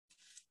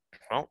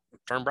 well,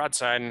 turn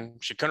broadside.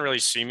 And she couldn't really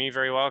see me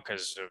very well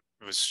because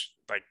it was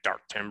like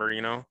dark timber,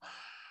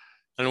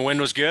 and the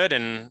wind was good.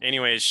 And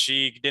anyways,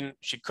 she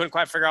couldn't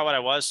quite figure out what I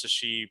was. So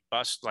she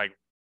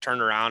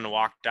turned around and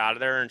walked out of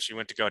there, and she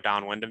went to go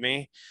downwind of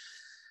me.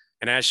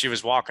 And as she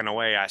was walking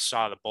away, I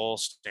saw the bull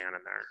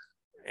standing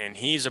there, and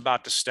he's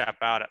about to step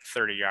out at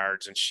 30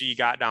 yards. And she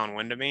got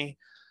downwind of me,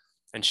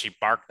 and she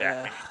barked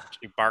at me.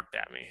 She barked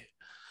at me.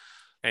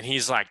 And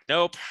he's like,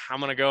 nope, I'm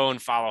going to go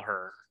and follow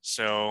her.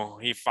 So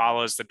he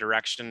follows the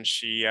direction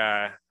she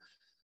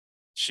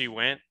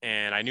went,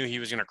 and I knew he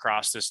was going to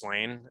cross this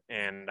lane.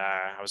 And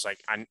I was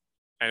like, I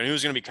knew it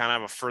was going to be kind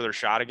of a further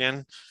shot again. I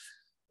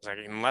was like,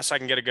 unless I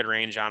can get a good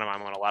range on him, I'm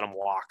going to let him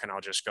walk, and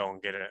I'll just go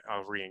and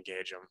I'll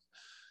re-engage him.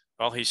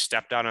 Well, he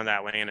stepped out on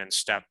that lane and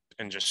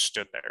just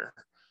stood there.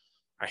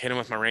 I hit him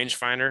with my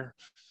rangefinder.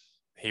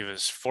 He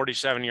was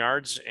 47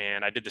 yards,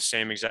 and I did the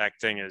same exact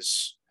thing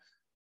as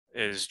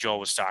Joel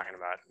was talking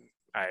about.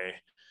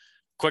 I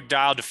quick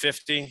dialed to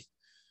 50,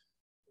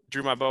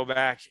 drew my bow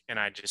back, and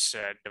I just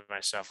said to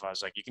myself, I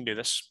was like, you can do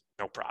this.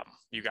 No problem.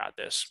 You got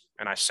this.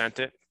 And I sent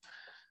it,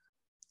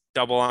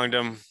 double lunged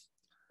him,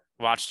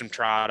 watched him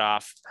trot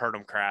off, heard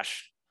him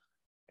crash.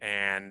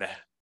 And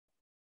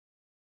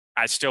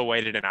I still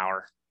waited an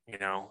hour,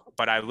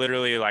 but I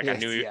literally I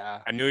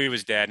knew he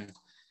was dead.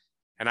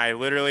 And I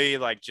literally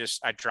I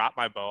dropped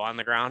my bow on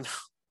the ground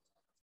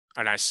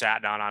and I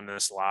sat down on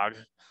this log.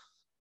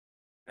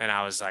 And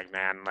I was like,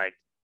 man,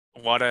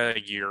 what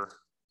a year.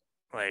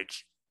 I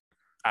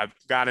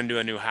got into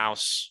a new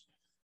house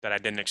that I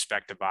didn't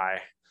expect to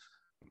buy,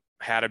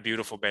 had a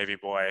beautiful baby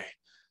boy.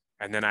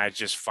 And then I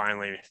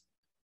finally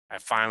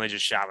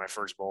just shot my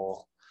first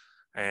bull.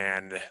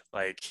 And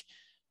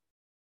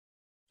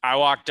I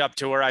walked up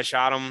to where I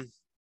shot him,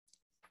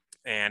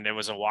 and it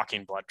was a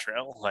walking blood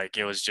trail.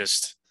 It was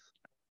just,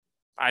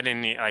 I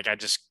didn't need, I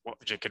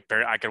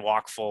could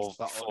walk full.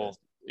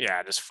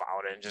 Yeah, just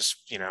followed it and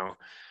just,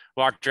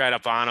 walked right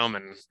up on him.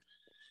 And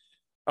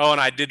and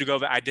I did go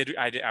back.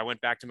 I went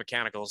back to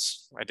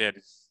mechanicals. I did.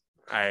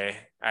 I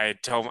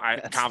told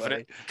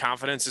him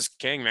confidence is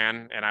king,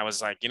 man. And I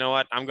was like, you know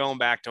what? I'm going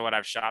back to what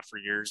I've shot for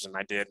years. And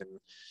I did.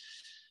 And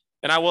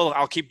and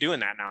I'll keep doing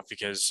that now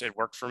because it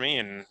worked for me.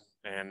 And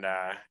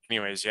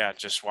anyways, yeah,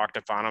 just walked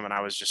up on him, and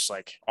I was just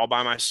like all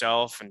by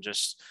myself and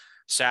just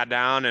sat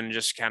down and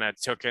just kind of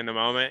took in the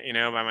moment,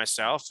 by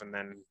myself, and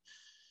then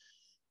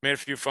made a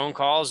few phone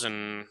calls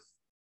and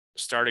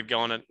started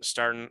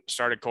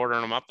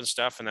quartering them up and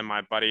stuff. And then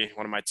my buddy,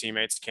 one of my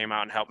teammates, came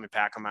out and helped me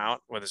pack them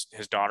out with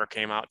his daughter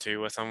came out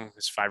too with him.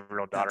 His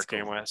 5-year-old daughter That's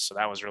came cool. with. So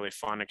that was really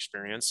fun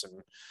experience.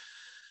 And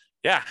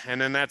yeah. And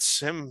then that's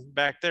him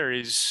back there. He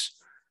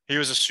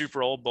was a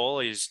super old bull.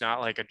 He's not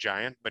like a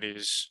giant, but he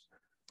was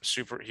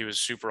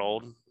super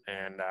old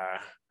and,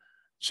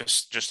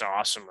 just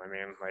awesome. I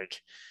mean, like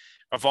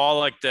of all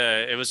like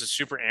it was a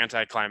super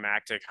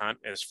anticlimactic hunt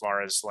as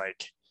far as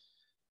like,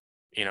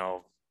 you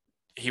know,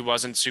 he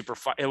wasn't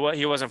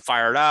he wasn't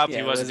fired up. He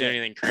Yeah, it wasn't doing wasn't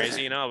anything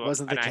crazy,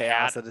 wasn't the and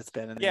chaos that it's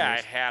been in the yeah, I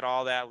years. had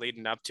all that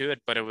leading up to it,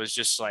 but it was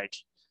just like,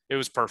 it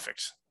was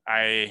perfect.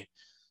 I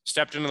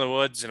stepped into the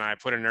woods and I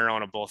put an arrow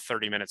on a bull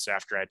 30 minutes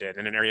after I did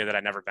in an area that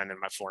I'd never been in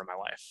before in my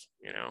life,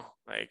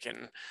 like,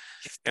 and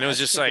it was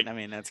just like, I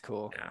mean, that's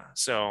cool. yeah.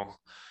 So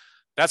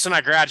that's when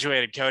I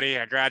graduated, Cody.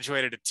 I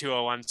graduated at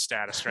 201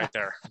 status right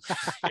there.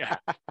 Yeah.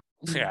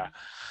 Yeah.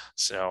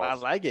 So I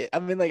like it. I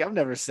mean, like I've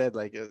never said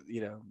like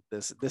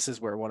this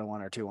is where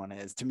 101 or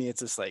 2-1 is. To me,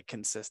 it's just like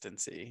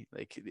consistency.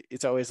 Like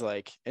it's always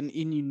like, and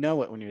you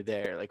know it when you're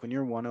there. Like when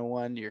you're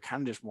 101, you're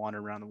kind of just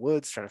wandering around the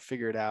woods trying to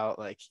figure it out.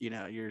 Like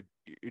you're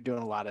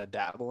doing a lot of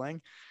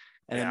dabbling,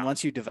 and then yeah.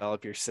 once you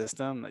develop your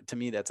system, like, to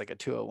me that's like a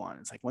 201.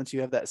 It's like once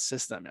you have that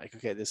system, you're like,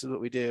 okay, this is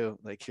what we do.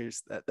 Like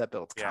here's that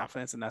builds Yeah.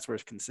 confidence, and that's where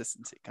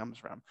consistency comes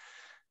from.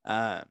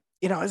 I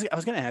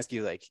was going to ask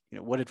you, like,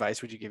 what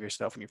advice would you give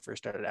yourself when you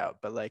first started out?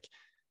 But like,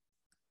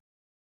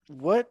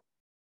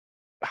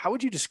 how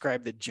would you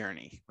describe the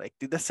journey? Like,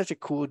 dude, that's such a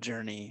cool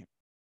journey.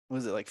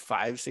 Was it like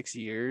 5-6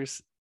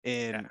 years?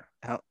 And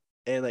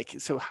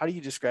so how do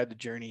you describe the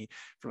journey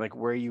from like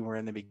where you were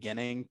in the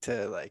beginning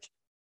to like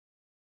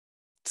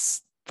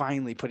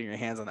finally putting your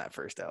hands on that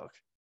first elk?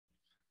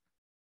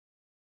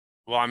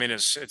 Well, I mean,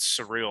 it's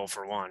surreal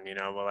for one,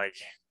 but like,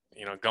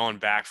 going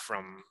back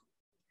from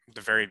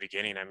the very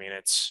beginning, I mean,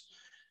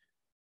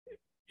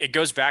 it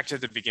goes back to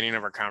the beginning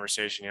of our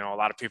conversation. A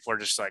lot of people are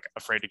just like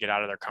afraid to get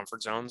out of their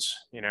comfort zones,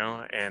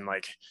 and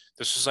like,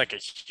 this is like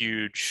this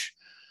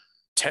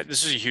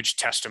is a huge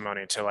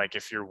testimony to like,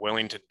 if you're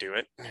willing to do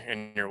it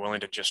and you're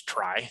willing to just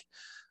try.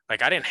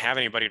 Like, I didn't have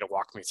anybody to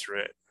walk me through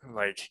it.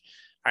 Like,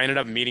 I ended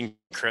up meeting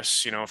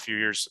Chris, a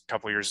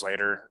couple years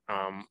later.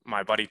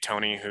 My buddy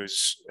Tony,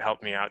 who's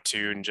helped me out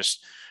too, and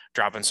just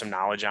dropping some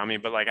knowledge on me.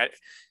 But like, I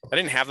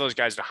didn't have those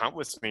guys to hunt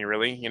with me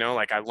really.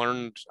 Like I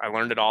learned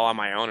it all on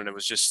my own, and it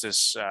was just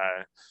this.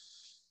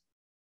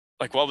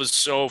 Like, what was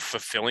so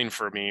fulfilling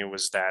for me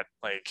was that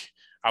like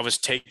I was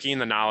taking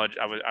the knowledge.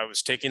 I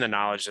was taking the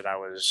knowledge that I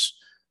was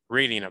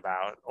reading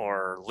about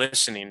or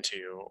listening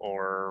to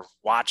or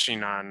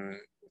watching on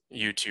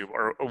YouTube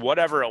or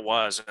whatever it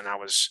was, and I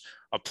was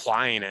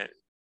applying it,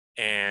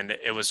 and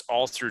it was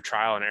all through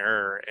trial and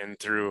error, and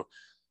through,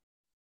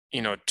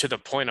 to the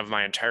point of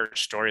my entire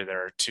story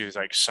there, to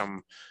like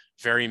some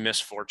very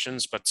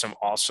misfortunes, but some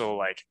also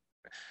like,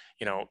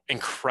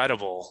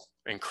 incredible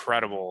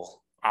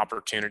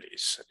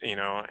opportunities,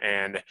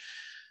 and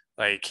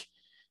like,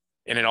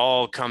 and it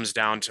all comes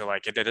down to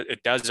like,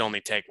 it does only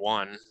take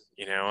one,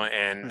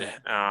 and,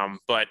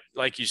 but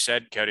like you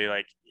said, Cody,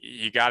 like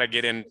you got to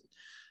get into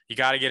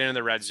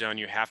the red zone.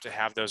 You have to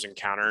have those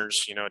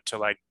encounters, to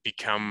like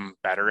become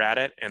better at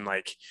it. And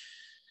like,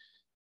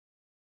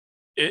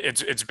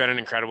 it's been an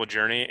incredible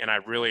journey. And I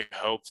really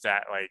hope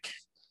that like,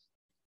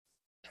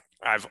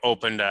 I've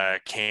opened a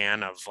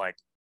can of like,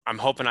 I'm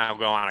hoping I'll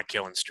go on a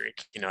killing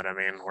streak, you know what I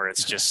mean? Where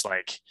it's just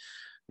like,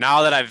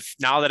 now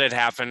that it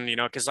happened,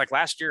 cause like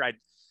last year,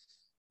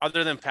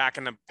 other than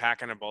packing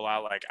a bull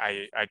out, like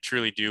I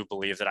truly do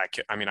believe that I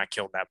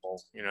killed that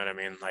bull. You know what I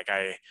mean? Like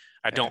I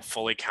don't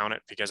fully count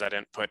it because I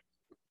didn't put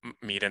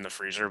meat in the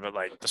freezer, but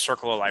like the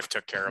circle of life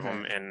took care of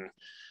them. And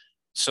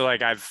so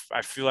like, I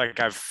feel like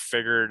I've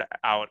figured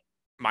out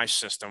my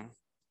system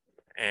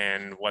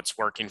and what's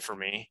working for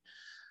me.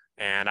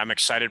 And I'm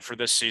excited for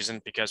this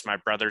season because my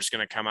brother's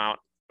going to come out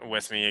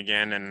with me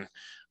again, and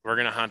we're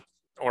going to hunt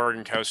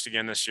Oregon coast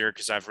again this year.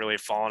 Cause I've really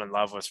fallen in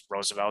love with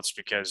Roosevelt's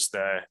because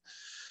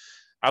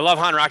I love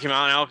hunting Rocky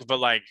Mountain elk, but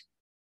like,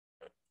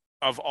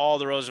 of all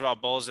the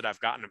Roosevelt bulls that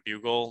I've gotten a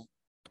bugle,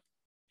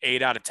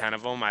 8 out of 10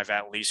 of them, I've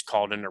at least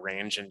called into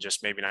range and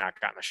just maybe not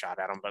gotten a shot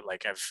at them. But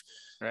like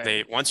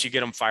once you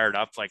get them fired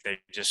up, like they've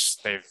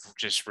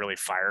just really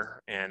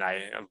fire, and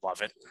I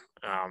love it.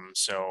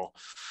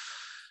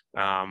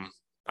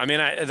 I mean,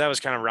 that was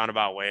kind of a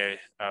roundabout way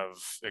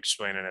of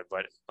explaining it,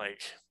 but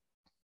like,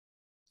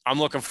 I'm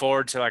looking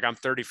forward to, like, I'm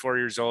 34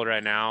 years old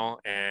right now,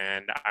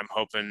 and I'm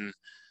hoping,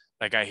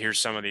 like, I hear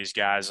some of these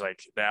guys,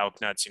 like the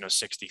elk nuts,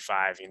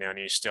 65, and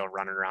he's still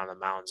running around the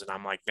mountains. And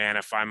I'm like, man,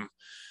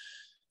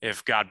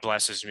 if God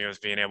blesses me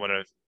with being able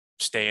to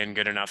stay in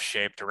good enough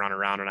shape to run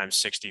around when I'm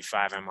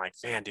 65, I'm like,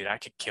 man, dude, I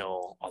could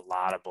kill a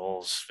lot of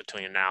bulls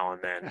between now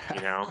and then,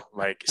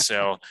 like,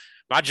 so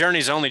my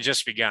journey's only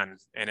just begun,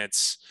 and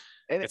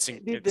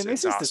And dude, then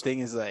this is the awesome. thing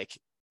is like,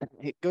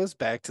 it goes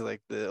back to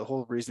like the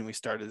whole reason we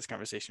started this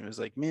conversation was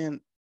like, man,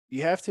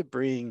 you have to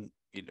bring,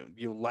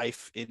 your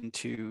life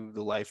into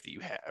the life that you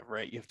have,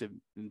 right? You have to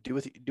do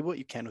what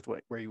you can with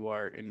where you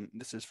are. And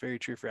this is very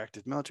true for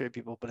active military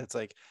people, but it's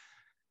like,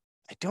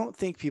 I don't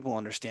think people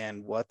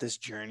understand what this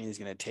journey is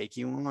going to take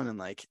you on. And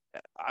like,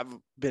 I've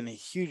been a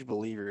huge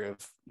believer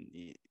of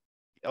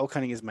elk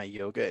hunting is my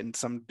yoga in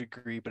some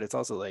degree, but it's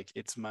also like,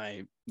 it's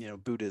my,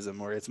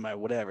 Buddhism, or it's my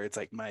whatever. It's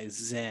like my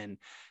Zen.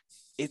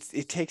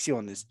 It takes you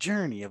on this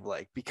journey of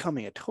like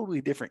becoming a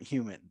totally different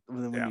human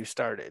than when Yeah. you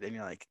started. And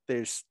you're like,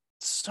 there's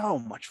so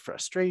much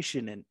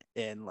frustration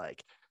and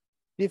like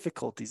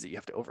difficulties that you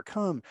have to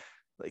overcome,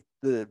 like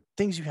the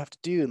things you have to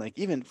do. And like,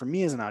 even for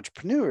me as an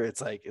entrepreneur, it's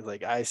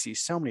like I see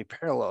so many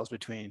parallels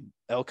between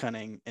elk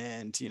hunting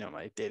and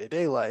my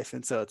day-to-day life.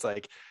 And so it's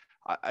like,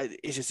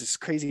 it's just this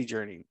crazy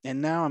journey.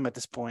 And now I'm at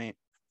this point,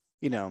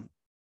 you know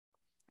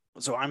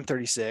so I'm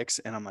 36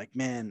 and I'm like,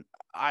 man,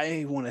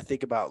 I want to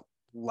think about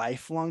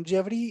life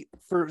longevity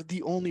for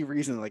the only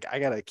reason, like, I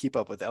got to keep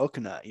up with elk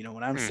nut.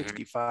 When I'm Mm-hmm.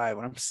 65,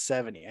 when I'm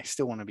 70, I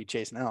still want to be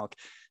chasing elk.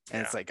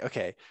 And it's Yeah. like,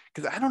 okay,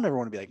 because I don't ever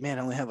want to be like, man,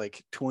 I only have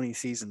like 20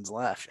 seasons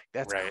left. Like,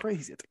 that's Right.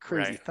 crazy. It's a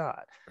crazy Right.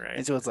 thought. Right.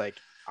 And so it's like,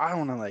 I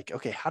want to like,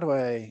 okay, how do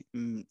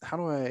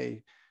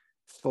I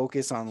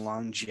focus on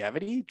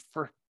longevity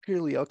for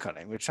purely elk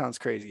hunting, which sounds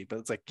crazy, but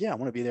it's like, yeah, I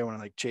want to be there when I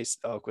like chase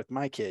elk with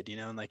my kid,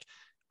 and like,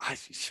 I,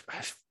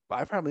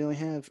 I probably only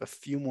have a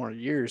few more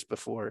years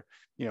before,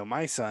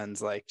 my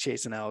son's like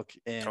chasing elk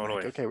and like,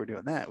 Totally. okay, we're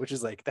doing that, which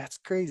is like, that's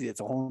crazy.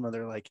 It's a whole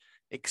nother like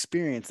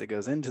experience that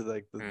goes into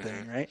like the Mm-hmm.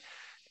 thing. Right.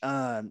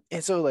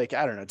 And so like,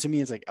 I don't know, to me,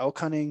 it's like elk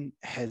hunting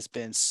has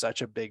been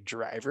such a big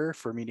driver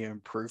for me to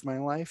improve my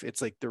life.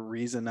 It's like the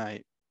reason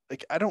I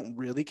don't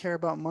really care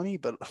about money,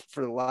 but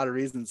for a lot of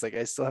reasons, like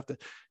I still have to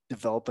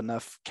develop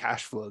enough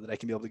cash flow that I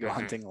can be able to go Mm-hmm.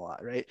 hunting a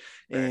lot. Right.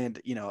 Right.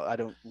 And, I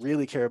don't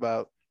really care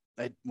about,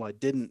 I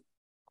didn't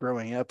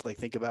growing up, like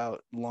think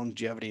about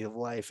longevity of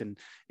life and,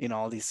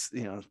 all these,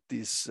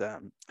 these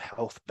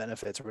health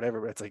benefits or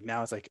whatever. But it's like,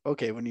 now it's like,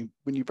 okay, when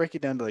you break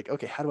it down to like,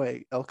 okay, how do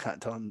I elk hunt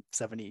until I'm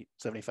 70,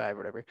 75 or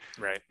whatever?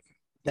 Right.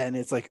 Then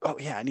it's like, oh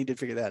yeah, I need to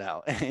figure that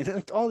out. And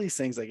like, all these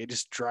things, like it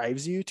just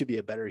drives you to be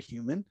a better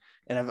human.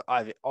 And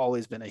I've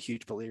always been a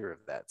huge believer of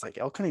that. It's like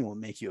elk hunting will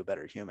make you a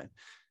better human.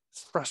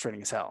 It's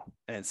frustrating as hell,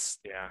 and it's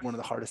Yeah. one of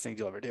the hardest things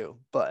you'll ever do.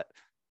 But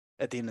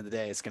at the end of the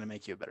day, it's going to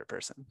make you a better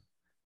person.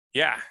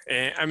 Yeah.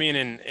 I mean,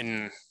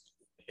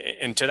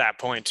 and to that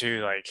point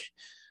too, like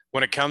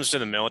when it comes to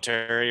the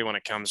military, when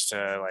it comes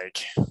to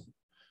like,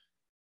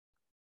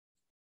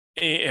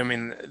 I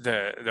mean,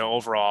 the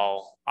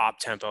overall op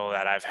tempo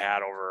that I've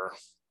had over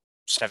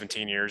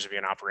 17 years of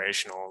being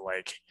operational,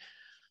 like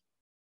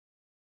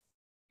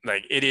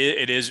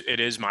it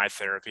is my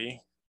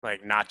therapy,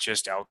 like not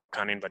just elk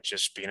hunting, but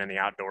just being in the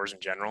outdoors in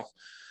general.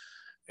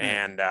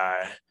 Mm.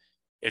 And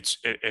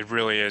it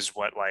really is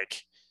what,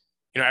 like,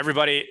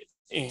 everybody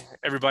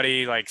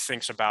like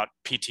thinks about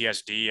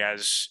PTSD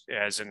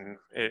as in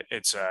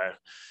it's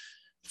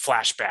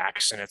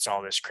flashbacks and it's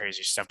all this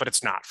crazy stuff, but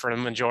it's not. For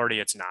the majority,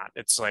 it's not.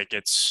 It's like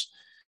it's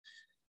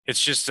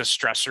just the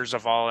stressors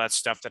of all that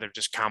stuff that have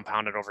just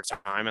compounded over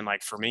time. And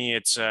like for me,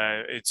 it's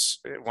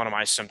one of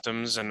my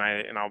symptoms, and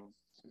I'll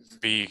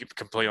be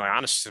completely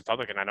honest to the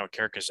public, and I don't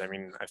care, because I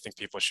mean, I think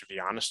people should be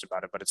honest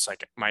about it, but it's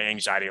like my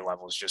anxiety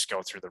levels just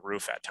go through the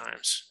roof at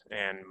times,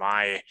 and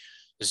my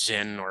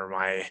zen, or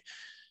my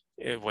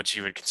what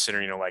you would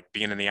consider, like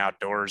being in the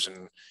outdoors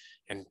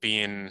and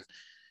being,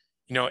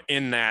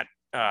 in that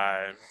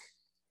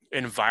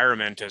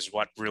environment, is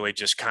what really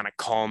just kind of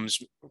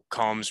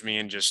calms me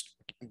and just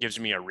gives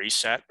me a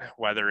reset,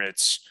 whether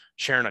it's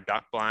sharing a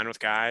duck blind with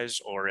guys,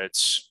 or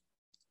it's,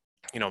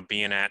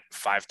 being at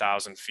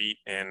 5,000 feet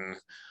in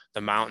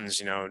the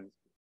mountains,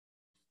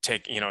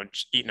 just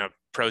eating a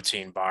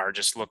protein bar,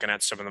 just looking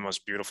at some of the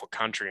most beautiful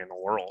country in the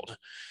world,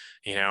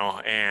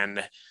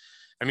 and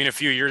I mean, a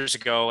few years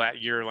ago,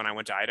 that year when I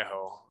went to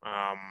Idaho,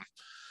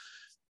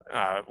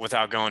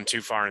 without going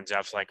too far in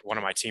depth, like one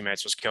of my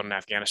teammates was killed in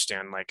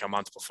Afghanistan like a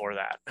month before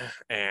that.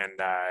 And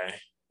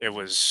it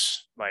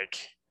was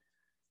like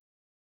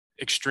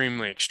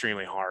extremely,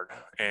 extremely hard.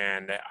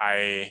 And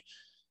I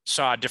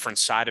saw a different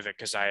side of it,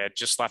 because I had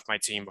just left my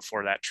team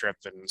before that trip.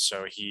 And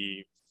so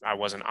I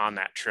wasn't on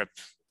that trip.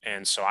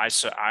 And so I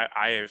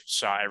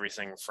saw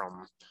everything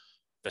from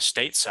the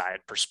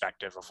stateside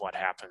perspective of what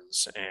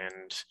happens.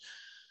 And,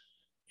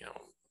 you know,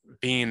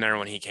 being there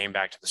when he came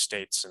back to the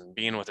States and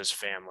being with his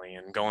family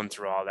and going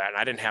through all that. And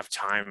I didn't have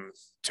time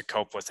to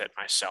cope with it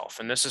myself.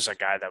 And this is a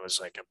guy that was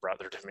like a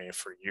brother to me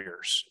for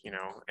years,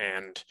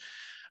 and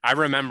I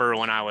remember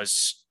when I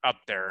was up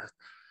there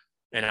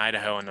in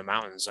Idaho in the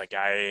mountains, like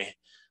I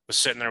was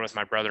sitting there with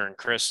my brother and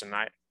Chris, and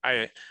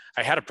I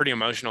had a pretty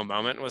emotional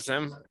moment with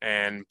him.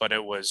 But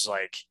it was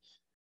like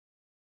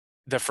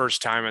the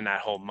first time in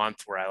that whole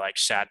month where I like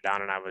sat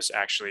down and I was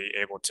actually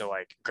able to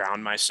like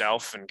ground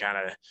myself and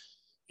kind of,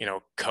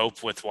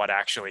 cope with what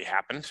actually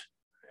happened,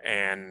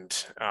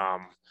 and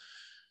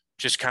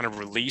just kind of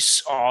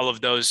release all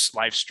of those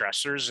life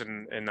stressors.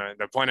 And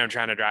the point I'm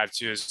trying to drive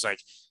to is like,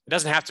 it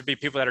doesn't have to be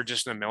people that are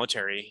just in the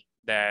military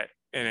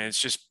and it's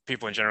just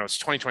people in general. It's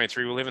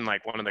 2023. We live in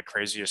like one of the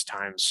craziest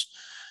times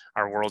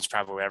our world's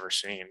probably ever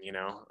seen,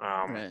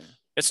 Right.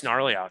 it's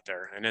gnarly out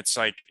there. And it's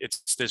like,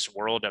 it's this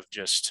world of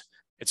just,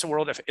 it's a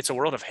world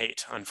of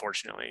hate,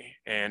 unfortunately.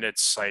 And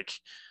it's like,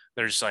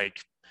 there's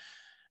like,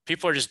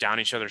 people are just down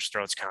each other's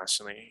throats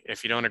constantly.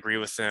 If you don't agree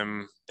with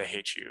them, they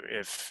hate you.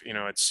 If,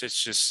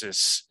 it's just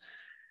this,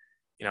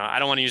 I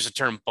don't want to use the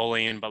term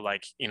bullying, but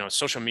like,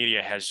 social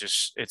media has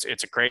just,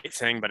 it's a great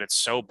thing, but it's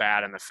so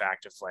bad in the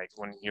fact of like,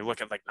 when you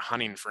look at like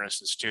hunting, for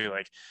instance, too,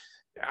 like,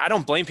 I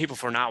don't blame people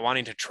for not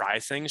wanting to try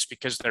things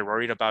because they're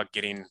worried about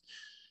getting,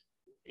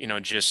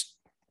 just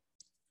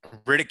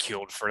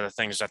ridiculed for the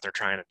things that they're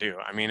trying to do.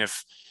 I mean,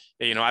 if,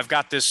 I've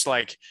got this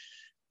like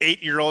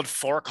 8-year-old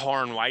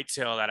forkhorn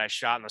whitetail that I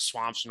shot in the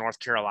swamps in North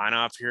Carolina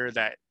up here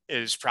that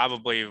is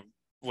probably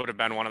would have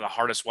been one of the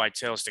hardest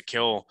whitetails to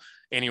kill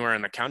anywhere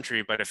in the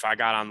country. But if I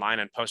got online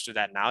and posted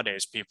that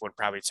nowadays, people would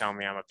probably tell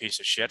me I'm a piece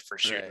of shit for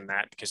shooting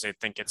that because they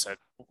think it's a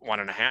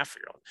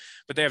 1.5-year-old,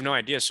 but they have no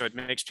idea. So it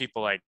makes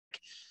people like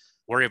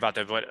worry about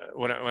that.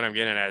 What I'm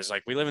getting at is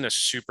like, we live in this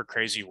super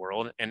crazy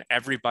world and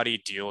everybody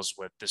deals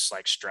with this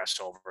like stress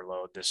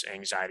overload, this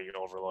anxiety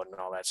overload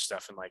and all that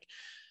stuff. And like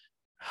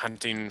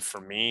hunting for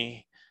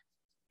me,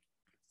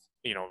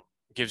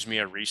 gives me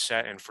a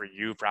reset, and for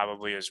you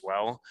probably as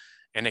well.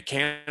 And it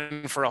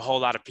can for a whole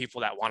lot of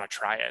people that want to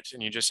try it,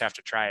 and you just have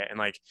to try it. And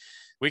like,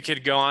 we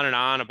could go on and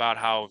on about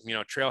how,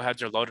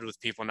 trailheads are loaded with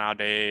people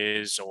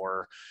nowadays,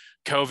 or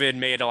COVID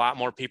made a lot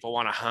more people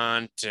want to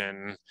hunt.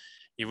 And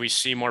we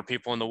see more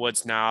people in the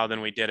woods now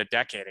than we did a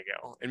decade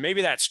ago. And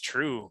maybe that's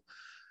true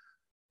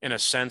in a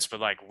sense, but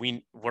like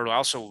we're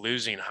also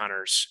losing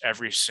hunters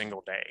every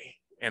single day.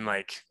 And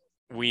like,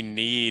 we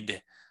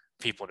need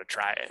people to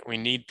try it. We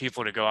need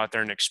people to go out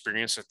there and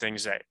experience the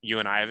things that you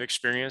and I have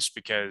experienced,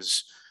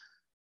 because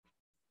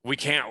we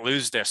can't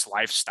lose this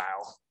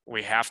lifestyle.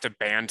 We have to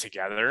band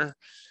together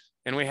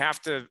and we have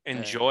to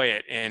enjoy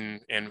it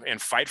and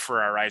fight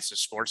for our rights as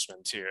sportsmen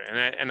too.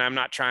 And I'm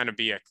not trying to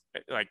be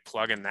like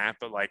plugging that,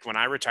 but like when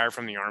I retire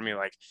from the Army,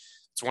 like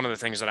it's one of the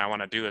things that I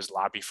want to do is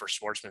lobby for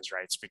sportsmen's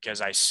rights, because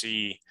I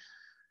see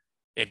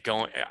it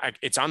going,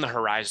 it's on the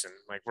horizon.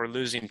 Like, we're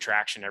losing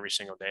traction every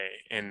single day.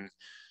 And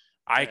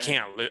I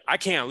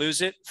can't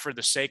lose it for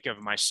the sake of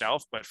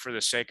myself, but for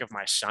the sake of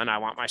my son. I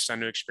want my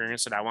son to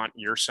experience it. I want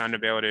your son to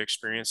be able to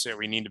experience it.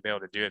 We need to be able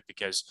to do it,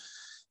 because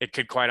it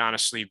could quite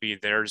honestly be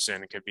theirs,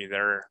 and it could be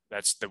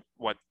that's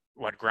what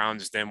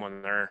grounds them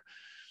when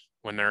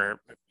they're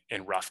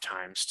in rough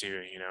times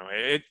too.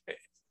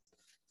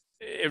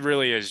 It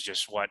really is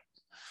just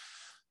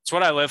it's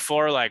what I live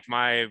for. Like,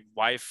 my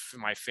wife,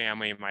 my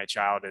family, my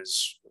child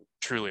is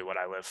truly what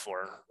I live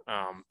for.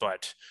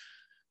 But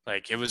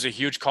like, it was a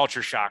huge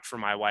culture shock for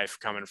my wife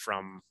coming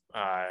from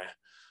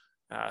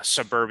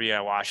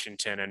suburbia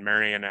Washington and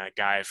marrying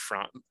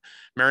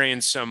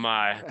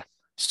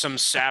some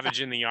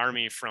savage in the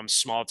Army from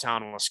small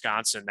town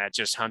Wisconsin that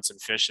just hunts and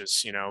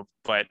fishes,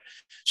 but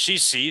she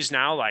sees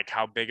now like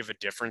how big of a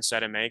difference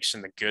that it makes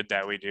and the good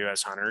that we do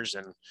as hunters.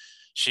 And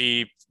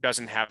she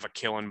doesn't have a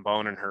killing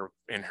bone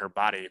in her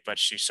body, but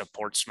she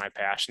supports my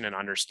passion and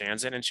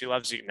understands it, and she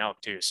loves eating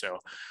elk too. So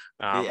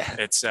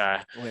it's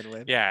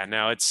win-win. yeah,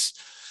 no, it's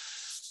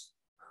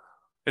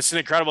an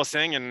incredible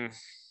thing, and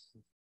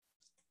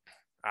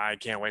I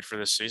can't wait for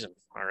this season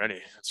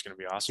already. It's going to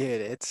be awesome.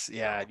 Dude,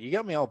 you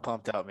got me all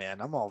pumped up, man.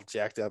 I'm all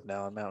jacked up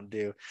now on Mountain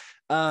Dew.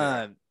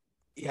 Yeah,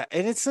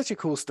 and it's such a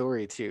cool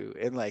story too,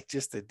 and like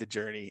just the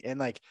journey,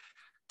 and like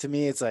to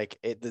me, it's like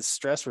the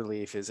stress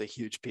relief is a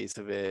huge piece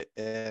of it,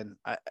 and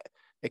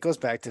it goes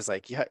back to it's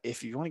like, yeah,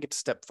 if you want to get to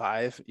step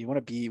 5, you want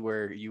to be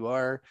where you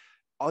are.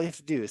 All you have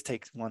to do is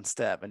take one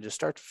step and just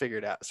start to figure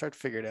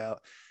it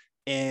out.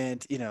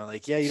 And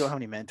like, yeah, you don't have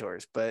any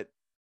mentors, but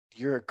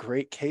you're a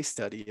great case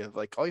study of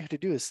like, all you have to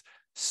do is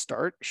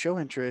start, show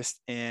interest,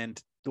 and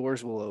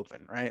doors will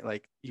open, right?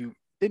 Like, you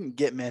didn't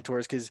get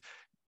mentors because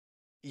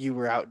you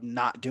were out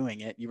not doing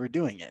it, you were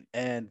doing it,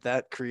 and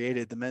that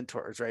created the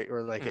mentors, right?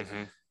 Or like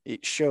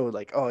it showed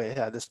like, oh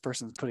yeah, this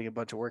person's putting a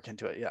bunch of work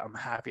into it, yeah, I'm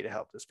happy to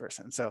help this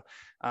person. So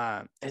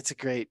it's a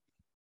great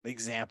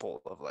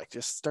example of like,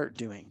 just start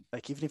doing.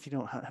 Like, even if you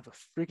don't have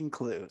a freaking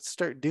clue,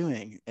 start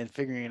doing and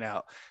figuring it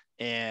out.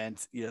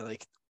 And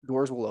like,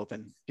 doors will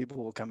open,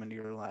 people will come into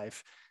your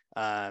life.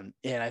 And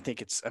I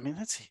think it's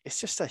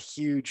just a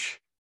huge,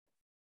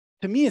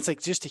 to me, it's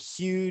like just a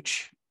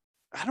huge,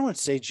 I don't want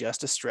to say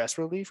just a stress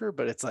reliever,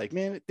 but it's like,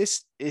 man,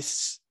 this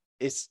is,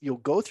 you'll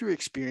go through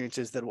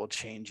experiences that will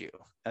change you.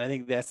 And I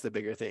think that's the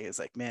bigger thing. Is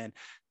like, man,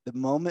 the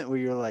moment where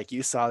you're like,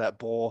 you saw that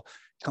bull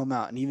come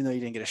out, and even though you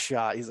didn't get a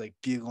shot, he's like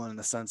bugling in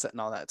the sunset and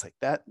all that. It's like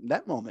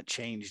that moment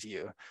changed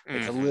you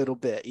like a little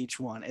bit, each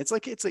one. It's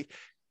like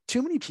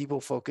too many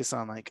people focus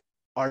on like,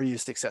 are you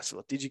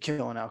successful? Did you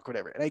kill an elk?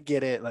 Whatever. And I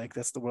get it. Like,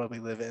 that's the world we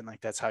live in.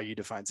 Like, that's how you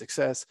define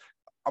success.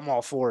 I'm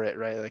all for it,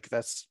 right? Like,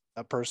 that's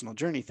a personal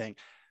journey thing.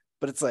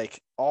 But it's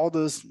like all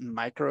those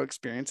micro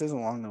experiences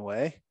along the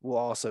way will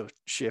also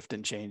shift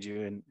and change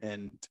you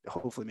and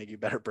hopefully make you a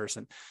better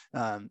person.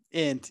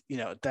 And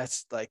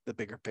that's like the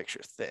bigger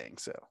picture thing.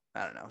 So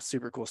I don't know,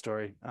 super cool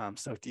story.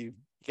 Stoked you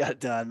got it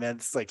done, man.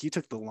 It's like you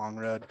took the long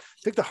road,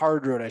 took the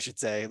hard road, I should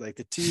say. Like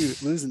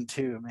losing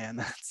two, man,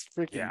 that's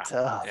freaking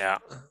tough. Yeah.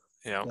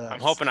 I'm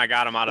Sucks. hoping I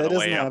got him out of That the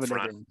doesn't way up happen to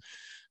front. everyone.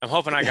 I'm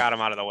hoping I got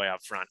him out of the way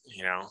up front,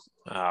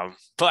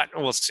 but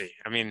we'll see.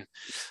 I mean,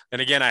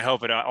 and again, I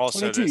hope it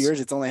also 22 years,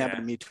 it's only happened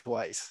yeah, to me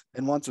twice,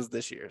 and once was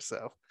this year.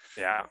 So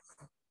yeah.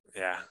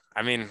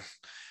 I mean,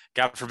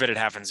 God forbid it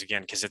happens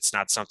again, because it's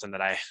not something that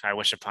I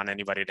wish upon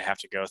anybody to have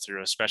to go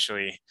through,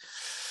 especially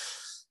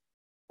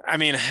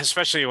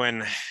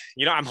when,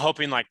 I'm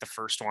hoping like the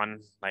first one,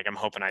 like I'm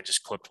hoping I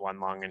just clipped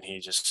one lung and he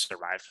just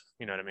survived.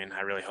 You know what I mean?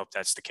 I really hope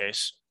that's the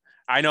case.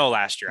 I know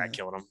last year I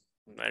killed him.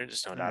 There's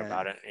just no doubt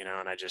about it, and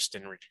I just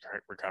didn't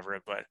recover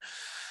it. But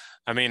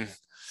I mean,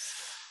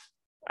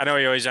 I know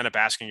you always end up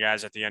asking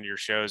guys at the end of your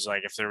shows,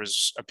 like if there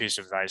was a piece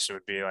of advice, it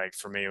would be like,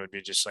 for me, it would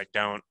be just like,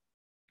 don't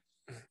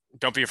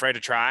be afraid to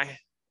try,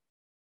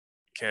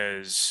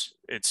 because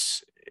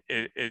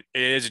it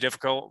is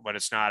difficult, but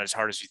it's not as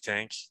hard as you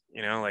think.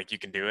 Like you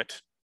can do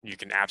it. You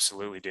can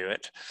absolutely do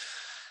it.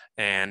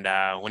 And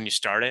when you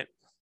start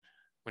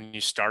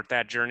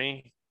that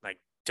journey, like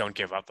don't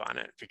give up on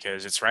it,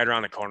 because it's right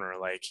around the corner.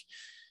 Like,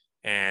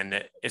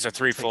 and it's a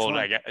threefold.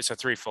 It's a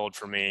threefold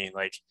for me.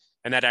 Like,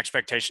 and that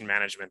expectation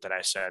management that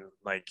I said,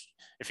 like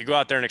if you go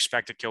out there and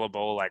expect to kill a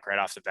bull, like right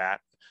off the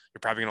bat,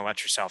 you're probably going to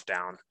let yourself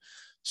down.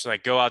 So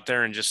like go out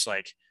there and just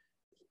like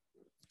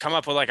come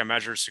up with like a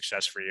measure of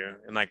success for you.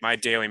 And like my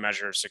daily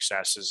measure of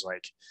success is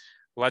like,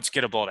 let's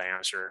get a bull to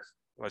answer.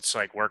 Let's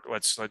like work.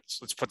 Let's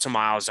put some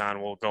miles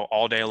on. We'll go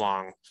all day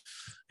long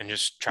and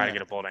just try to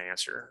get a bull to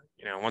answer.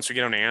 Once we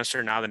get them to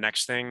answer, now the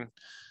next thing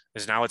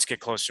is, now let's get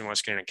closer and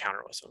let's get an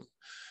encounter with them.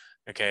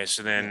 Okay.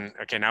 So then,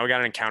 now we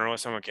got an encounter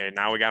with them. Okay.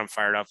 Now we got them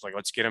fired up. Like,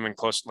 let's get them in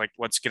close, like,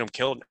 let's get them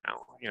killed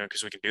now,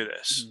 cause we can do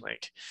this. Mm-hmm.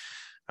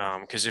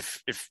 Like, cause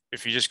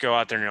if you just go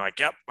out there and you're like,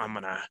 yep, I'm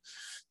going to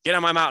get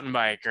on my mountain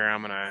bike, or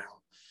I'm going to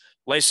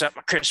lace up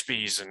my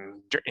Crispies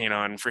and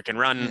freaking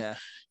run,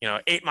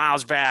 8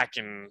 miles back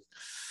and,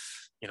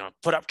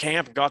 put up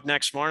camp and go out the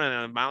next morning,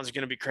 and the mountain's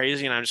going to be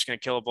crazy and I'm just going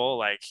to kill a bull.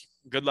 Like,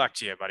 good luck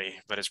to you, buddy.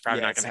 But it's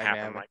probably not going to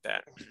happen like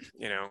that,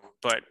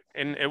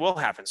 and it will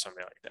happen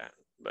someday like that,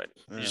 but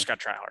you just got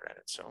to try hard at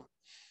it. So,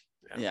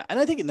 yeah. And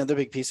I think another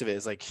big piece of it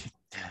is like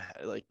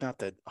not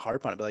the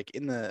hard part, but like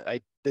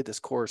I did this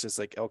course, it's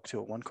like elk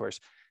 201 course.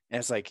 And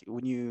it's like,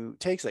 when you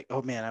take like,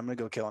 oh man, I'm going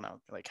to go kill an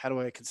elk. Like, how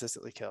do I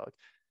consistently kill elk?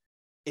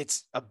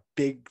 It's a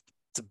big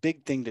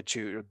thing to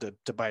chew,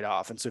 to bite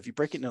off. And so if you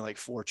break it into like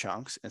 4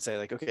 chunks and say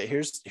like, okay,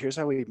 here's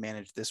how we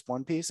manage this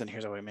one piece, and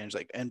here's how we manage,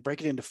 like, and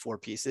break it into 4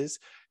 pieces.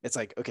 It's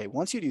like, okay,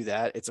 once you do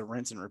that, it's a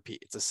rinse and repeat.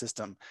 It's a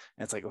system.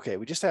 And it's like, okay,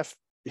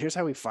 here's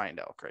how we find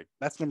elk, right?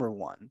 That's number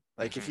 1.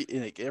 Like, if you,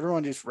 like,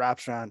 everyone just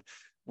wraps around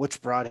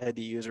which broadhead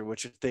to use or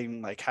which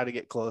thing, like how to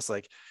get close.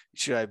 Like,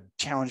 should I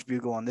challenge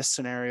bugle on this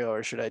scenario,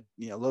 or should I,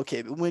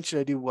 locate, when should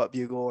I do what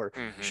bugle, or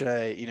should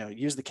I,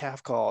 use the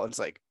calf call? And it's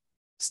like,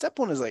 step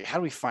 1 is like, how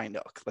do we find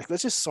elk? Like,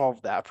 let's just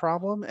solve that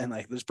problem, and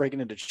like, let's break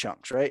it into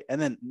chunks, right?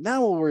 And then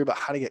now we'll worry about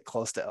how to get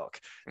close to elk.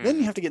 Then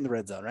you have to get in the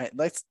red zone, right?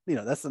 That's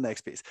the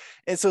next piece.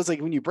 And so it's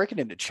like, when you break it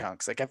into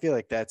chunks, like I feel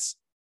like that's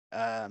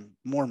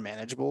more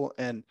manageable.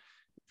 And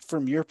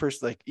from your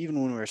perspective, like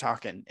even when we were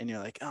talking and you're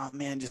like, oh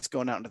man, just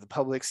going out into the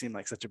public seemed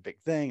like such a big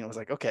thing. And I was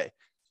like, okay,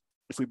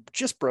 if we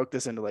just broke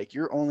this into like,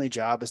 your only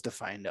job is to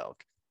find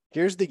elk.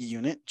 Here's the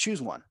unit,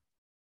 choose one.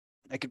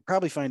 I could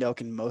probably find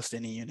elk in most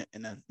any unit,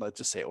 and then let's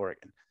just say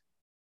Oregon.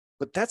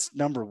 But that's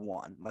number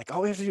 1. Like,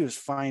 all we have to do is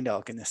find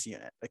elk in this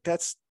unit. Like,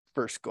 that's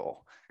first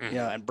goal,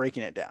 and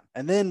breaking it down.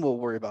 And then we'll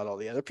worry about all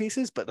the other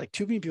pieces. But like,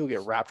 too many people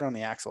get wrapped around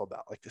the axle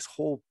about like this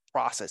whole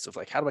process of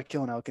like, how do I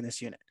kill an elk in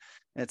this unit?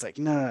 And it's like,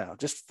 no,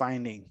 just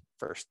finding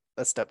first.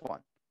 That's step 1.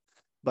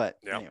 But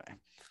anyway.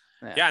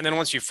 Yeah. And then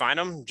once you find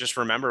them, just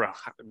remember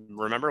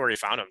where you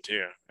found them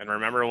too. And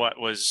remember what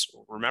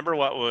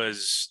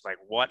was like,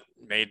 what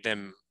made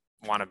them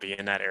want to be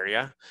in that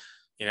area,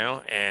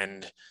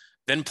 and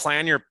then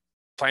plan your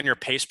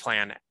pace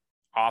plan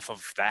off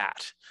of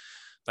that.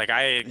 Like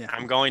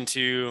I'm going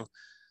to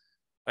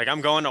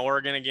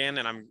Oregon again,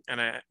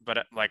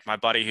 but like my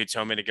buddy who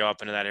told me to go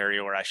up into that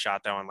area where I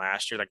shot that one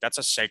last year, like that's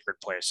a sacred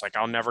place. Like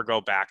I'll never go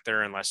back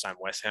there unless I'm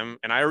with him.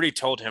 And I already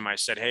told him, I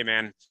said, hey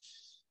man,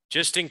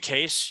 just in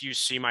case you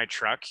see my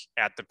truck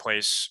at the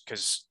place,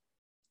 because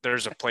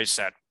there's a place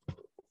that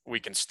we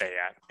can stay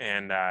at.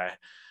 And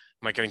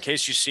like, in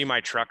case you see my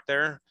truck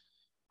there,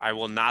 I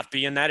will not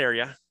be in that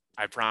area.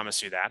 I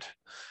promise you that.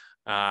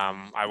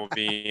 I will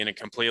be in a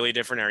completely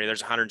different area.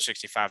 There's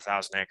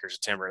 165,000 acres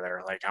of timber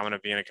there. Like, I'm going to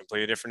be in a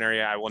completely different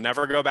area. I will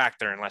never go back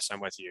there unless I'm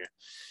with you.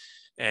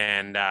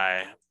 And,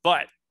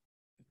 but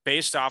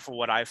based off of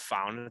what I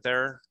found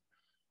there,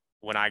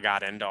 when I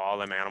got into all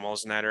them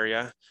animals in that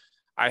area,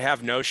 I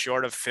have no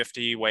short of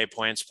 50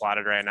 waypoints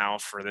plotted right now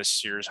for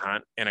this year's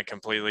hunt in a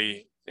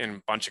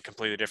bunch of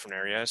completely different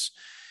areas.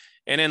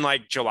 And in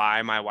like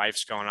July, my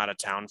wife's going out of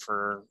town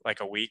for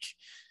like a week,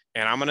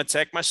 and I'm going to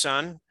take my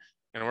son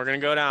and we're going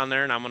to go down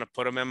there and I'm going to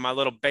put him in my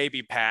little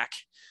baby pack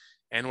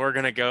and we're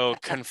going to go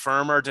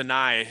confirm or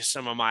deny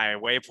some of my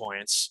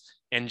waypoints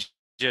and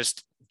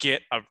just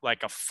get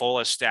like a full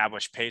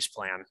established pace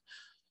plan,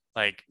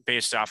 like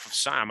based off of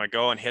sign. I'm going to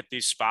go and hit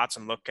these spots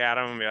and look at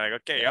them and be like,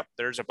 okay, yep,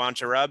 there's a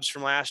bunch of rubs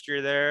from last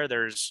year there.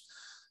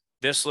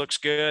 This looks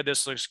good.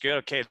 This looks good.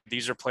 Okay,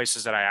 these are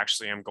places that I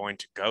actually am going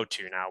to go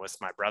to now with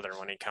my brother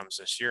when he comes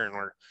this year. And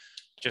we're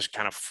just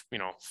kind of,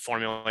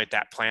 formulate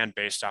that plan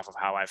based off of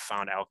how I've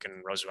found elk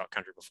in Roosevelt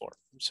country before.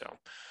 So,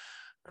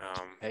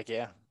 heck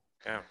yeah.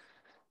 Yeah.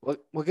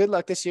 Well, good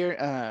luck this year.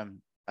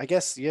 I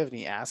guess you have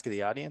any ask of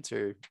the audience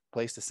or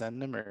place to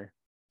send them, or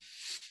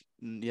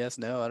yes,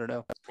 no, I don't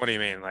know. What do you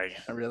mean? Like,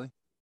 not really?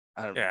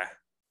 I don't know. Yeah.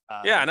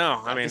 Yeah, no,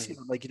 I mean,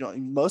 like,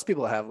 most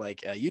people have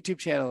like a YouTube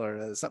channel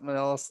or something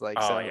else. Like,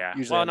 oh yeah.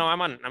 Well, no,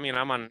 I'm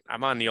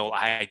on the old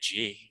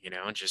IG,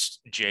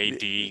 just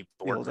JD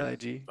Boardman. The old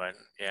IG. But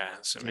yeah,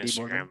 some JD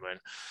Instagram, Boardman. but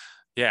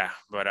yeah,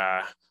 but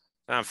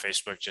on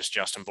Facebook, just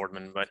Justin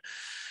Boardman. But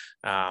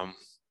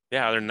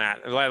yeah, other than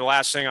that, the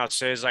last thing I'll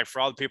say is, like, for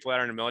all the people that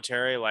are in the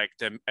military, like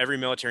every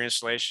military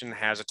installation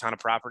has a ton of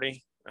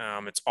property.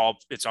 It's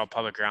all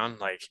public ground.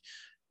 Like,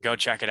 go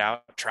check it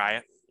out, try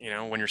it.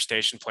 When you're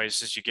stationed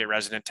places, you get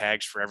resident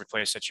tags for every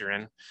place that you're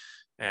in.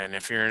 And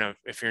if you're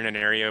in an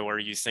area where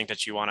you think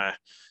that you want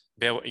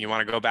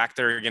to go back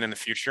there again in the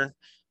future,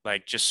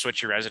 like, just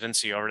switch your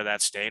residency over to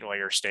that state while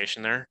you're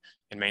stationed there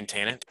and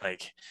maintain it.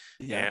 Like,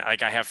 yeah,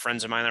 like I have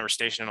friends of mine that were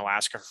stationed in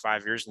Alaska for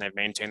 5 years and they've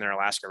maintained their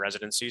Alaska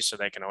residency, so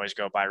they can always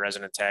go buy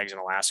resident tags in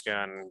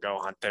Alaska and go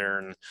hunt there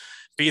and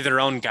be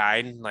their own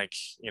guide, like,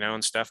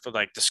 and stuff. But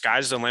like, the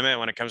sky's the limit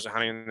when it comes to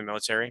hunting in the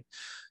military.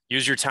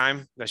 Use your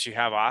time that you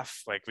have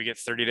off. Like, we get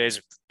 30 days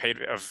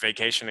of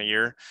vacation a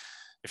year.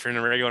 If you're in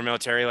the regular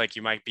military, like,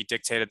 you might be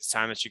dictated the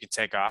time that you can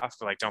take off,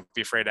 but like, don't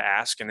be afraid to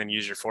ask, and then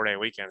use your 4-day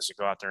weekends to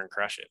go out there and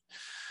crush it.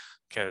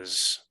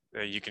 Because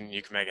you can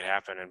make it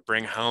happen and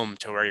bring home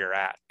to where you're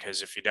at.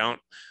 Because if you don't,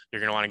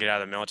 you're going to want to get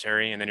out of the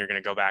military, and then you're going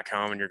to go back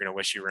home and you're going to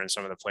wish you were in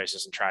some of the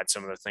places and tried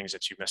some of the things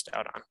that you missed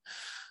out on.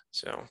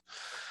 So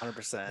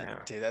 100%. Yeah.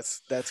 Dude,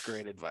 that's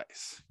great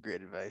advice.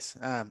 Great advice.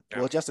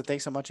 Well, Justin,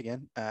 thanks so much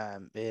again.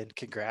 And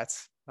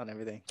congrats on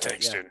everything.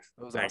 Thanks, Yeah, dude.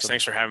 Awesome.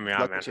 Thanks for having me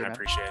on, man. I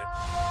appreciate it.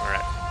 All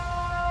right.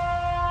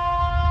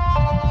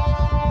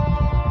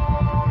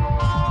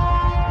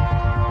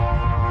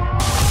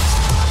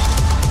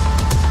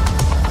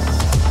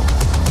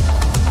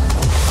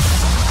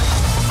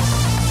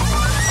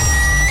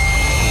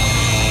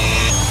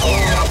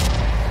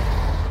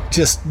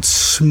 Just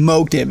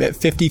smoked him at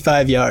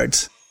 55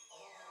 yards.